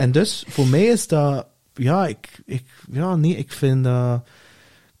 Maar en dus, voor mij is dat... ik vind dat...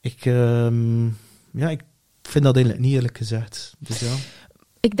 Ik vind dat eigenlijk niet, eerlijk gezegd. Dus ja.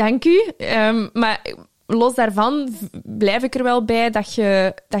 Ik dank u, maar... Los daarvan blijf ik er wel bij dat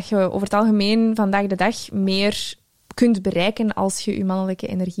je over het algemeen vandaag de dag meer kunt bereiken als je je mannelijke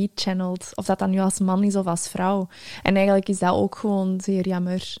energie channelt. Of dat dan nu als man is of als vrouw. En eigenlijk is dat ook gewoon zeer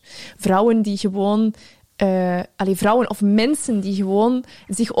jammer. Vrouwen die gewoon... vrouwen of mensen die gewoon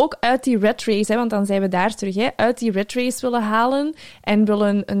zich ook uit die rat race, want dan zijn we daar terug, uit die rat race willen halen en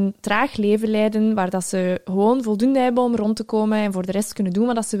willen een traag leven leiden waar dat ze gewoon voldoende hebben om rond te komen en voor de rest kunnen doen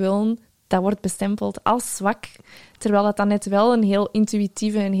wat dat ze willen. Dat wordt bestempeld als zwak, terwijl dat dan net wel een heel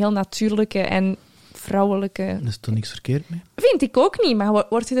intuïtieve en heel natuurlijke en vrouwelijke... Er is toch niks verkeerd mee? Vind ik ook niet, maar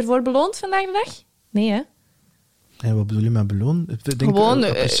word je ervoor beloond vandaag de dag? Nee, hè? En wat bedoel je met beloon? Ik denk gewoon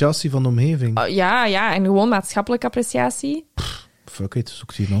appreciatie van de omgeving. Ja, en gewoon maatschappelijke appreciatie. Fuck it,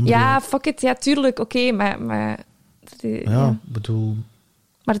 zoek die een andere. Ja, fuck it, ja, tuurlijk, oké, maar bedoel...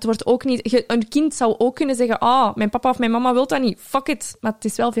 Maar het wordt ook niet... Een kind zou ook kunnen zeggen, mijn papa of mijn mama wil dat niet. Fuck it. Maar het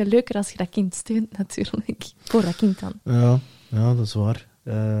is wel veel leuker als je dat kind steunt, natuurlijk. Voor dat kind dan. Ja, dat is waar.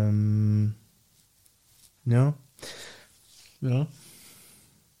 Ja.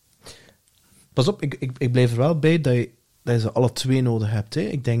 Pas op, ik blijf er wel bij dat je ze alle 2 nodig hebt. Hè.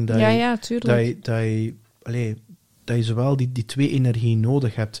 Ik denk dat dat je zowel die 2 energieën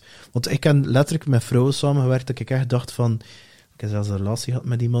nodig hebt. Want ik heb letterlijk met vrouwen samengewerkt dat ik echt dacht van... Ik heb zelfs een relatie gehad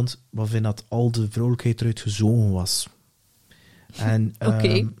met iemand waarvan dat al de vrouwelijkheid eruit gezogen was. En,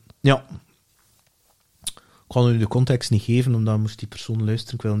 ja. Ik kan nu de context niet geven, omdat moest die persoon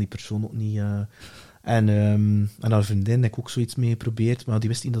luisteren. Ik wil die persoon ook niet... En haar vriendin heb ik ook zoiets mee geprobeerd, maar ik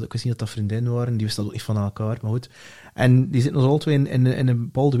wist niet dat dat vriendinnen waren. Die wist dat ook niet van elkaar, maar goed. En die zitten nog altijd in een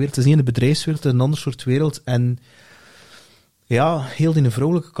bepaalde wereld. Het is niet in de bedrijfswereld, het is een ander soort wereld. En ja, heel die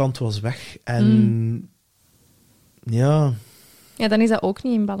vrouwelijke kant was weg. En ja... Ja, dan is dat ook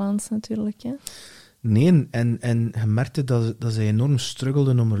niet in balans, natuurlijk. Hè? Nee, en je merkte dat zij enorm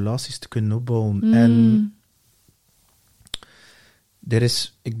struggelden om relaties te kunnen opbouwen. En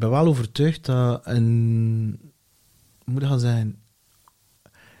Ik ben wel overtuigd dat hoe moet ik gaan zeggen?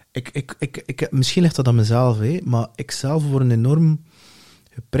 Misschien ligt dat aan mezelf, maar ik zelf word enorm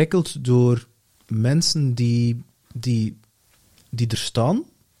geprikkeld door mensen die er staan,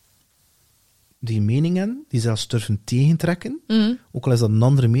 die een mening hebben, die zelfs durven tegentrekken, ook al is dat een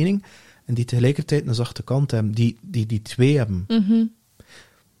andere mening, en die tegelijkertijd een zachte kant hebben, die twee hebben. Mm-hmm.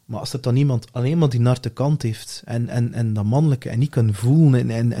 Maar als er dan iemand alleen maar die naarte kant heeft, en dat mannelijke, en niet kan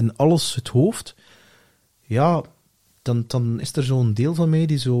voelen, en alles het hoofd, ja, dan is er zo'n deel van mij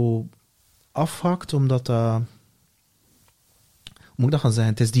die zo afhaakt, omdat dat... Hoe moet ik dat gaan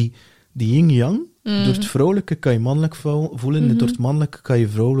zeggen? Het is die yin-yang. Door het vrouwelijke kan je mannelijk voelen, en door het mannelijke kan je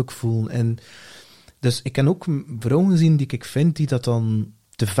vrouwelijk voelen. En dus ik heb ook vrouwen gezien die ik vind die dat dan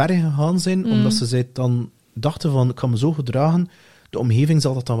te ver gegaan zijn, omdat ze dan dachten van, ik kan me zo gedragen, de omgeving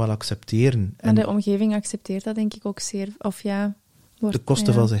zal dat dan wel accepteren. En de omgeving accepteert dat denk ik ook zeer, of ja... Ten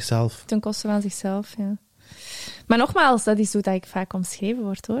koste van zichzelf. Ten koste van zichzelf, ja. Maar nogmaals, dat is hoe dat ik vaak omschreven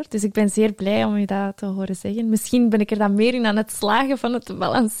word, hoor. Dus ik ben zeer blij om je dat te horen zeggen. Misschien ben ik er dan meer in aan het slagen van het te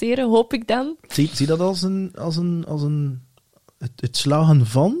balanceren, hoop ik dan. Zie dat als het slagen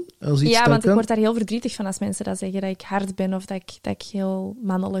van? Als iets ja, want ik word daar heel verdrietig van als mensen dat zeggen, dat ik hard ben of dat ik heel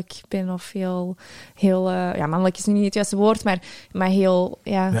mannelijk ben of heel ja, mannelijk is nu niet het juiste woord, maar heel...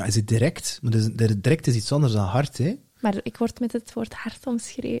 Ja, is het direct? Maar direct is iets anders dan hard, hè? Maar ik word met het woord hard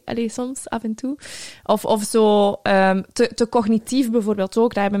omschreven. Allee, soms, af en toe. Of zo te cognitief bijvoorbeeld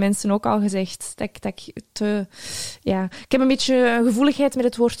ook. Dat hebben mensen ook al gezegd. Dat ik te... Ja. Ik heb een beetje gevoeligheid met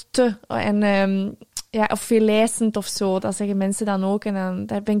het woord te. En, of veelijzend of zo. Dat zeggen mensen dan ook. En dan,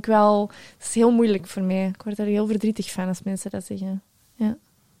 daar ben ik wel... Dat is heel moeilijk voor mij. Ik word er heel verdrietig van als mensen dat zeggen. Ja.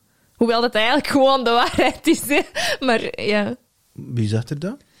 Hoewel dat eigenlijk gewoon de waarheid is. Hè. Maar ja... Wie zegt er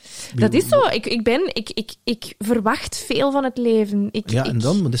dat? Dat is zo. Ik verwacht veel van het leven. En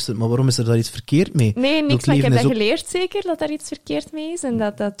dan? Maar waarom is er daar iets verkeerd mee? Nee, niks. Maar ik heb dat geleerd, zeker, dat daar iets verkeerd mee is. En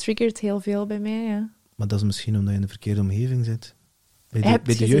dat triggert heel veel bij mij, ja. Maar dat is misschien omdat je in de verkeerde omgeving zit. Bij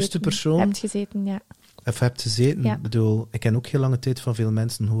de juiste persoon. Hebt gezeten, ja. Of hebt gezeten. Ja. Ik bedoel, ik heb ook heel lange tijd van veel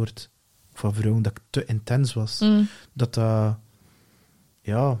mensen gehoord, van vrouwen, dat ik te intens was. Dat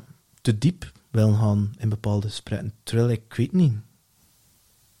te diep wil gaan in bepaalde gesprekken. Terwijl ik weet niet...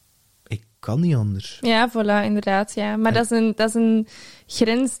 kan niet anders. Ja, voilà, inderdaad. Ja. Maar dat is een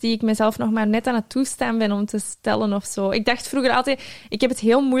grens die ik mezelf nog maar net aan het toestaan ben om te stellen of zo. Ik dacht vroeger altijd... Ik heb het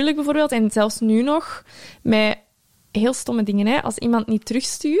heel moeilijk bijvoorbeeld, en zelfs nu nog, met heel stomme dingen. Hè. Als iemand niet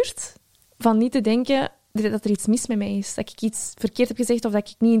terugstuurt, van niet te denken dat er iets mis met mij is. Dat ik iets verkeerd heb gezegd, of dat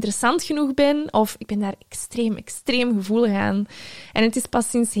ik niet interessant genoeg ben. Of ik ben daar extreem, extreem gevoelig aan. En het is pas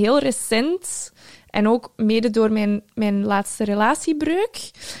sinds heel recent... En ook mede door mijn laatste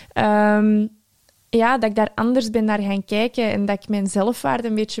relatiebreuk. Dat ik daar anders ben naar gaan kijken. En dat ik mijn zelfwaarde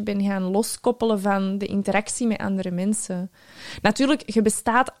een beetje ben gaan loskoppelen van de interactie met andere mensen. Natuurlijk, je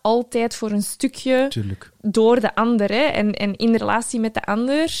bestaat altijd voor een stukje door de ander. Hè, en in relatie met de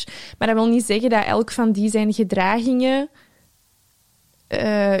ander. Maar dat wil niet zeggen dat elk van die zijn gedragingen...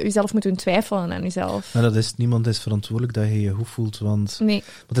 uzelf moet doen twijfelen aan uzelf. Maar niemand is verantwoordelijk dat je je goed voelt, want... Nee.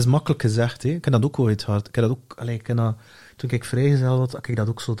 Het is makkelijk gezegd, hè. Ik heb dat ook ooit gehad. Toen ik vrijgezel was, had ik dat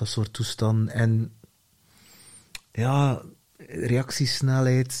ook zo, dat soort toestanden. En ja,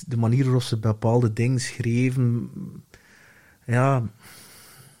 reactiesnelheid, de manier waarop ze bepaalde dingen schreven, ja...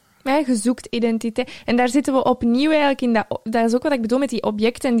 Ja, je zoekt identiteit. En daar zitten we opnieuw eigenlijk in. Dat is ook wat ik bedoel met die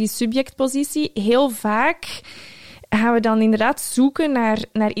object- en die subjectpositie. Heel vaak... gaan we dan inderdaad zoeken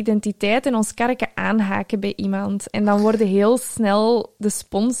naar identiteit en ons karken aanhaken bij iemand. En dan worden heel snel de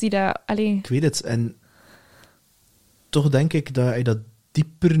spons die dat... Allee. Ik weet het. En toch denk ik dat je dat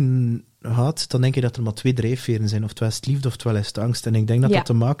dieper gaat, dan denk je dat er maar 2 drijfveren zijn. Oftewel is het liefde, oftewel is het angst. En ik denk dat dat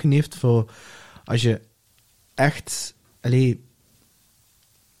te maken heeft voor... Als je echt...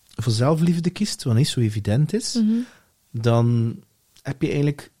 voor zelfliefde kiest, wat niet zo evident is, dan heb je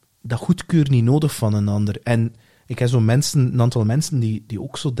eigenlijk dat goedkeur niet nodig van een ander. En... Ik heb een aantal mensen die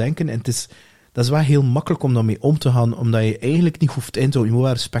ook zo denken. En dat is wel heel makkelijk om daarmee om te gaan, omdat je eigenlijk niet hoeft in te houden. Je moet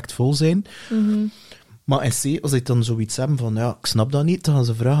wel respectvol zijn. Maar in C, als ik dan zoiets heb van, ja, ik snap dat niet, dan gaan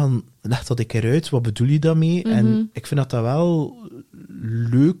ze vragen, leg dat ik eruit, wat bedoel je daarmee? En ik vind dat wel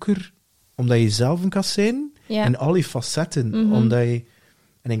leuker, omdat je zelf kan zijn, in al die facetten. Omdat je,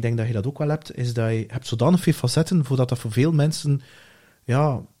 en ik denk dat je dat ook wel hebt, is dat je hebt zodanig veel facetten, voordat dat voor veel mensen,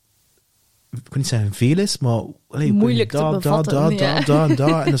 ja... Ik kan niet zeggen veel is, maar... moeilijk te bevatten. En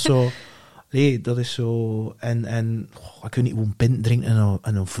dat is zo... dat is zo... En ik weet niet, gewoon pint drinken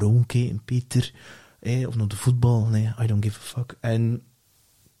en een vrouw kijken, Peter. Of naar de voetbal. Nee, I don't give a fuck. En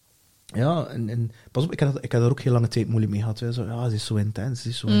Ja, en pas op, ik had er ook heel lange tijd moeilijk mee gehad. Hè. Zo, ja, ze is zo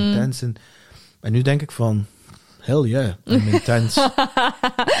intens, En nu denk ik van, hell yeah, I'm intens.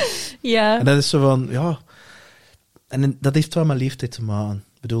 Ja. En dat is zo van, ja... En dat heeft wel met leeftijd te maken.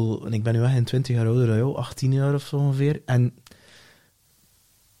 Ik bedoel, en ik ben nu echt 20 jaar ouder dan jou, 18 jaar of zo ongeveer. En...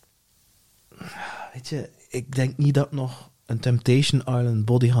 Weet je, ik denk niet dat nog een Temptation Island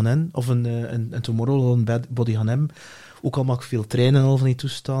body gaan hebben, of een Tomorrowland body gaan hebben. Ook al mag ik veel trainen en al van die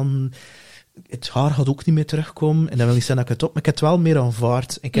toestanden. Het haar gaat ook niet meer terugkomen. En dat wil niet zeggen dat ik het op, maar ik heb het wel meer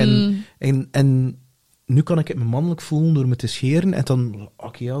aanvaard. En nu kan ik het me mannelijk voelen door me te scheren. En dan,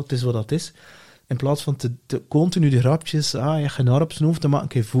 oké, ja, het is wat dat is. In plaats van te continu de grapjes, je hebt geen haar op zijn hoofd, dan maak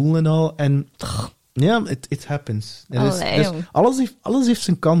ik je voelen en al. En ja, it happens. Dus alles heeft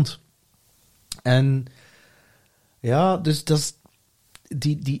zijn kant. En ja, dus dat is,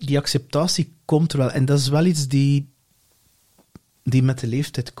 die acceptatie komt er wel. En dat is wel iets die met de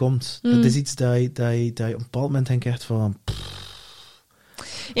leeftijd komt. Dat is iets dat je op een bepaald moment denkt echt van...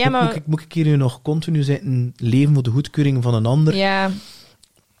 Ja, maar... Moet ik hier nu nog continu zitten leven voor de goedkeuring van een ander? Ja.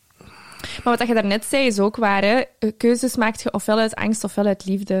 Maar wat je daarnet zei is ook waar, hè. Keuzes maakt je ofwel uit angst ofwel uit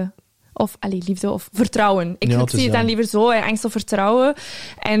liefde. Of liefde of vertrouwen. Ik zie het dan liever zo, hè, angst of vertrouwen.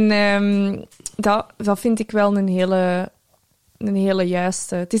 En dat vind ik wel een hele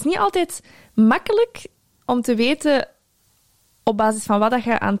juiste. Het is niet altijd makkelijk om te weten op basis van wat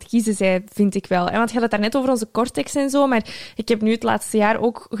je aan het kiezen bent, vind ik wel. Want je had het daarnet over onze cortex en zo, maar ik heb nu het laatste jaar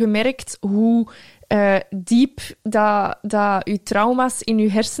ook gemerkt hoe diep dat je trauma's in je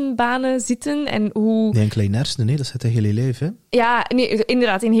hersenbanen zitten en hoe... Niet enkel in hersenen, nee, dat zit in heel je lijf, hè? Ja, nee,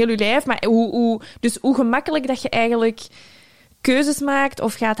 inderdaad, in heel je lijf, maar dus hoe gemakkelijk dat je eigenlijk keuzes maakt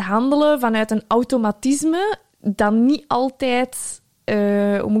of gaat handelen vanuit een automatisme dat niet altijd...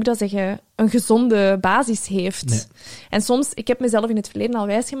 hoe moet ik dat zeggen, een gezonde basis heeft. Nee. En soms, ik heb mezelf in het verleden al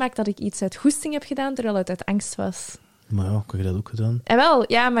wijsgemaakt dat ik iets uit goesting heb gedaan, terwijl het uit angst was. Maar ja, heb je dat ook gedaan? En wel,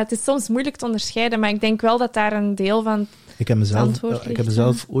 ja, maar het is soms moeilijk te onderscheiden, maar ik denk wel dat daar een deel van ik heb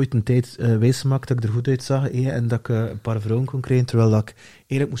mezelf ooit een tijd wijsgemaakt dat ik er goed uitzag en dat ik een paar vrouwen kon krijgen, terwijl dat ik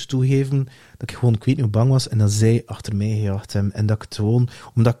eigenlijk moest toegeven dat ik gewoon, ik weet niet hoe bang was, en dat zij achter mij gejaagd hebben. En dat ik het gewoon,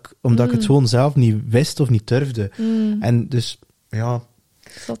 omdat ik het gewoon zelf niet wist of niet durfde. En dus, ja...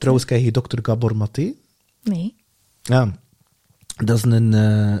 Trouwens, krijg je Dr. Gabor Maté? Nee. Ja, dat is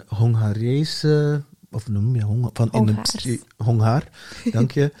een Hongaarse... Of noem je Hongaar,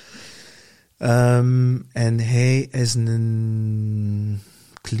 dank je. En hij is een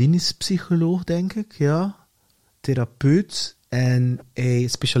klinisch psycholoog, denk ik, ja. Therapeut. En hij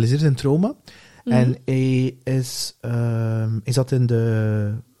specialiseert in trauma. En hij zat in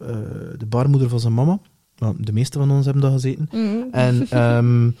de baarmoeder van zijn mama. Nou, de meeste van ons hebben dat gezeten.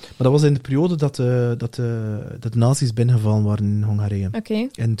 Maar dat was in de periode dat de nazi's binnengevallen waren in Hongarije. Okay.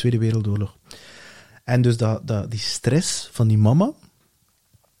 In de Tweede Wereldoorlog. En dus die stress van die mama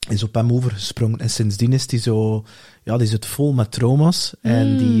is op hem overgesprongen. En sindsdien is die zo... Ja, die zit vol met trauma's.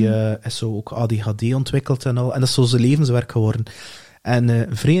 En die is zo ook ADHD ontwikkeld en al. En dat is zo zijn levenswerk geworden. En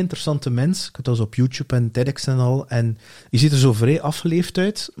een vrij interessante mens. Ik had dat op YouTube en TEDx en al. En je ziet er zo vrij afgeleefd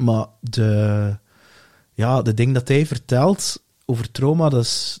uit. Maar de ding dat hij vertelt over trauma,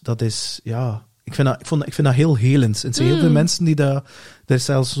 dat is ja... Ik vind dat heel helend. En er zijn heel veel mensen die dat... Er is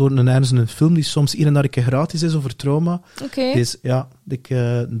zelfs ergens een film die soms hier en daar een keer gratis is over trauma. Oké. Dus ja,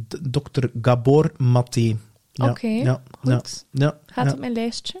 Dr. Gabor Maté. Ja, Oké, ja, goed. Ja, Gaat op mijn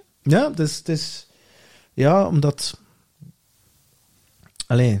lijstje. Ja, dus ja, omdat...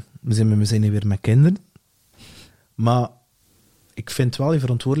 Allee, we zijn hier weer met kinderen. Maar ik vind wel je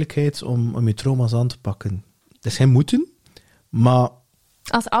verantwoordelijkheid om je trauma's aan te pakken. Dat is geen moeten, maar...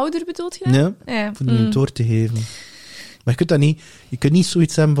 Als ouder bedoelt je dat? Ja, voor een door te geven. Maar je kunt niet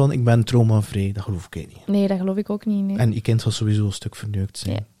zoiets hebben van, ik ben traumavrij. Dat geloof ik niet. Nee, dat geloof ik ook niet. Nee. En je kind zal sowieso een stuk verneukt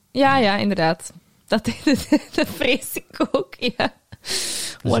zijn. Ja, inderdaad. Dat vrees ik ook, ja.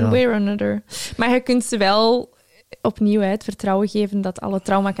 One way or another. Maar je kunt ze wel opnieuw het vertrouwen geven dat alle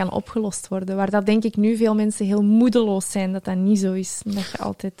trauma kan opgelost worden. Waar dat denk ik nu veel mensen heel moedeloos zijn, dat niet zo is. Dat je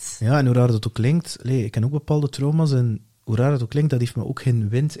altijd... Ja, en hoe raar dat ook klinkt. Ik ken ook bepaalde trauma's en hoe raar dat ook klinkt, dat heeft me ook geen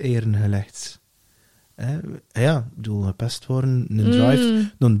windeieren gelegd. Ja, ik bedoel, gepest worden, een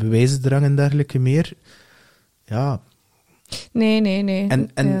drive, een bewijsdrang en dergelijke meer. Ja. Nee.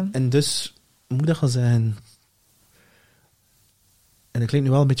 En dus, hoe moet ik dat gaan zeggen? En dat klinkt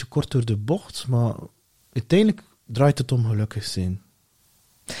nu wel een beetje kort door de bocht, maar uiteindelijk draait het om gelukkig zijn.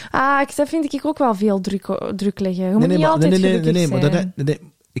 Dat vind ik ook wel veel druk leggen. Je moet niet altijd gelukkig zijn. Maar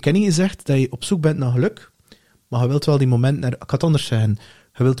ik heb niet gezegd dat je op zoek bent naar geluk, maar je wilt wel die momenten... Ik ga het anders zeggen.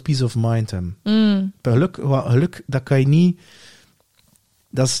 Je wilt peace of mind hebben. Geluk, dat kan je niet...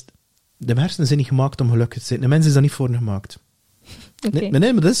 De hersenen zijn niet gemaakt om gelukkig te zijn. De mens is daar niet voor gemaakt. Oké.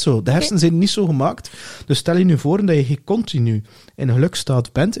 Nee, maar dat is zo. De hersenen zijn niet zo gemaakt. Dus stel je nu voor dat je continu in een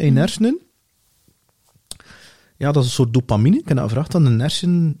gelukstaat bent in je hersenen. Ja, dat is een soort dopamine. Ik heb dat gevraagd aan een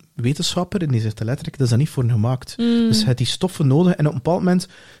hersenwetenschapper en die zegt letterlijk, dat is daar niet voor gemaakt. Dus je hebt die stoffen nodig en op een bepaald moment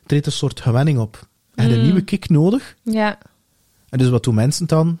treedt een soort gewenning op. En je hebt een nieuwe kick nodig. Ja. En dus wat doen mensen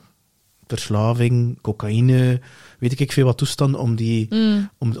dan? Verslaving, cocaïne, weet ik veel wat toestanden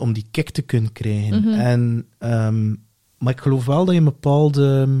om die kick te kunnen krijgen. Maar ik geloof wel dat je een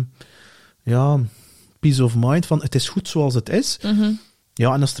bepaalde peace of mind van het is goed zoals het is.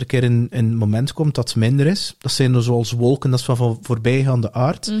 Ja, en als er een keer een moment komt dat het minder is, dat zijn er zoals wolken, dat is van voorbijgaande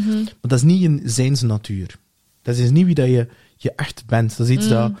aard. Maar dat is niet in zijnsnatuur. Dat is niet wie dat je echt bent. Dat is iets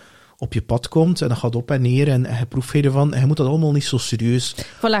dat op je pad komt en dat gaat op en neer en je proeft ervan. En je moet dat allemaal niet zo serieus...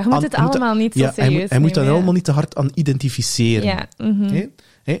 Voilà, je moet het allemaal niet zo serieus hij moet daar allemaal niet te hard aan identificeren.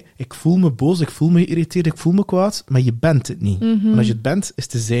 Ja. Ik voel me boos, ik voel me geïrriteerd, ik voel me kwaad, maar je bent het niet. Want als je het bent, is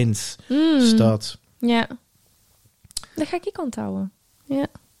het de zijnsstaat. Ja. Dat ga ik onthouden. Ja.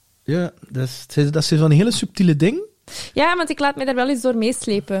 Ja, dat is zo'n hele subtiele ding. Ja, want ik laat me daar wel eens door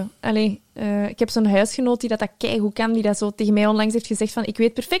meeslepen. Allee, ik heb zo'n huisgenoot die dat keigoed kan, die dat zo tegen mij onlangs heeft gezegd van ik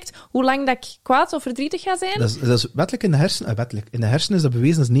weet perfect hoe lang dat ik kwaad of verdrietig ga zijn. Dat is wettelijk in de hersenen. In de hersenen is dat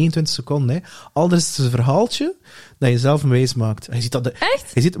bewezen, dat is 29 seconden. Hè. Anders is het een verhaaltje dat je zelf wijs maakt. Je ziet dat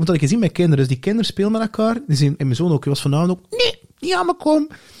Echt? Je ziet, want dat ik gezien met kinderen. Dus die kinderen spelen met elkaar. Die zien, en mijn zoon ook, die was vanavond ook, nee, niet aan me kom.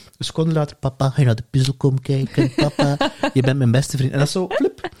 Een seconde later, papa, ga je naar de puzzel komen kijken? Papa, je bent mijn beste vriend. En dat is zo,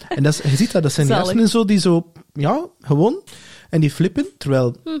 flip. En dat is, je ziet dat zijn die hersenen zo, die zo, ja, gewoon. En die flippen,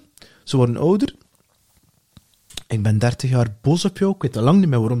 terwijl ze worden ouder. Ik ben 30 jaar boos op jou. Ik weet al lang niet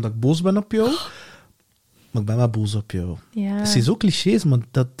meer waarom dat ik boos ben op jou. Maar ik ben wel boos op jou. Ja. Dat zijn zo clichés, maar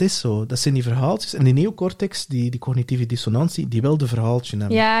dat is zo. Dat zijn die verhaaltjes. En die neocortex, die cognitieve dissonantie, die wil de verhaaltje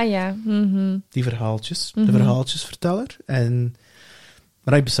hebben. Ja. Die verhaaltjes. De verhaaltjesverteller. En...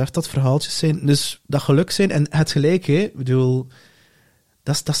 Maar hij beseft dat verhaaltjes zijn, dus dat geluk zijn. En het gelijk, hè. Ik bedoel,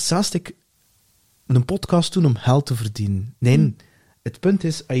 dat is zelfs een podcast doen om geld te verdienen. Nee, het punt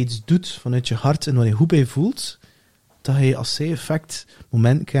is, als je iets doet vanuit je hart en waar je goed bij voelt, dat je als zij-effect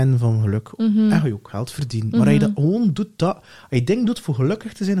moment kent van geluk. En ga je ook geld verdienen. Maar als je dat gewoon doet, als je dingen doet voor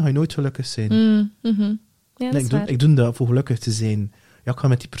gelukkig te zijn, dan ga je nooit gelukkig zijn. Ja, ik doe dat voor gelukkig te zijn. Ja, ik ga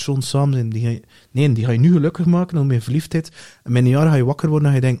met die persoon samen zijn. Die ga je nu gelukkig maken, om je verliefdheid. En met een jaar ga je wakker worden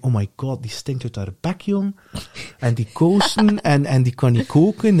en je denkt, oh my god, die stinkt uit haar bek, jong. En die koosen, en die kan niet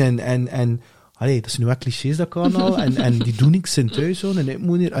koken, en allee, dat zijn nu wel clichés, dat kan al. En die doen niks in thuis, zo. En ik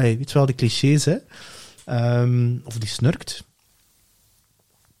moet niet, allee, weet je wel, die clichés, hè. Of die snurkt.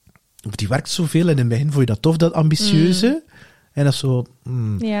 Of die werkt zoveel, en in het begin vond je dat tof, dat ambitieuze. En dat is zo...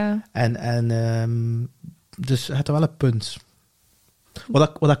 Ja. Dus het is wel een punt.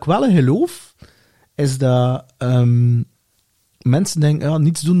 Wat ik wel in geloof, is dat mensen denken, ja,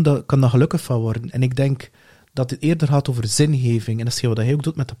 niets doen, dat kan daar gelukkig van worden. En ik denk dat het eerder gaat over zingeving. En dat is wat hij ook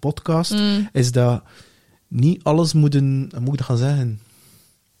doet met de podcast, is dat niet alles moet hoe moet ik dat gaan zeggen,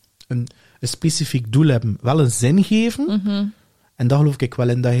 een specifiek doel hebben. Wel een zin geven. En dat geloof ik wel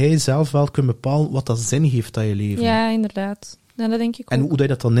in, dat jij zelf wel kunt bepalen wat dat zin geeft aan je leven. Ja, inderdaad. Ja, dat denk ik ook. En hoe dat je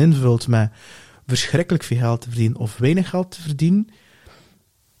dat dan invult met verschrikkelijk veel geld te verdienen of weinig geld te verdienen,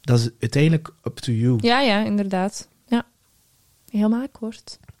 dat is uiteindelijk up to you. Ja, inderdaad. Ja. Helemaal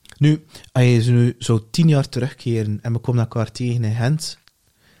akkoord. Nu, als je ze nu zo 10 jaar terugkeren en we komen elkaar tegen in Gent.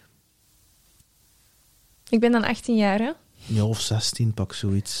 Ik ben dan 18 jaar, hè? Ja, of 16, pak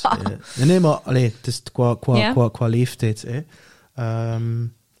zoiets. Nee, maar allee, het is qua leeftijd. Hè.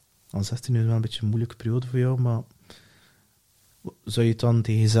 Al 16 is wel een beetje een moeilijke periode voor jou, maar zou je het dan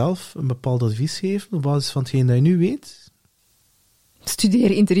tegen jezelf een bepaald advies geven op basis van hetgeen dat je nu weet?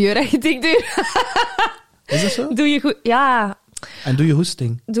 Studeer interieurarchitectuur. Is dat zo? Doe je goed... Ja. En doe je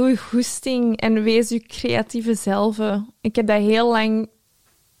goesting. Doe je goesting en wees je creatieve zelf. Ik heb dat heel lang...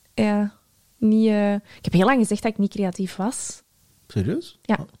 Ja, niet... Ik heb heel lang gezegd dat ik niet creatief was. Serieus?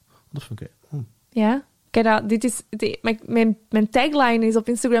 Ja. Oh, dat vind ik... Ja. Kijk, mijn tagline is op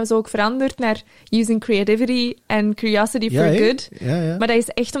Instagram zo ook veranderd naar using creativity and curiosity for good. Ja. Maar dat is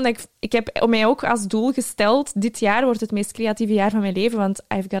echt omdat ik heb mij ook als doel gesteld, dit jaar wordt het meest creatieve jaar van mijn leven, want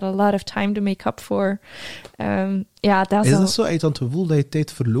I've got a lot of time to make up for. Dat is dat zo? Heb je dan het gevoel dat je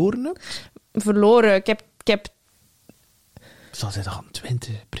tijd verloren hebt? Verloren. Ik heb Zal zij toch aan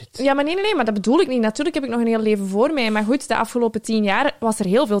 20, Brit? Ja, maar nee, maar dat bedoel ik niet. Natuurlijk heb ik nog een heel leven voor mij. Maar goed, de afgelopen 10 jaar was er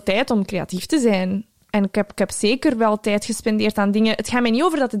heel veel tijd om creatief te zijn. En ik heb zeker wel tijd gespendeerd aan dingen. Het gaat mij niet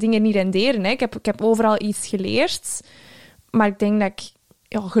over dat de dingen niet renderen. Hè. Ik heb overal iets geleerd. Maar ik denk dat ik,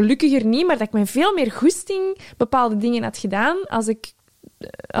 gelukkiger niet, maar dat ik met veel meer goesting bepaalde dingen had gedaan als ik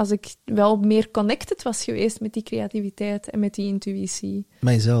als ik wel meer connected was geweest met die creativiteit en met die intuïtie.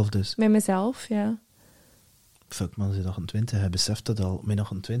 Met jezelf dus? Met mezelf, ja. Fuck man, ze is 28. Hij beseft dat al. Met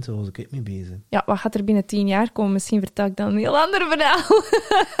 28 was ik mee bezig. Ja, wat gaat er binnen 10 jaar komen? Misschien vertel ik dan een heel ander verhaal.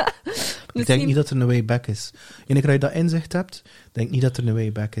 Ik denk niet dat er een way back is. En als je dat inzicht hebt, denk niet dat er een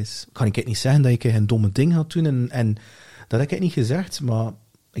way back is. Kan ik niet zeggen dat ik een domme ding ga doen en dat heb ik niet gezegd, maar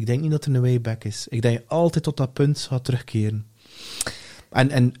ik denk niet dat er een way back is. Ik denk dat je altijd tot dat punt gaat terugkeren.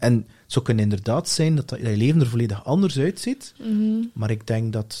 En het zou kunnen inderdaad zijn dat je leven er volledig anders uitziet, maar ik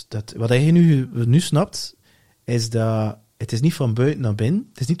denk dat wat je nu snapt, is dat het is niet van buiten naar binnen.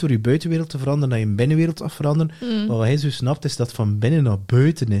 Het is niet door je buitenwereld te veranderen dat je je binnenwereld gaat veranderen. Maar wat hij zo snapt, is dat het van binnen naar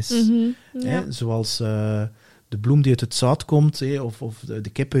buiten is. Ja. Zoals de bloem die uit het zaad komt, of de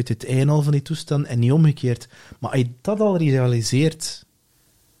kip uit het ei, al van die toestand, en niet omgekeerd. Maar als je dat al realiseert,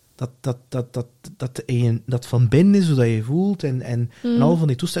 dat van binnen is, hoe dat je voelt, en al van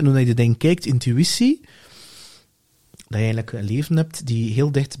die toestanden, hoe je dan kijkt, intuïtie, dat je eigenlijk een leven hebt die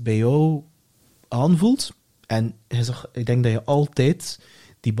heel dicht bij jou aanvoelt. En ik denk dat je altijd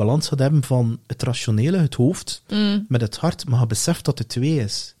die balans gaat hebben van het rationele, het hoofd, met het hart, maar je beseft dat het twee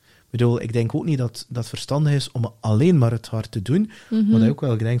is. Ik denk ook niet dat het verstandig is om alleen maar het hart te doen, maar dat je ook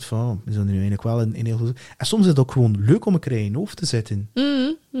wel denkt van, we zijn er nu eigenlijk wel in heel goed. En soms is het ook gewoon leuk om een keer in je hoofd te zitten.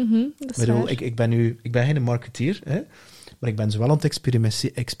 Ik ben geen marketeer, hè, maar ik ben zo wel aan het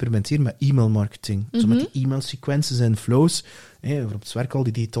experimenteren met e-mailmarketing. Zo met die e-mail-sequences en flows. Voor op het werk al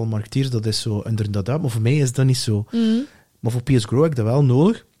die digital marketeers, dat is zo inderdaad. Maar voor mij is dat niet zo. Maar voor PS Grow heb ik dat wel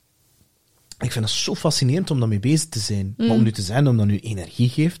nodig. Ik vind het zo fascinerend om daarmee bezig te zijn. Maar om nu te zijn, om dat nu energie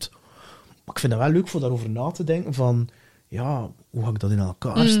geeft. Maar ik vind het wel leuk voor daarover na te denken van, ja, hoe ga ik dat in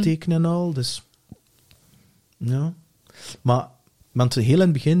elkaar steken en al. Dus, ja. Maar heel in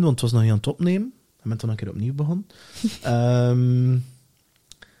het begin, want het was nog niet aan het opnemen, en ben toen een keer opnieuw begonnen.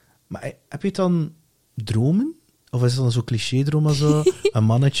 Maar heb je dan dromen? Of is het dan zo cliché-dromen, zo? Een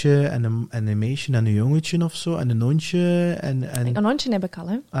mannetje en een meisje en een jongetje of zo, en een hondje? Een hondje heb ik al,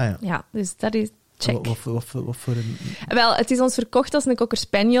 hè. Ah ja. Ja, dus dat is check. Wat voor een... Wel, het is ons verkocht als een cocker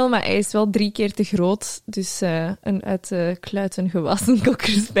spaniel, maar hij is wel 3 keer te groot. Dus een uit kluiten gewassen cocker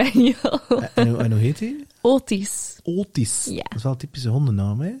spaniel. En hoe heet hij? Otis. Otis. Ja. Dat is wel een typische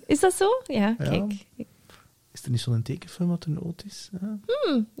hondennaam, hè? Is dat zo? Ja, kijk. Is er niet zo'n tekenfilm wat een Otis? Ja.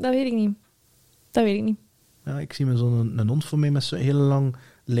 Dat weet ik niet. Ja, ik zie me zo'n hond voor mij met zo'n heel lang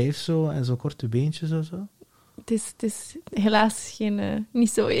lijf zo, en zo korte beentjes of zo. Het is helaas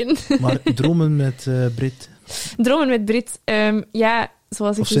niet zo in. Maar dromen met Brit? Dromen met Brit, ja,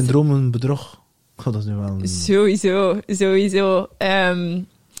 zoals ik... Of zijn dromen bedrog? Oh, dat is nu wel een... Sowieso.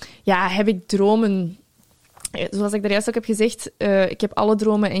 Ja, heb ik dromen... Zoals ik daar juist ook heb gezegd, ik heb alle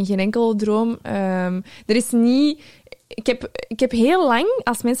dromen en geen enkele droom. Er is niet... Ik heb heel lang,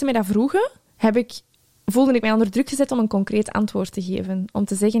 als mensen mij dat vroegen, voelde ik mij onder druk gezet om een concreet antwoord te geven. Om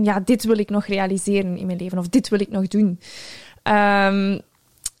te zeggen, ja, dit wil ik nog realiseren in mijn leven, of dit wil ik nog doen.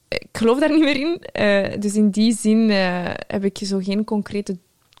 Ik geloof daar niet meer in. Dus in die zin heb ik zo geen concrete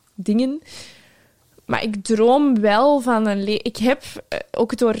dingen. Maar ik droom wel van een leven... Ik heb,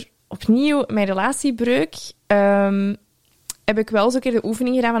 ook door opnieuw mijn relatiebreuk, heb ik wel eens een keer de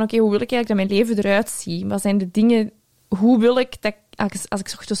oefening gedaan van, oké, hoe wil ik eigenlijk dat mijn leven eruit ziet? Wat zijn de dingen... Hoe wil ik dat... Als ik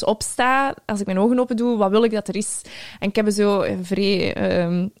 's ochtends opsta, als ik mijn ogen open doe, wat wil ik dat er is? En ik heb zo vrij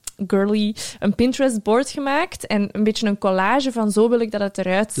girly een Pinterest-board gemaakt en een beetje een collage van zo wil ik dat het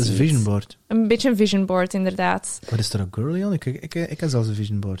eruit ziet. Dat is een vision board. Een beetje een vision board, inderdaad. Wat is er een girly aan? Ik heb zelfs een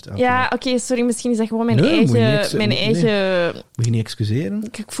vision board. Ja, oké, sorry, misschien is dat gewoon mijn eigen... Moet je niet excuseren?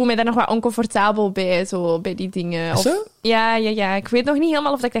 Ik voel me daar nog wat oncomfortabel bij, zo, bij die dingen. Is zo? Ja. Ik weet nog niet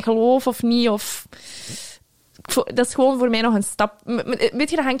helemaal of ik dat geloof of niet, of... Dat is gewoon voor mij nog een stap. Weet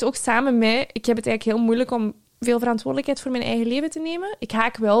je, dat hangt ook samen met... Ik heb het eigenlijk heel moeilijk om veel verantwoordelijkheid voor mijn eigen leven te nemen. Ik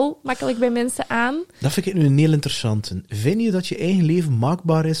haak wel makkelijk bij mensen aan. Dat vind ik nu een heel interessante. Vind je dat je eigen leven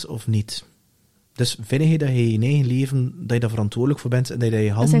maakbaar is of niet? Dus vind je dat je in eigen leven dat je daar verantwoordelijk voor bent en dat je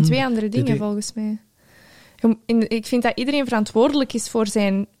handen... Dat zijn 2 andere dingen, volgens mij. Ik vind dat iedereen verantwoordelijk is voor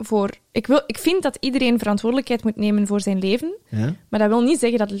zijn... Ik vind dat iedereen verantwoordelijkheid moet nemen voor zijn leven. Ja? Maar dat wil niet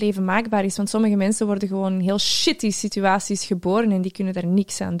zeggen dat het leven maakbaar is. Want sommige mensen worden gewoon in heel shitty situaties geboren en die kunnen daar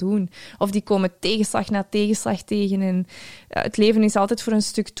niks aan doen. Of die komen tegenslag na tegenslag tegen. En het leven is altijd voor een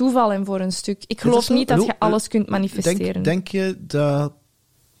stuk toeval en voor een stuk... Ik geloof niet dat je alles kunt manifesteren. Denk je dat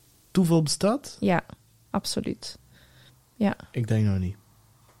toeval bestaat? Ja, absoluut. Ja. Ik denk nog niet.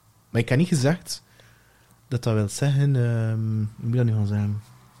 Maar ik heb niet gezegd... dat wil zeggen... hoe moet je dat nu gaan zeggen?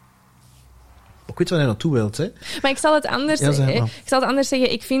 Ik weet waar je naartoe wilt, hè. Maar ik zal het anders,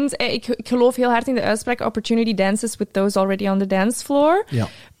 zeggen. Ik geloof heel hard in de uitspraak opportunity dances with those already on the dance floor. Ja.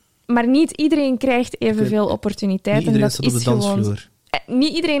 Maar niet iedereen krijgt evenveel opportuniteiten. Niet iedereen staat op de dansvloer.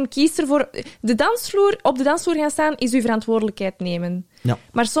 Niet iedereen kiest ervoor. Op de dansvloer gaan staan is uw verantwoordelijkheid nemen. Ja.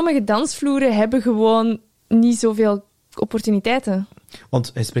 Maar sommige dansvloeren hebben gewoon niet zoveel opportuniteiten.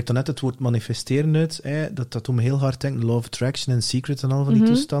 Want hij spreekt dan net het woord manifesteren uit. Hè? Dat doet me heel hard denken. Law of Attraction en Secret en al van die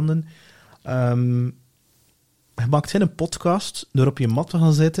toestanden. Je maakt geen podcast door op je mat te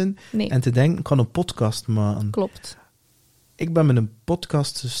gaan zitten en te denken, ik kan een podcast maken. Klopt. Ik ben met een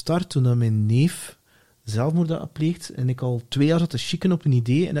podcast gestart toen mijn neef zelfmoord had gepleegd en ik al 2 jaar zat te chicken op een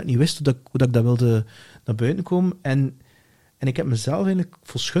idee en dat ik niet wist hoe ik dat wilde naar buiten komen. En ik heb mezelf eigenlijk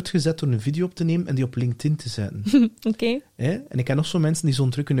voor schut gezet door een video op te nemen en die op LinkedIn te zetten. Oké. En ik ken nog zo mensen die zo'n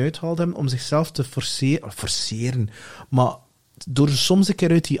truc uitgehaald hebben om zichzelf te forceren. Maar door soms een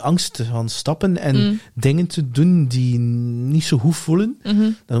keer uit die angst te gaan stappen en dingen te doen die niet zo goed voelen,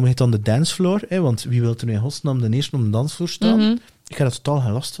 dan noem je het dan de dancefloor. Want wie wil er nu in godsnaam de eerste op de dansvloer staan? Ik heb er totaal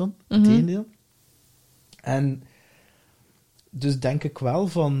geen last van. Integendeel. En dus denk ik wel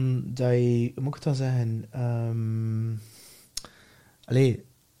van dat je, hoe moet ik dat zeggen?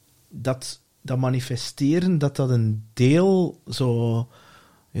 Dat manifesteren, dat een deel zo,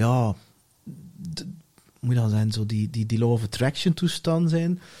 ja, moet je dan zijn, zo die law of attraction toestand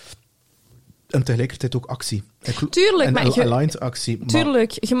zijn. En tegelijkertijd ook actie. Tuurlijk, aligned actie.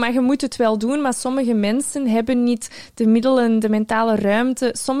 Tuurlijk, maar je moet het wel doen, maar sommige mensen hebben niet de middelen, de mentale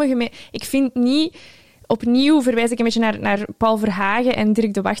ruimte. Ik vind niet... Opnieuw verwijs ik een beetje naar Paul Verhagen en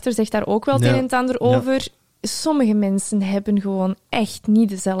Dirk de Wachter zegt daar ook wel het een en het ander over. Ja. Sommige mensen hebben gewoon echt niet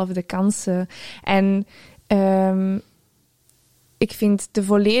dezelfde kansen. En ik vind de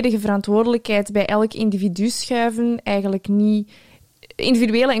volledige verantwoordelijkheid bij elk individu schuiven eigenlijk niet...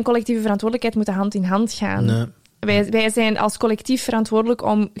 Individuele en collectieve verantwoordelijkheid moeten hand in hand gaan. Nee. Wij zijn als collectief verantwoordelijk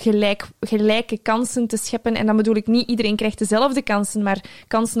om gelijke kansen te scheppen. En dan bedoel ik niet iedereen krijgt dezelfde kansen, maar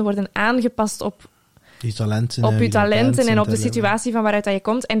kansen worden aangepast op je talenten, op je talenten en op de situatie van waaruit dat je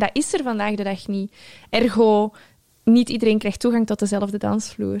komt. En dat is er vandaag de dag niet. Ergo, niet iedereen krijgt toegang tot dezelfde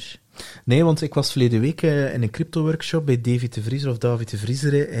dansvloer. Nee, want ik was verleden week in een crypto-workshop bij David de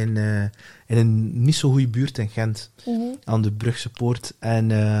Vriezer in een niet zo goede buurt in Gent, aan de Brugse Poort.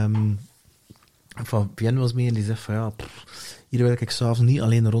 En van Vienne was mee en die zegt van ja, hier wil ik s'avonds niet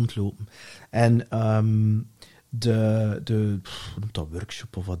alleen rondlopen. En dat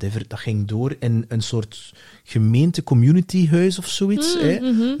workshop of whatever, dat ging door in een soort gemeente-communityhuis of zoiets.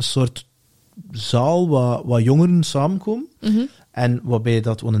 Een soort zaal waar jongeren samenkomen. En waarbij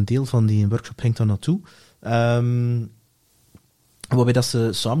dat, want een deel van die workshop ging dan naartoe. Waarbij dat ze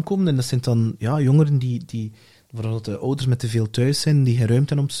samenkomen en dat zijn dan jongeren die vooral de ouders met te veel thuis zijn, die geen ruimte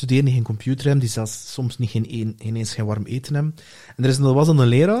hebben om te studeren, die geen computer hebben, die zelfs soms niet geen warm eten hebben. En er was dan een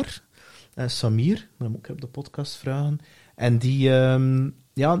leraar, Samir, dat moet ik op de podcast vragen, en die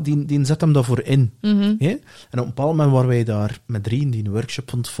zet hem daarvoor in. En op een bepaald moment waren wij daar met 3 die een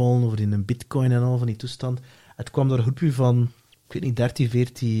workshop ontvallen over in een bitcoin en al van die toestand. Het kwam daar een groepje van, ik weet niet, 13,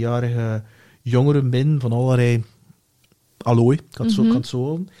 14-jarige jongeren binnen, van allerlei allooi, ik kan het zo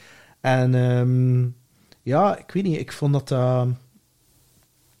houden. En ik weet niet, ik vond dat hoe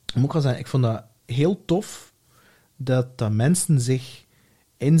moet ik wel zeggen, ik vond dat heel tof dat mensen zich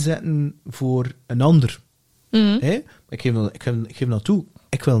inzetten voor een ander. Ik geef dat toe.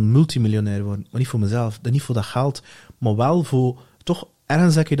 Ik wil multimiljonair worden, maar niet voor mezelf, niet voor dat geld, maar wel voor, toch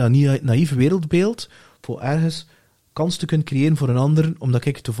ergens heb je dat naïef wereldbeeld, voor ergens kans te kunnen creëren voor een ander, omdat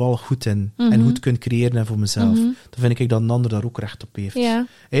ik toevallig goed in en goed kan creëren voor mezelf. Dan vind ik dat een ander daar ook recht op heeft. Ja.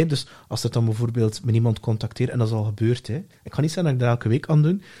 Dus als dat dan bijvoorbeeld met iemand contacteert, en dat is al gebeurd, ik ga niet zeggen dat ik dat elke week aan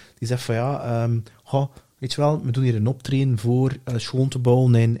doen, die zegt van weet je wel, we doen hier een optreden voor schoon te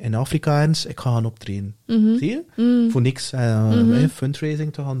bouwen in Afrika ergens. Ik ga gaan optreden. Zie je? Voor niks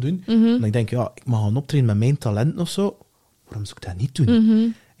fundraising te gaan doen. En ik denk, ik mag gaan optreden met mijn talenten of zo. Waarom zou ik dat niet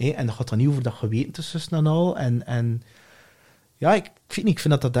doen? En dat gaat dan niet over dat geweten tussen en al. En ik weet niet, ik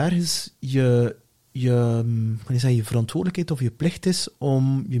vind dat ergens je verantwoordelijkheid of je plicht is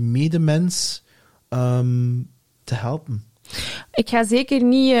om je medemens te helpen. Ik ga zeker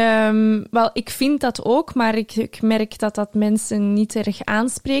niet... ik vind dat ook, maar ik merk dat mensen niet erg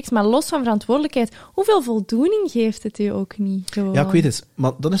aanspreekt. Maar los van verantwoordelijkheid, hoeveel voldoening geeft het u ook niet? Gewoon. Ja, ik weet het.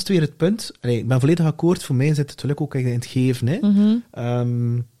 Maar dan is het weer het punt. Ik ben volledig akkoord. Voor mij zit het natuurlijk ook in het geven.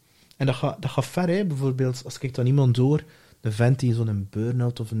 En dat gaat ver. Bijvoorbeeld, als ik dan iemand door, de vent die in zo'n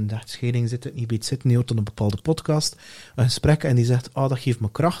burn-out of een echtscheiding zit, niet weet zitten, die hoort dan een bepaalde podcast, een gesprek, en die zegt, dat geeft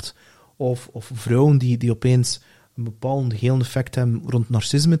me kracht. Of vrouwen die opeens een bepaald helend effect hebben rond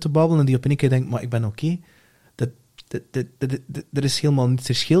narcisme te babbelen, en die op een keer denkt, maar ik ben oké. Er is helemaal niets,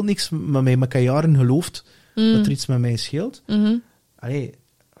 er scheelt niks met mij, maar ik heb jaren geloofd dat er iets met mij scheelt. Allee,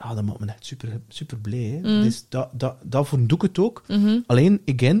 dat maakt me echt super, super blij. Hè. Dus daarvoor doe ik het ook. Alleen,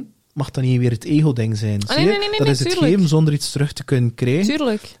 again, mag dat niet weer het ego-ding zijn. Nee, dat is het tuurlijk. geven zonder iets terug te kunnen krijgen.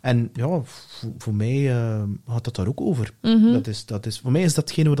 Tuurlijk. En ja, voor mij gaat dat daar ook over. Dat is, voor mij is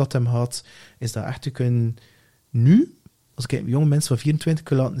datgene wat dat hem gaat, is dat echt te kunnen nu, als ik jonge mensen van 24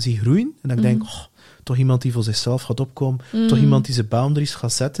 kan laten zien groeien, en dan denk ik, toch iemand die voor zichzelf gaat opkomen, toch iemand die zijn boundaries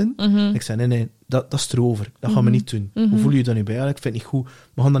gaat zetten. En ik zei, nee, dat is erover. Dat gaan we niet doen. Hoe voel je je dan nu bij? Ja, ik vind het niet goed.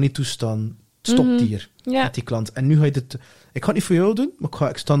 We gaan dat niet toestaan. Stop hier, met die klant. En nu ga je dit... Ik ga het niet voor jou doen, maar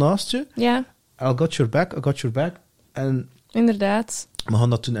ik sta naast je. Ja. I got your back. En Inderdaad. we gaan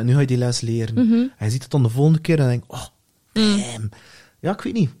dat doen. En nu ga je die les leren. En je ziet het dan de volgende keer en denk damn. Ja, ik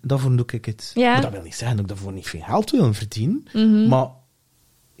weet niet. Daarvoor doe ik het. Ja. Maar dat wil niet zeggen dat ik daarvoor niet veel geld wil verdienen. Maar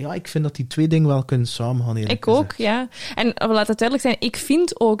ja, ik vind dat die twee dingen wel kunnen samengaan. Ik ook, ja. En laat het duidelijk zijn, ik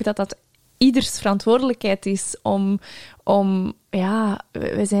vind ook dat dat ieders verantwoordelijkheid is om ja,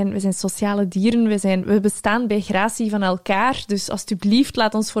 we zijn sociale dieren, we bestaan bij gratie van elkaar, dus alsjeblieft,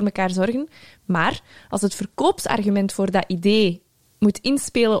 laat ons voor elkaar zorgen. Maar als het verkoopsargument voor dat idee moet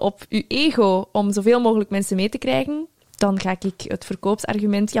inspelen op uw ego om zoveel mogelijk mensen mee te krijgen, dan ga ik het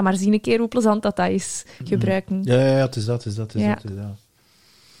verkoopsargument, ja, maar zie een keer hoe plezant dat is, gebruiken. Ja, het is dat.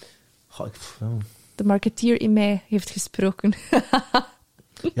 De marketeer in mij heeft gesproken.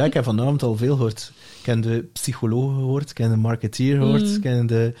 Ja, ik heb vanavond al veel gehoord. Ik heb de psycholoog gehoord, ik heb de marketeer gehoord, ik heb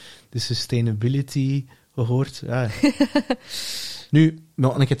de sustainability gehoord. Ja. Nu,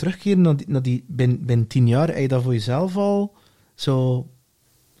 maar een keer terugkeren naar die binnen 10 jaar, heb je dat voor jezelf al zo...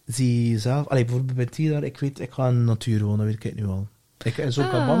 Zie je zelf... Allee, bijvoorbeeld bij 10 jaar, ik weet, ik ga in de natuur wonen, dat weet ik nu al. Ik in zo'n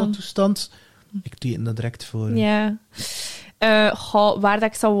cabane-toestand, ik doe dat direct voor... Ja. Waar dat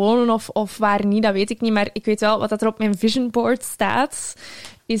ik zou wonen of waar niet, dat weet ik niet. Maar ik weet wel, wat dat er op mijn vision board staat,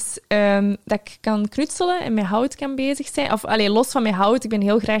 is dat ik kan knutselen en met hout kan bezig zijn. Of los van met hout, ik ben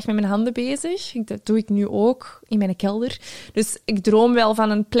heel graag met mijn handen bezig. Dat doe ik nu ook in mijn kelder. Dus ik droom wel van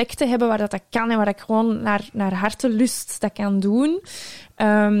een plek te hebben waar dat kan en waar ik gewoon naar hartelust dat kan doen.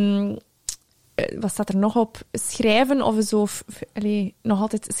 Wat staat er nog op? Schrijven of zo. Nog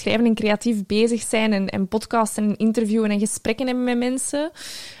altijd schrijven en creatief bezig zijn en podcasten en interviewen en gesprekken hebben met mensen.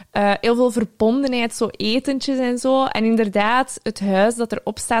 Heel veel verbondenheid, zo etentjes en zo. En inderdaad, het huis dat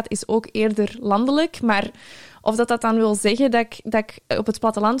erop staat is ook eerder landelijk. Maar of dat dan wil zeggen dat ik op het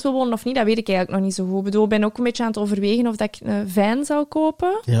platteland wil wonen of niet, dat weet ik eigenlijk nog niet zo goed. Ik bedoel, ik ben ook een beetje aan het overwegen of dat ik een van zou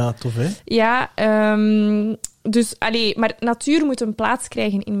kopen. Ja, tof, hè? Ja, dus, maar natuur moet een plaats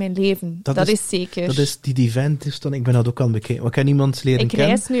krijgen in mijn leven. Dat is zeker. Dat is die van, ik ben dat ook aan het bekijken. Ik heb niemand leren kennen.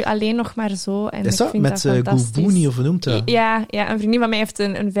 Ik reis nu alleen nog maar zo. En is dat? Ik vind met Goubuni, of hoe noemt dat? Ja, een vriendin van mij heeft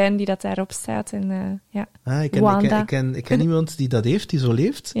een van die dat daarop staat. En, ja. Ik ken iemand die dat heeft, die zo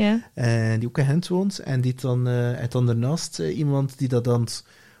leeft. Ja. Die ook in Gent woont. En die dan daarnaast iemand die dat dan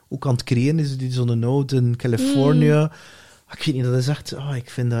ook aan het creëren is. Die zo'n oude California... Ik weet niet, dat is echt...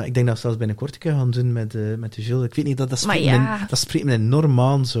 ik denk dat zelfs binnenkort ik gaan doen met de Jules. Ik weet niet, dat spreekt me enorm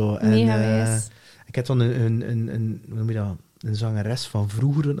aan, zo. En, ik heb dan een zangeres van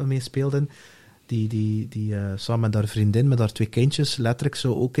vroeger nog mee speelde, die samen met haar vriendin, met haar 2 kindjes, letterlijk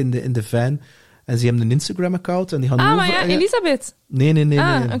zo ook in de van. En ze hebben een Instagram-account en die gaan over... maar ja, Elisabeth.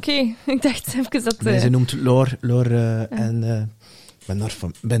 Nee. Oké. Ik dacht even dat... Nee, ze noemt Lore en...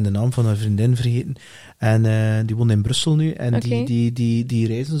 Ik ben de naam van haar vriendin vergeten. En die woont in Brussel nu. En die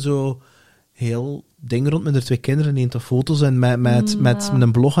reizen zo heel dingen rond met haar 2 kinderen. Neemt toch foto's en met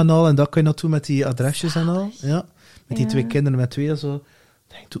een blog en al. En dat kun je naartoe met die adresjes en al. Ja. Met die 2 kinderen met 2 zo.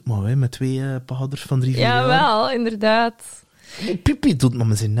 Doet maar, hè, met 2 paders van 3-4 jaar. Ja, wel, inderdaad. Pipi doet, maar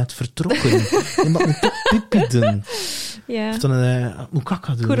we zijn net vertrokken. Je mag een pipi doen. Ja. Of dan een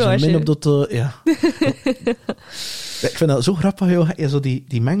moekaka doen. Courage. Zo min op dat... ja. Ik vind dat zo grappig, joh. Je zo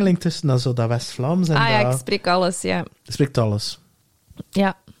die mengeling tussen dat West-Vlaams en ik spreek alles, ja. Je spreekt alles.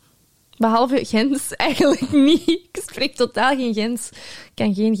 Ja. Behalve Gens eigenlijk niet. Ik spreek totaal geen Gens. Ik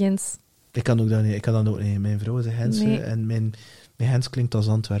kan geen Gens. Ik kan ook dat niet. Ik kan dat ook niet. Mijn vrouw is een Gens en mijn Gens klinkt als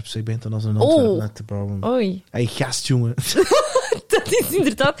Antwerps. Ik ben dan als een Antwerp net te bouwen. Oei. Hey, gast, jongen. Dat is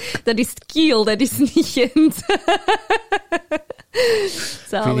inderdaad... Dat is Kiel, dat is niet Gent.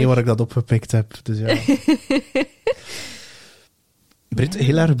 Ik weet niet waar ik dat opgepikt heb. Dus ja. Britt,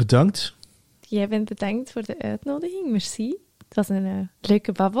 heel erg bedankt. Jij bent bedankt voor de uitnodiging. Merci. Het was een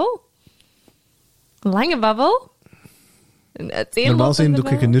leuke babbel. Een lange babbel. Normaal zijn doe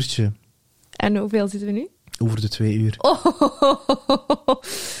ik een uurtje. En hoeveel zitten we nu? Over de 2 uur.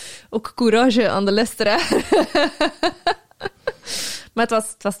 ook courage aan de luisteraar. Maar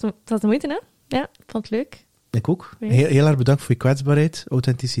het was de moeite, hè? Ja, ik vond het leuk. Ik ook. Heel erg bedankt voor je kwetsbaarheid,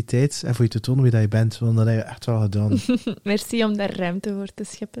 authenticiteit en voor je te tonen wie dat je bent, want dat heb je echt wel gedaan. Merci om daar ruimte voor te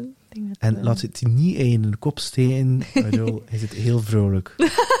scheppen. En laat het je niet in de kop steken. Hij zit heel vrolijk.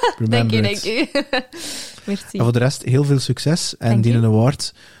 Dank je. Merci. En voor de rest, heel veel succes. En die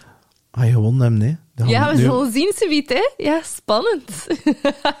award ga je gewonnen hebben, hè. Ja, we zullen zien, zoiets, hè. Ja, spannend.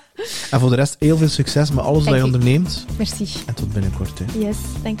 En voor de rest, heel veel succes met alles dat je onderneemt. Merci. En tot binnenkort, hè. Yes,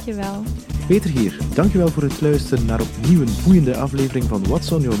 dankjewel. Peter hier. Dankjewel voor het luisteren naar opnieuw een boeiende aflevering van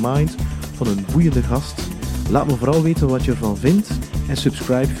What's on Your Mind van een boeiende gast. Laat me vooral weten wat je ervan vindt en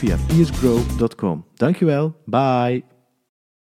subscribe via piercegrow.com. Dankjewel. Bye.